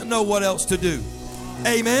doesn't know what else to do.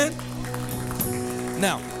 Amen?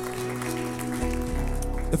 Now,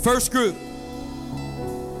 The first group, I'm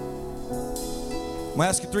going to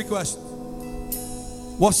ask you 3 questions.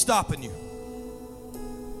 What's stopping you?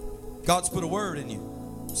 God's put a word in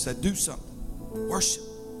you. Said do something. Worship.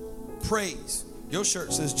 Praise. Your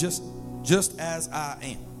shirt says just as I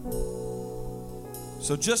am.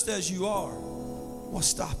 So just as you are, what's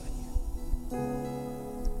stopping you?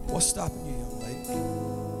 What's stopping you, young lady?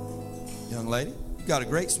 Young lady, you got a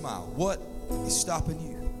great smile. What is stopping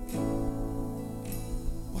you?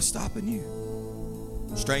 What's stopping you?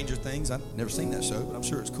 Stranger Things. I've never seen that show, but I'm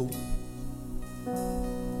sure it's cool.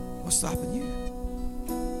 What's stopping you?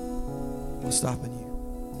 What's stopping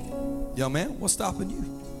you? Young man, what's stopping you?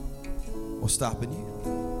 What's stopping you?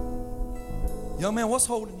 Young man, what's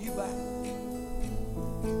holding you back?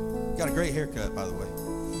 You got a great haircut, by the way.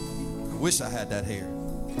 I wish I had that hair.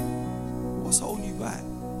 What's holding you back?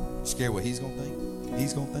 You scared what he's going to think?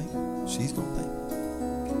 He's going to think? She's going to think?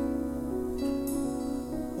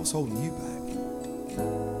 What's holding you back?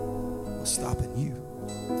 What's stopping you?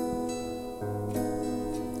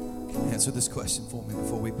 Answer this question for me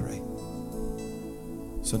before we pray.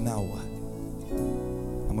 So now what?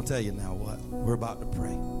 I'm going to tell you now what. We're about to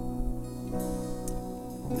pray.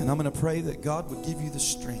 And I'm going to pray that God would give you the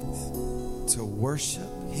strength to worship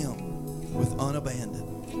Him with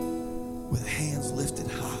unabandoned, with hands lifted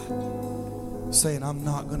high, saying, I'm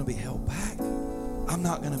not going to be held back. I'm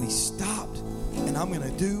not going to be stopped. And I'm going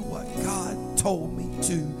to do what God told me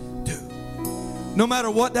to do. No matter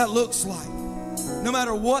what that looks like, no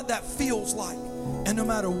matter what that feels like, and no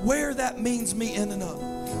matter where that means me ending up,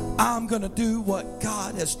 I'm going to do what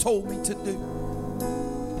God has told me to do.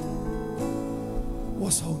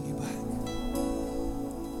 What's holding you back?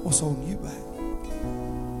 What's holding you back?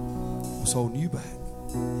 What's holding you back?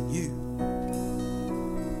 You.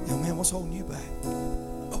 Young man, what's holding you back?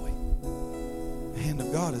 Oh, wait. The hand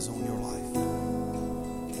of God is on your life.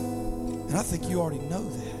 And I think you already know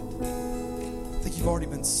that. I think you've already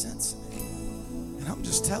been sensing it. And I'm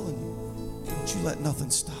just telling you, don't you let nothing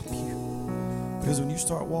stop you. Because when you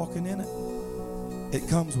start walking in it, it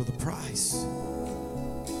comes with a price.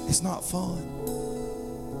 It's not fun.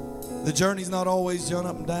 The journey's not always jump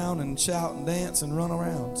up and down and shout and dance and run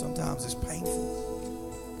around. Sometimes it's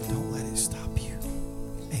painful. But don't let it stop you.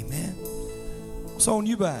 Amen. What's holding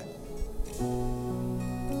you back?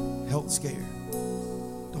 Health scare.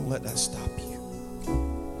 Don't let that stop you.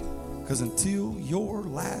 Because until your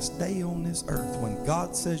last day on this earth, when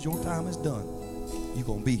God says your time is done, you're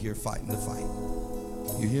going to be here fighting the fight.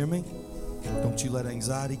 You hear me? Don't you let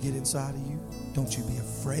anxiety get inside of you. Don't you be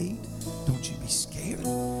afraid. Don't you be scared.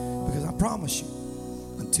 Because I promise you,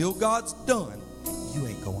 until God's done, you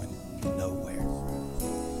ain't going nowhere.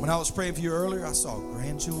 When I was praying for you earlier, I saw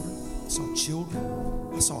grandchildren. I saw children.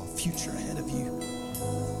 I saw a future ahead of you.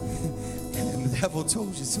 And the devil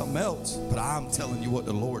told you something else. But I'm telling you what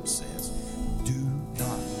the Lord says. Do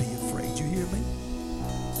not be afraid. You hear me?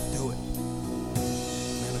 Do it.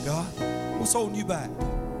 Man of God, what's holding you back?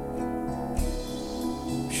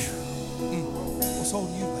 What's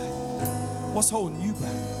holding you back? What's holding you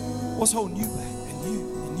back? What's holding you back?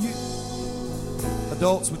 And you.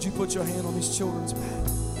 Adults, would you put your hand on these children's back?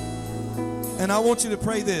 And I want you to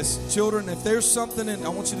pray this. Children, if there's something, I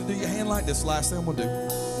want you to do your hand like this. Last thing I'm going to do.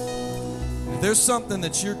 If there's something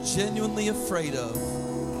that you're genuinely afraid of,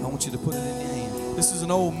 I want you to put it in your hand. This is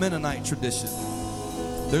an old Mennonite tradition.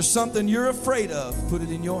 There's something you're afraid of, put it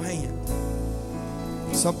in your hand.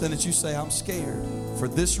 Something that you say, I'm scared for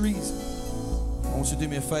this reason. I want you to do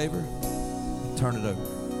me a favor and turn it over.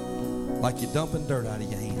 Like you're dumping dirt out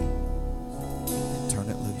of your hand. And turn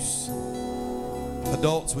it loose.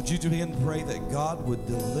 Adults, would you begin to pray that God would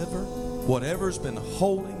deliver whatever's been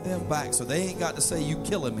holding them back so they ain't got to say, you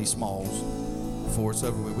killing me, Smalls, before it's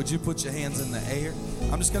over with. Would you put your hands in the air?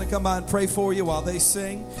 I'm just going to come by and pray for you while they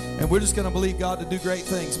sing. And we're just going to believe God to do great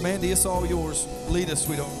things. Mandy, it's all yours. Lead us,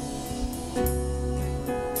 sweetheart.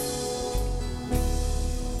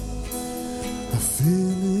 Feel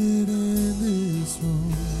it in this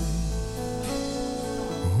room.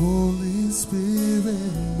 Holy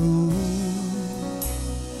Spirit move.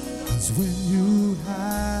 'Cause when you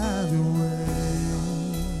have your way,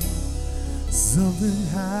 something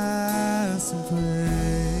has to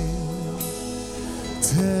break.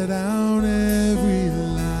 Tear down every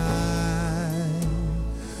lie.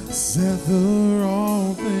 Set the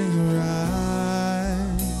wrong thing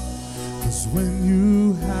right. 'Cause when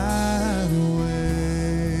you have your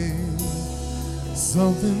way,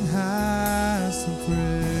 something has to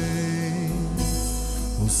break.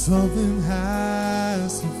 Oh, something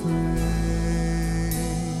has to break.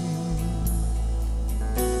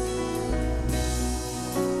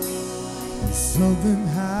 Something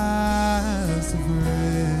has to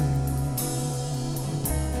break.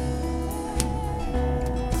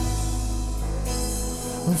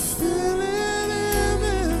 I feel it in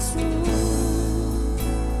this room.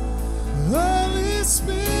 Holy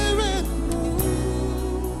Spirit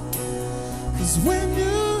move. 'Cause when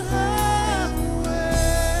you have a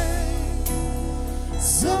way,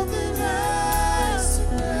 something has to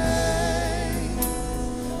break.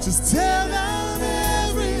 Just tear down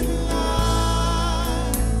every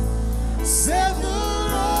lie. Set the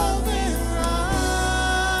wrong thing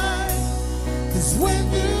right. 'Cause when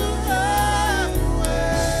you have a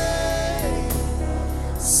way,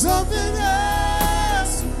 something has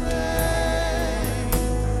to break.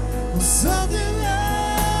 Something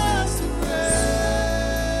has to break.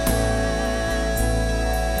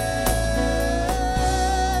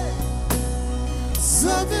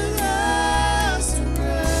 Something has to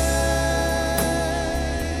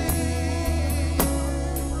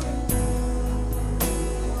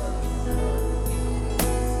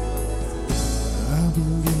I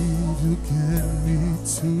believe you get me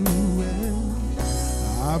to it.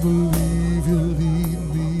 I believe you'll lead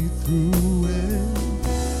me through it.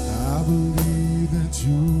 I believe that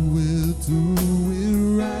you will do it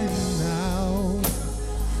right now.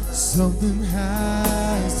 Something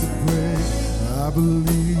has to break. I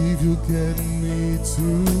believe you'll get me to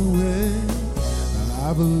it.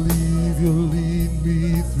 I believe you'll lead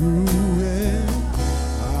me through it.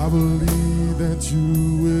 I believe that you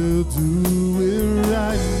will do it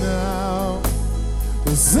right now.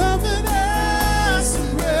 There's something has to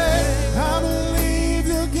break. I believe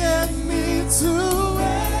you'll get me to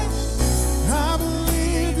it. I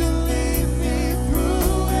believe you'll lead me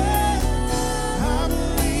through it. I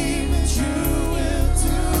believe that you will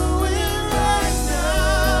do it right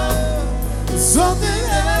now. There's something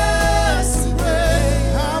has to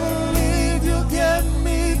break. I believe you'll get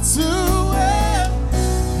me to it.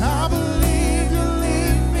 I believe you'll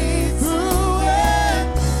lead me through it.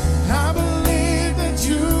 I believe that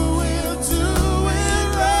you will do it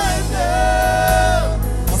right now.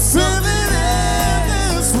 I feel it in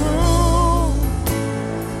this room.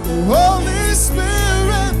 The Holy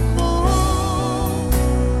Spirit move.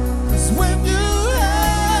 'Cause when you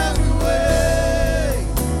have your way,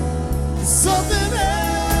 something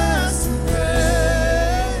has to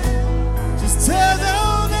break. Just tear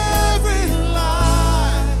down every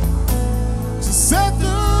lie. Just set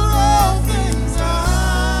the wrong things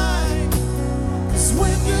right. 'Cause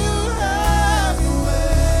when you have your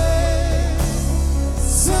way,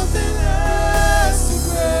 something has to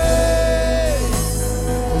break.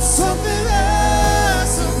 Something has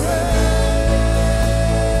to break.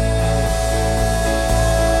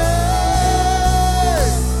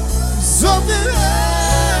 Something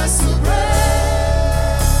has to break.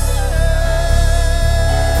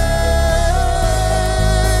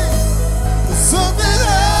 Something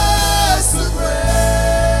has to break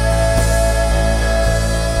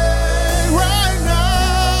right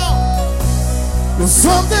now.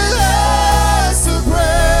 Something has to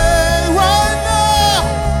break right now.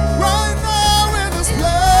 Right now in this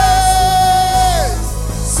place.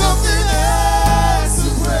 Something has to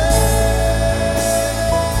break.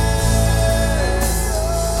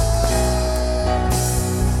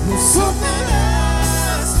 Something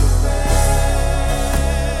has to break.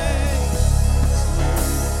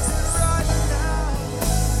 Right now.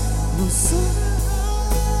 Something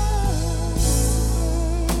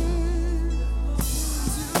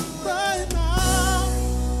right now.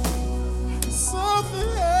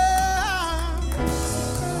 Something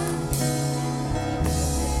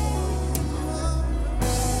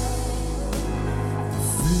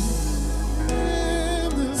in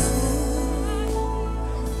this room.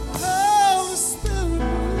 Holy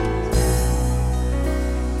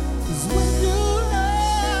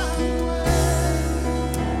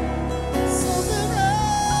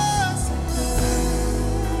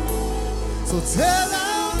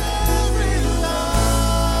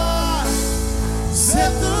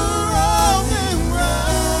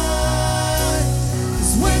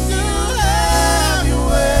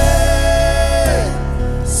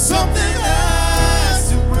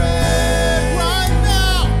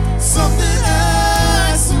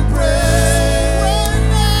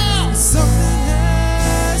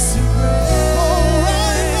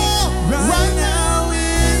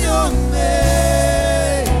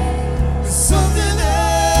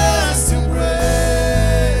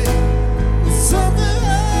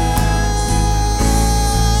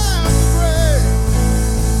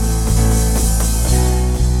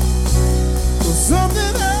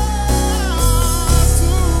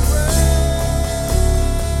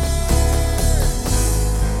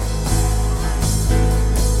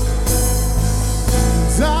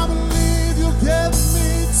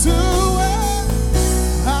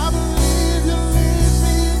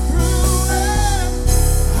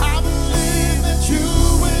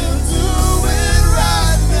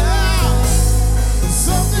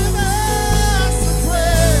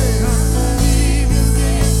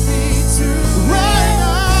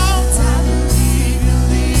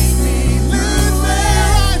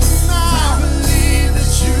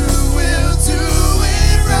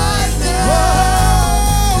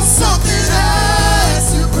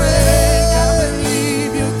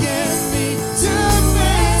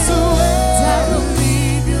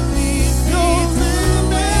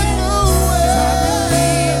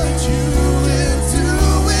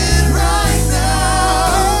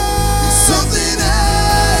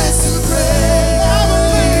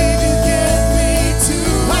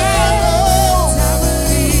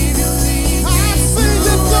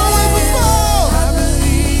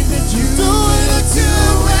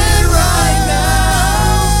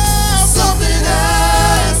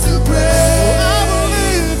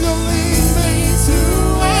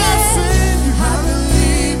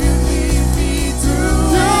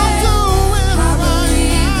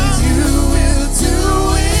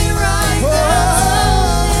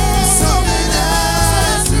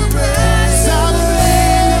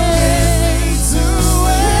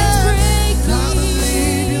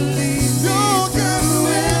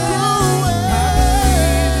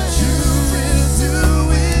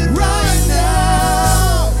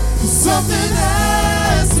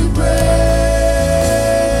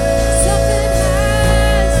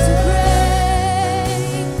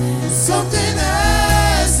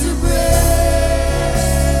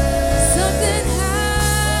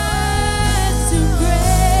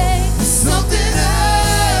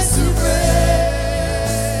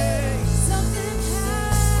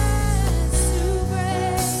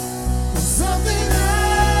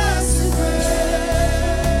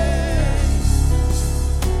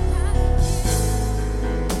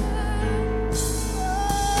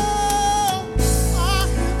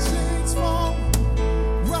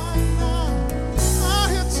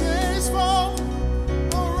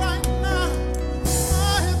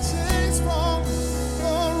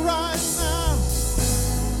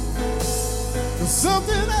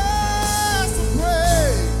Something has to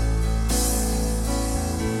break.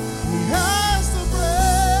 It has to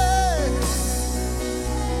break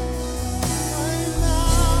right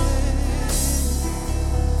now.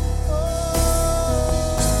 Oh.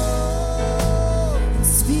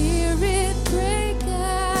 Spirit, break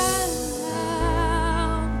out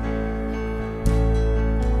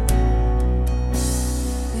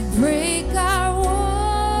and break our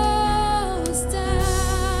walls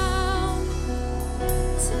down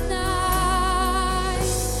tonight.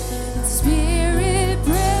 Spirit,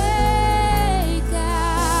 break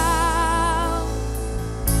out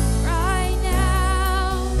right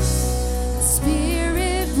now.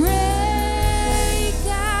 Spirit, break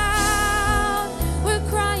out. We're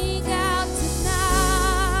crying out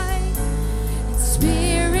tonight.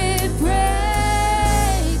 Spirit,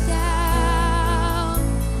 break out.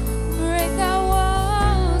 Break our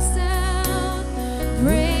walls down.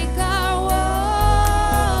 Break our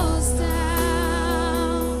walls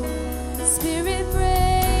down. Spirit,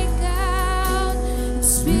 break out.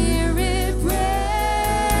 Spirit,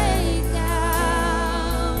 break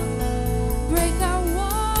out. Break our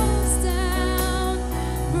walls down.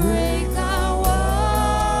 Break our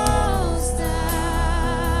walls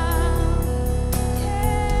down.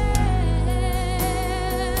 Yeah.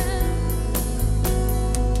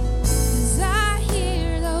 'Cause I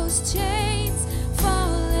hear those chains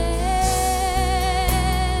falling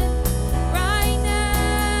right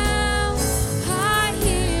now. I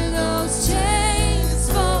hear those chains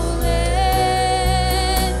falling.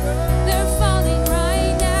 They're falling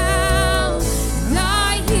right now. And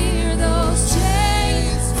I hear those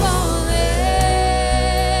chains falling.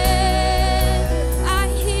 I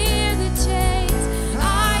hear the chains.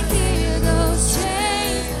 I hear those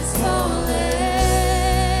chains falling.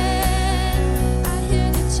 I hear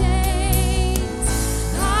the chains.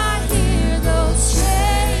 I hear those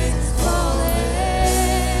chains falling.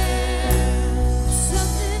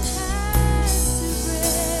 Something has to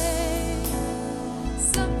break.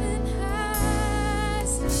 Something has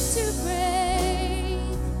to break.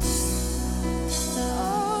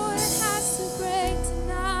 Oh, it has to break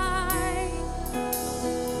tonight.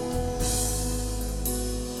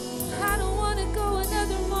 I don't want to go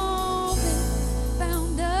another moment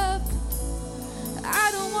bound up.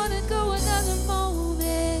 I don't want to go another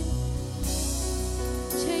moment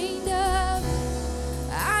chained up.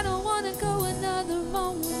 I don't want to go another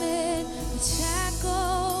moment with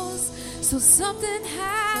shackles. So something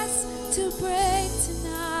has to break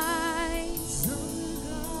tonight.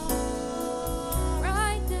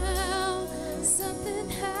 Right now, something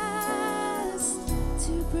has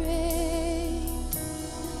to break.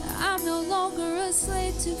 I'm no longer a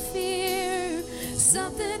slave to fear.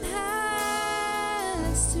 Something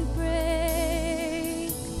has to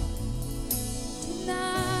break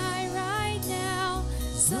tonight, right now.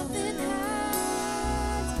 Something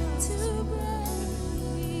has to break,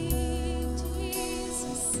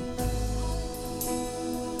 Jesus.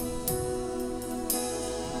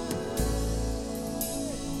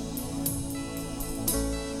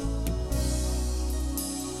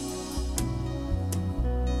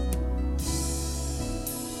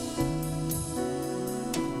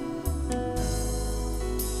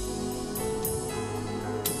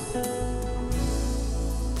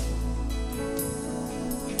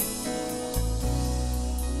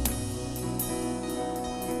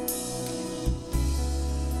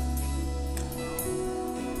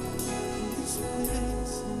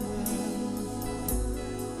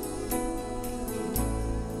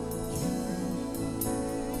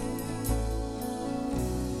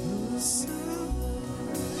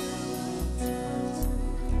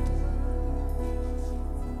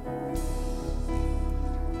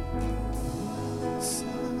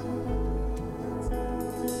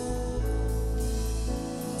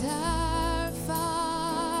 Our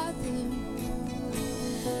Father,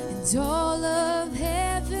 and all of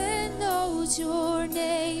heaven knows your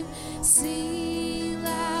name. Sing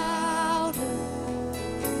louder.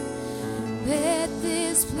 Let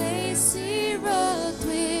this place erupt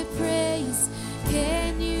with praise.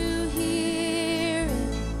 Can you hear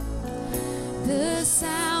it? The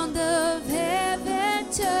sound of heaven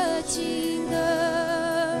touching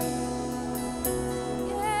earth.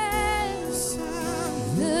 Yes,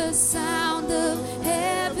 the sound of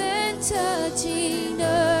heaven touching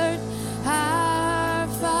earth. Our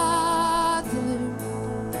Father,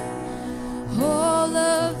 all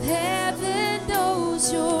of heaven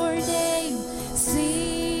knows your name.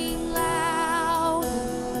 Sing louder.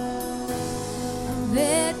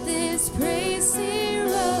 Let this praise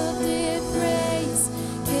erupt with praise.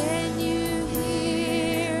 Can you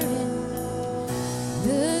hear it?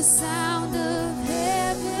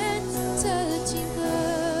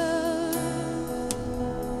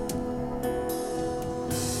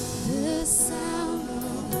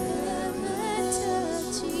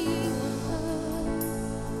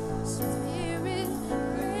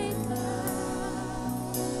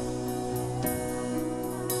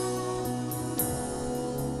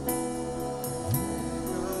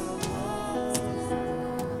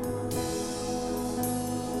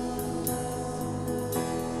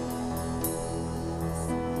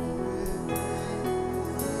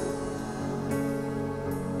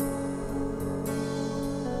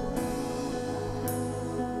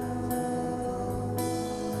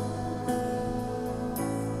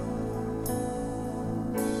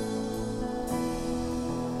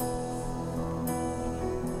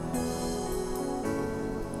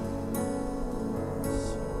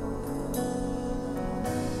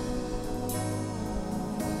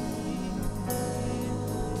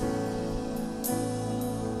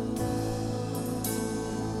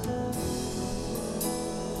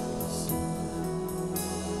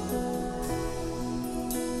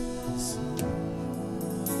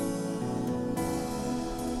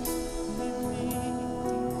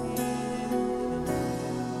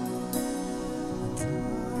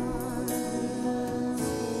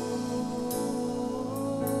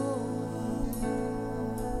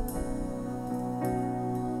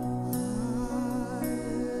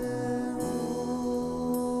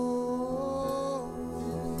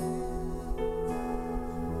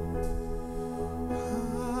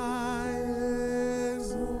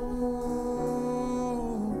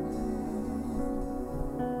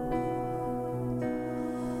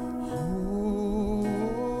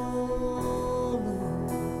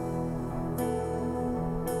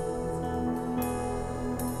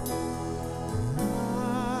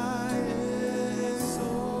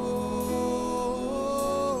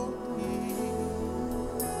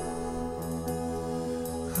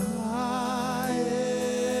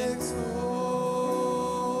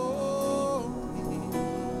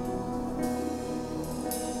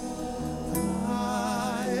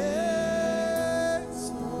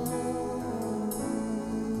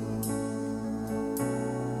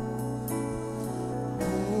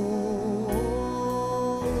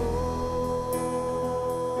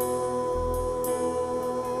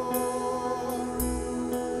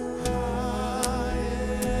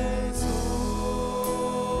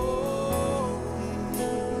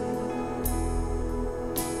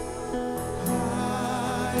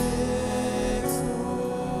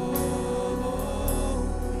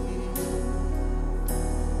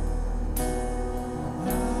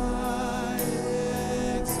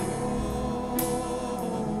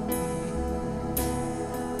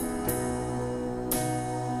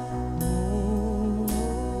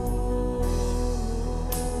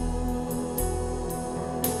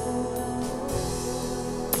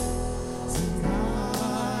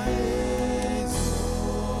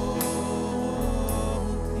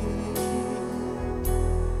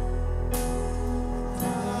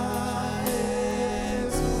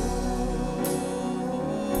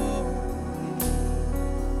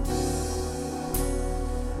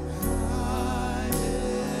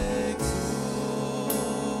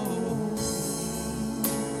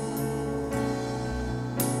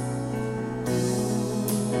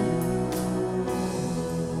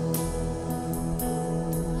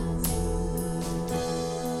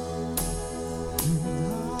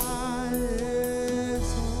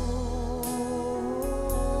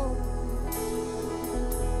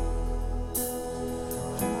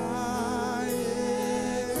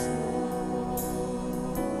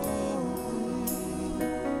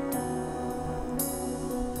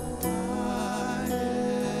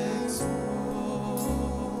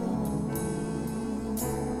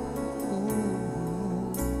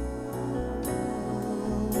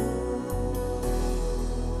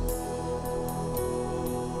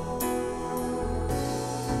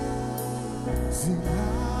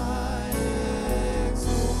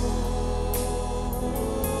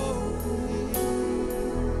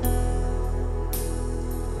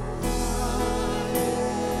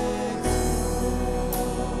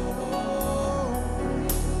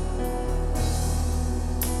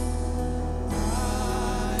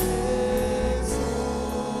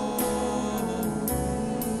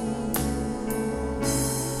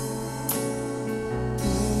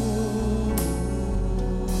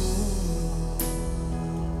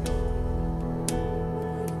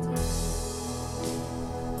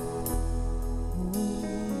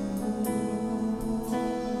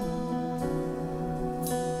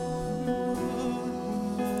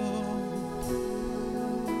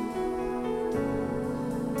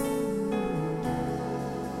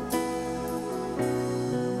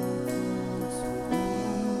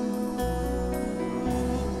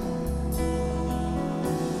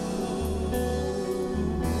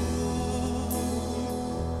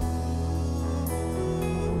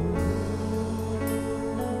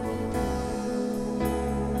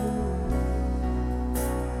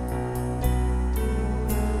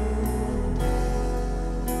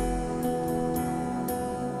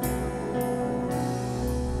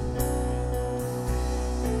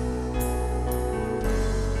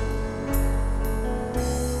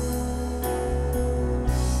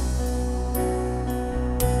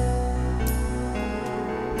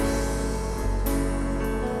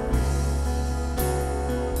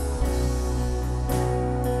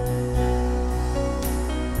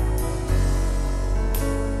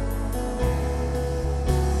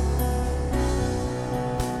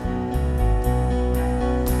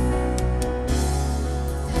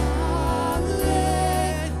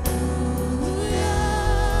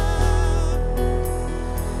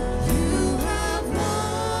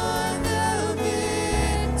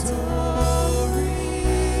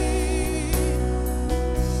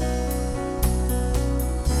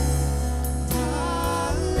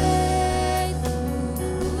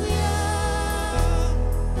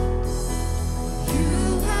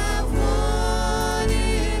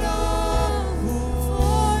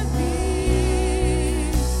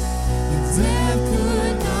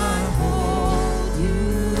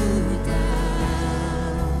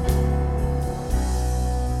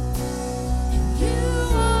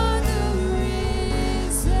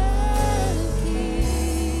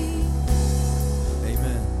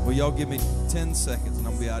 y'all give me 10 seconds and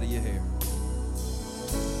I'm going to be out of your hair.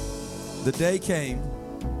 The day came,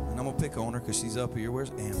 and I'm going to pick on her because she's up here.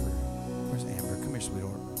 Where's Amber? Where's Amber? Come here,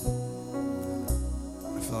 sweetheart.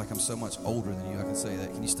 I feel like I'm so much older than you. I can say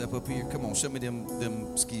that. Can you step up here? Come on, show me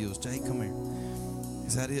them skills. Jay, come here.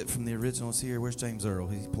 Is that it from the originals here? Where's James Earl?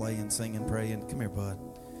 He's playing, singing, praying. Come here, bud.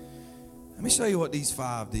 Let me show you what these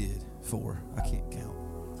 5 did. 4. I can't count.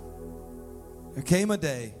 There came a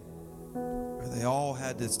day where they all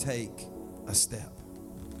had to take a step.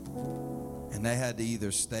 And they had to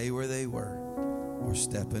either stay where they were or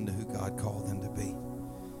step into who God called them to be.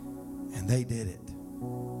 And they did it.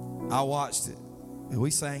 I watched it.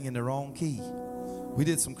 We sang in the wrong key. We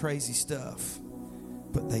did some crazy stuff.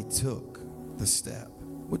 But they took the step.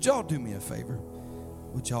 Would y'all do me a favor?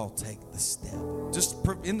 Would y'all take the step? Just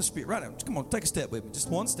in the spirit, right now. Come on, take a step with me. Just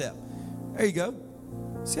one step. There you go.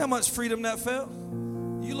 See how much freedom that felt?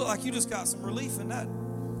 You look like you just got some relief in that.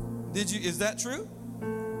 Did you? Is that true?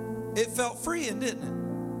 It felt freeing, didn't it?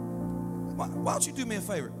 Why don't you do me a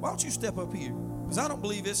favor? Why don't you step up here? Because I don't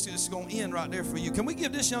believe it's just going to end right there for you. Can we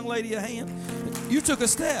give this young lady a hand? You took a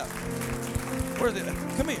step. Where is it?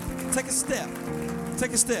 Come here. Take a step.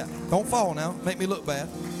 Take a step. Don't fall now. Make me look bad.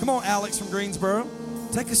 Come on, Alex from Greensboro.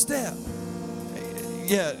 Take a step.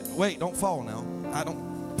 Yeah, wait, don't fall now.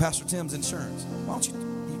 Pastor Tim's insurance. Why don't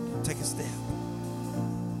you take a step?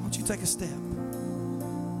 Why don't you take a step?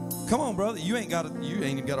 Come on, brother. You ain't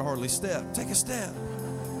even got to hardly step. Take a step.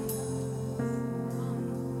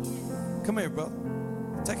 Come here, brother.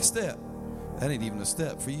 Take a step. That ain't even a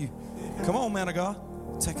step for you. Come on, man of God.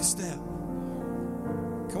 Take a step.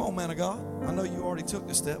 Come on, man of God. I know you already took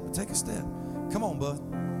the step, but take a step. Come on, bud.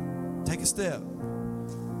 Take a step.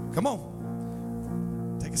 Come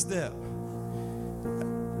on. Take a step.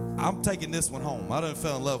 I'm taking this one home. I done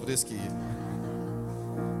fell in love with this kid.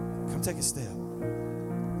 Come take a step.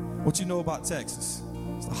 What you know about Texas?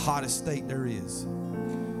 It's the hottest state there is.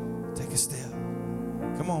 Take a step.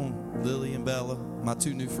 Come on, Lily and Bella, my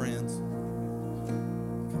 2 new friends.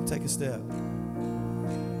 Come take a step.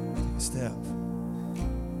 Take a step.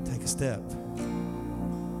 Take a step.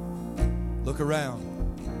 Look around.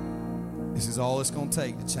 This is all it's going to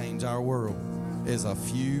take to change our world, is a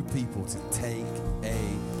few people to take a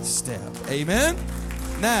step. Amen?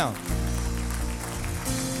 Now,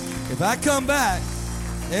 if I come back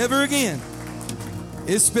ever again,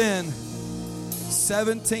 it's been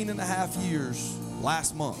 17 and a half years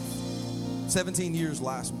last month. 17 years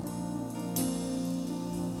last month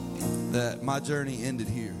that my journey ended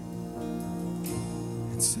here.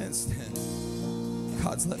 And since then,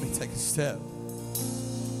 God's let me take a step.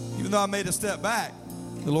 Even though I made a step back,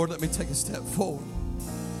 the Lord let me take a step forward.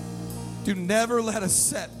 Do never let a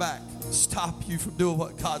setback stop you from doing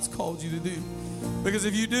what God's called you to do. Because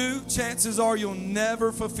if you do, chances are you'll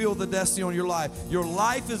never fulfill the destiny on your life. Your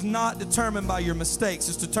life is not determined by your mistakes.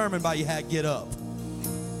 It's determined by how you get up.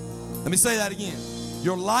 Let me say that again.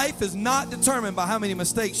 Your life is not determined by how many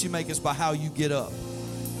mistakes you make. It's by how you get up.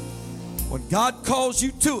 When God calls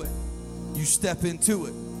you to it, you step into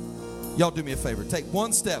it. Y'all do me a favor. Take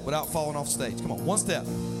one step without falling off stage. Come on, one step.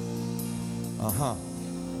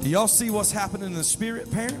 Do y'all see what's happening in the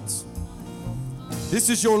spirit, parents? This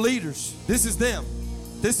is your leaders. This is them.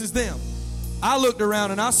 This is them. I looked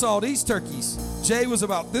around and I saw these turkeys. Jay was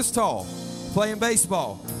about this tall, playing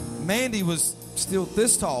baseball. Mandy was still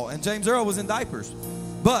this tall, and James Earl was in diapers.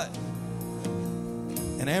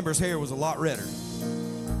 And Amber's hair was a lot redder.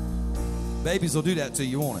 Babies will do that to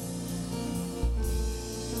you, won't it?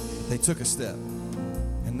 They took a step,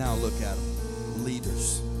 and now look at them.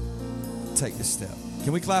 Leaders take a step.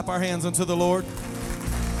 Can we clap our hands unto the Lord?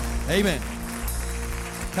 Amen.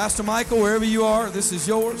 Pastor Michael, wherever you are, this is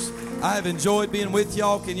yours. I have enjoyed being with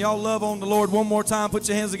y'all. Can y'all love on the Lord one more time? Put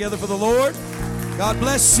your hands together for the Lord. God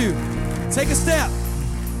bless you. Take a step.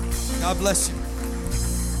 God bless you.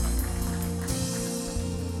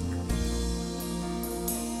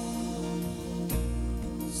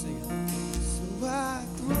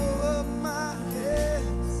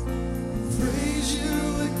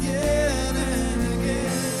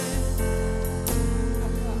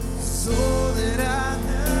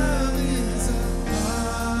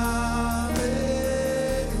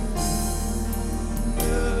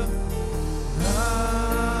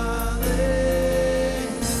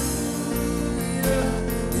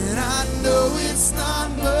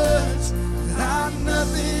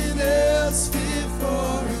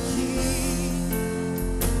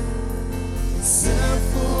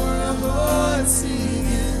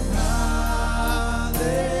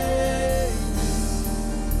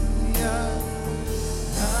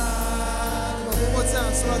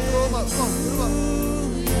 So I throw them up. Come on, throw them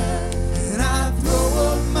up.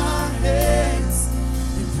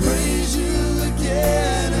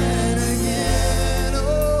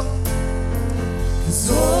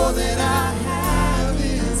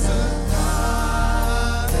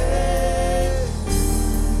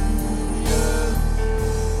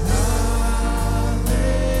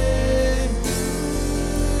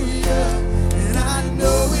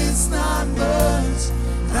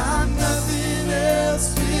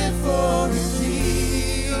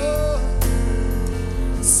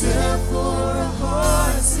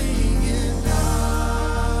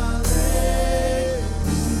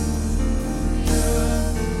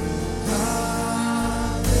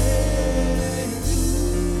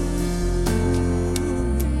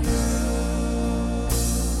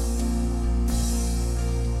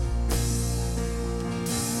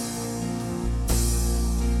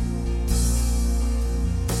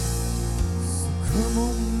 Come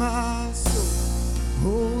on, my soul.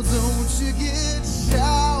 Oh, don't you get shy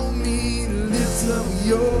on me to lift up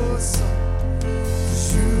your song.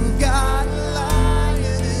 'Cause you got a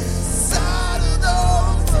lion inside of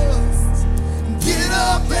those lungs. Get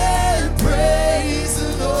up and praise the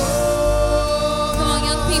Lord. Come on,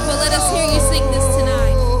 young people, let us hear you sing this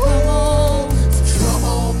tonight. Come on. Come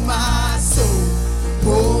on, my soul.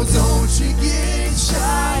 Oh, don't you get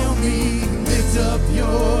shy on me to lift up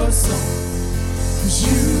your song. 'Cause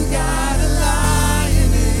you got a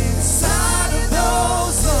lion inside of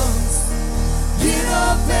those lungs. Get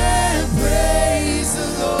up and praise the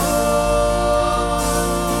Lord.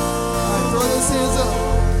 All right, throw those hands up.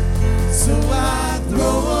 So I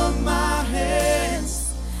throw up my hands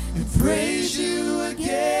and praise you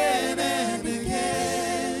again and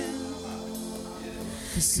again.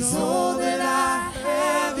 'Cause all that I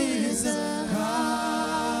have is a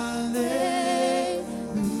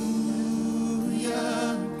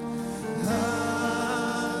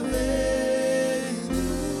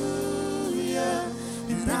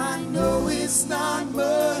it's not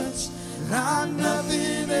much, but I'm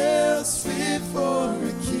nothing else fit for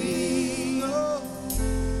a king,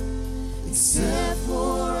 except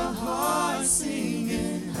for a heart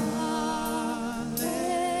singing hallelujah,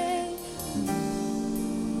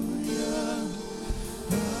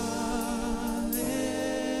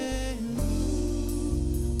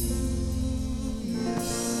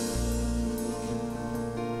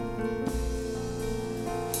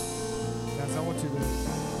 Guys, I want you to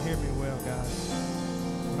hear me well, guys.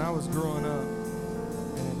 When I was growing up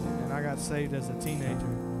and I got saved as a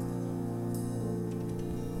teenager,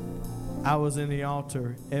 I was in the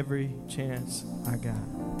altar every chance I got.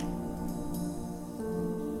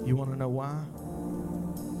 You want to know why?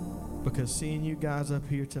 Because seeing you guys up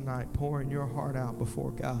here tonight pouring your heart out before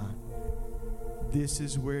God, this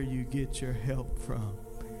is where you get your help from.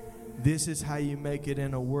 This is how you make it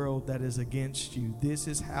in a world that is against you. This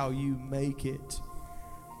is how you make it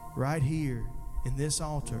right here in this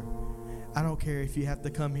altar. I don't care if you have to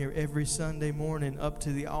come here every Sunday morning up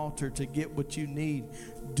to the altar to get what you need.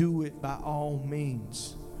 Do it by all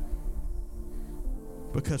means.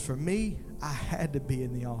 Because for me, I had to be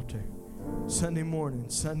in the altar. Sunday morning,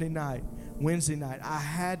 Sunday night, Wednesday night, I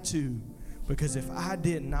had to. Because if I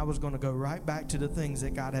didn't, I was going to go right back to the things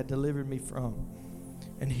that God had delivered me from.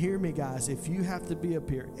 And hear me, guys, if you have to be up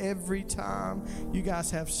here every time you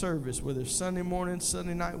guys have service, whether Sunday morning,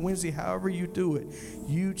 Sunday night, Wednesday, however you do it,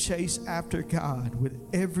 you chase after God with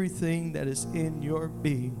everything that is in your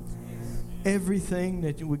being. Everything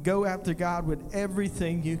that you would go after God with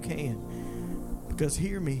everything you can. Because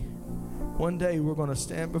hear me, one day we're going to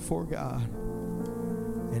stand before God,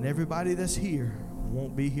 and everybody that's here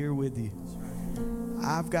won't be here with you.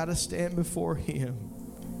 I've got to stand before Him.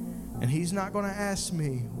 And He's not going to ask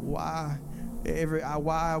me why I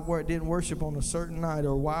didn't worship on a certain night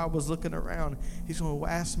or why I was looking around. He's going to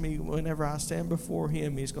ask me whenever I stand before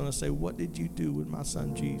Him. He's going to say, what did you do with my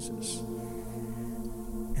son Jesus?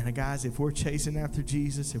 And guys, if we're chasing after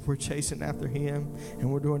Jesus, if we're chasing after Him,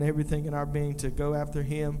 and we're doing everything in our being to go after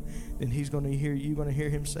Him, then He's going to hear you. Going to hear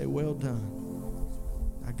Him say, well done,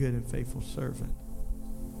 my good and faithful servant.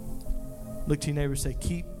 Look to your neighbor and say,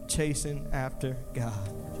 keep chasing after God.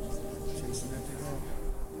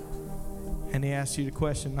 And He asks you the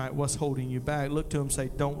question tonight, what's holding you back? Look to Him and say,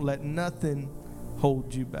 don't let nothing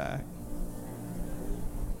hold you back.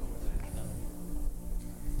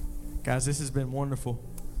 Guys, this has been wonderful.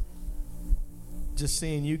 Just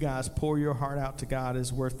seeing you guys pour your heart out to God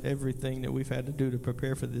is worth everything that we've had to do to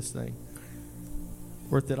prepare for this thing.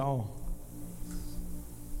 Worth it all.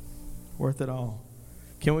 Worth it all.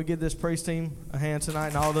 Can we give this praise team a hand tonight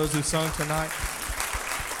and all those who sung tonight?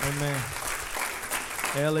 Amen.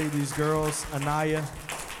 Ellie, these girls, Anaya,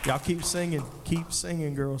 y'all keep singing. Keep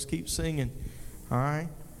singing, girls. Keep singing. All right?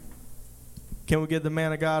 Can we give the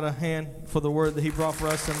man of God a hand for the word that he brought for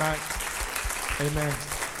us tonight? Amen.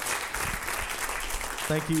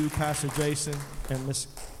 Thank you, Pastor Jason and Miss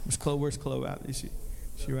Chloe. Where's Chloe at? Is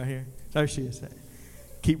she right here? There she is.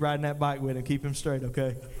 Keep riding that bike with him. Keep him straight,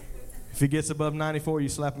 okay? If he gets above 94, you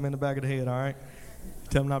slap him in the back of the head, all right?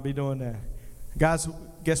 Tell him not to be doing that. Guys,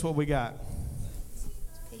 guess what we got?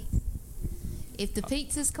 If the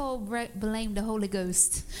pizza's cold, blame the Holy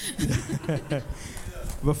Ghost.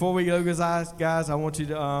 Before we go, guys, I want you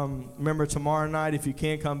to remember tomorrow night, if you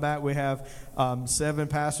can come back, we have 7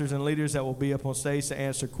 pastors and leaders that will be up on stage to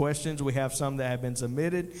answer questions. We have some that have been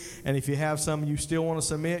submitted. And if you have some you still want to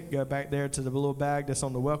submit, go back there to the little bag that's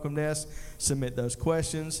on the welcome desk. Submit those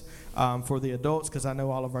questions for the adults, because I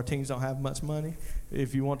know all of our teens don't have much money.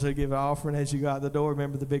 If you want to give an offering as you go out the door,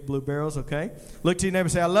 remember the big blue barrels, okay? Look to your neighbor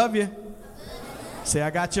and say, I love you. Say,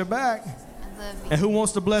 I got your back. And who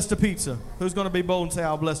wants to bless the pizza? Who's going to be bold and say,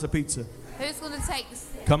 I'll bless the pizza? Who's going to take the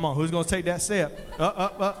step? Come on, who's going to take that step?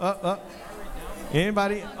 Up.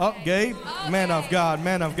 Anybody? Up, Gabe? Okay. Man of God,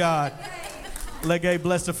 man of God. Let Gabe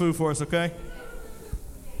bless the food for us, okay?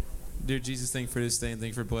 Dear Jesus, thank you for this day, and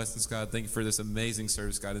thank you for blessing us, God. Thank you for this amazing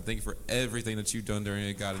service, God, and thank you for everything that you've done during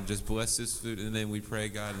it, God. And just bless this food. In the name we pray,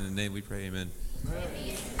 God. In the name we pray, amen.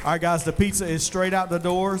 All right, guys, the pizza is straight out the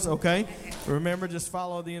doors, okay? Remember, just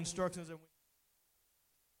follow the instructions.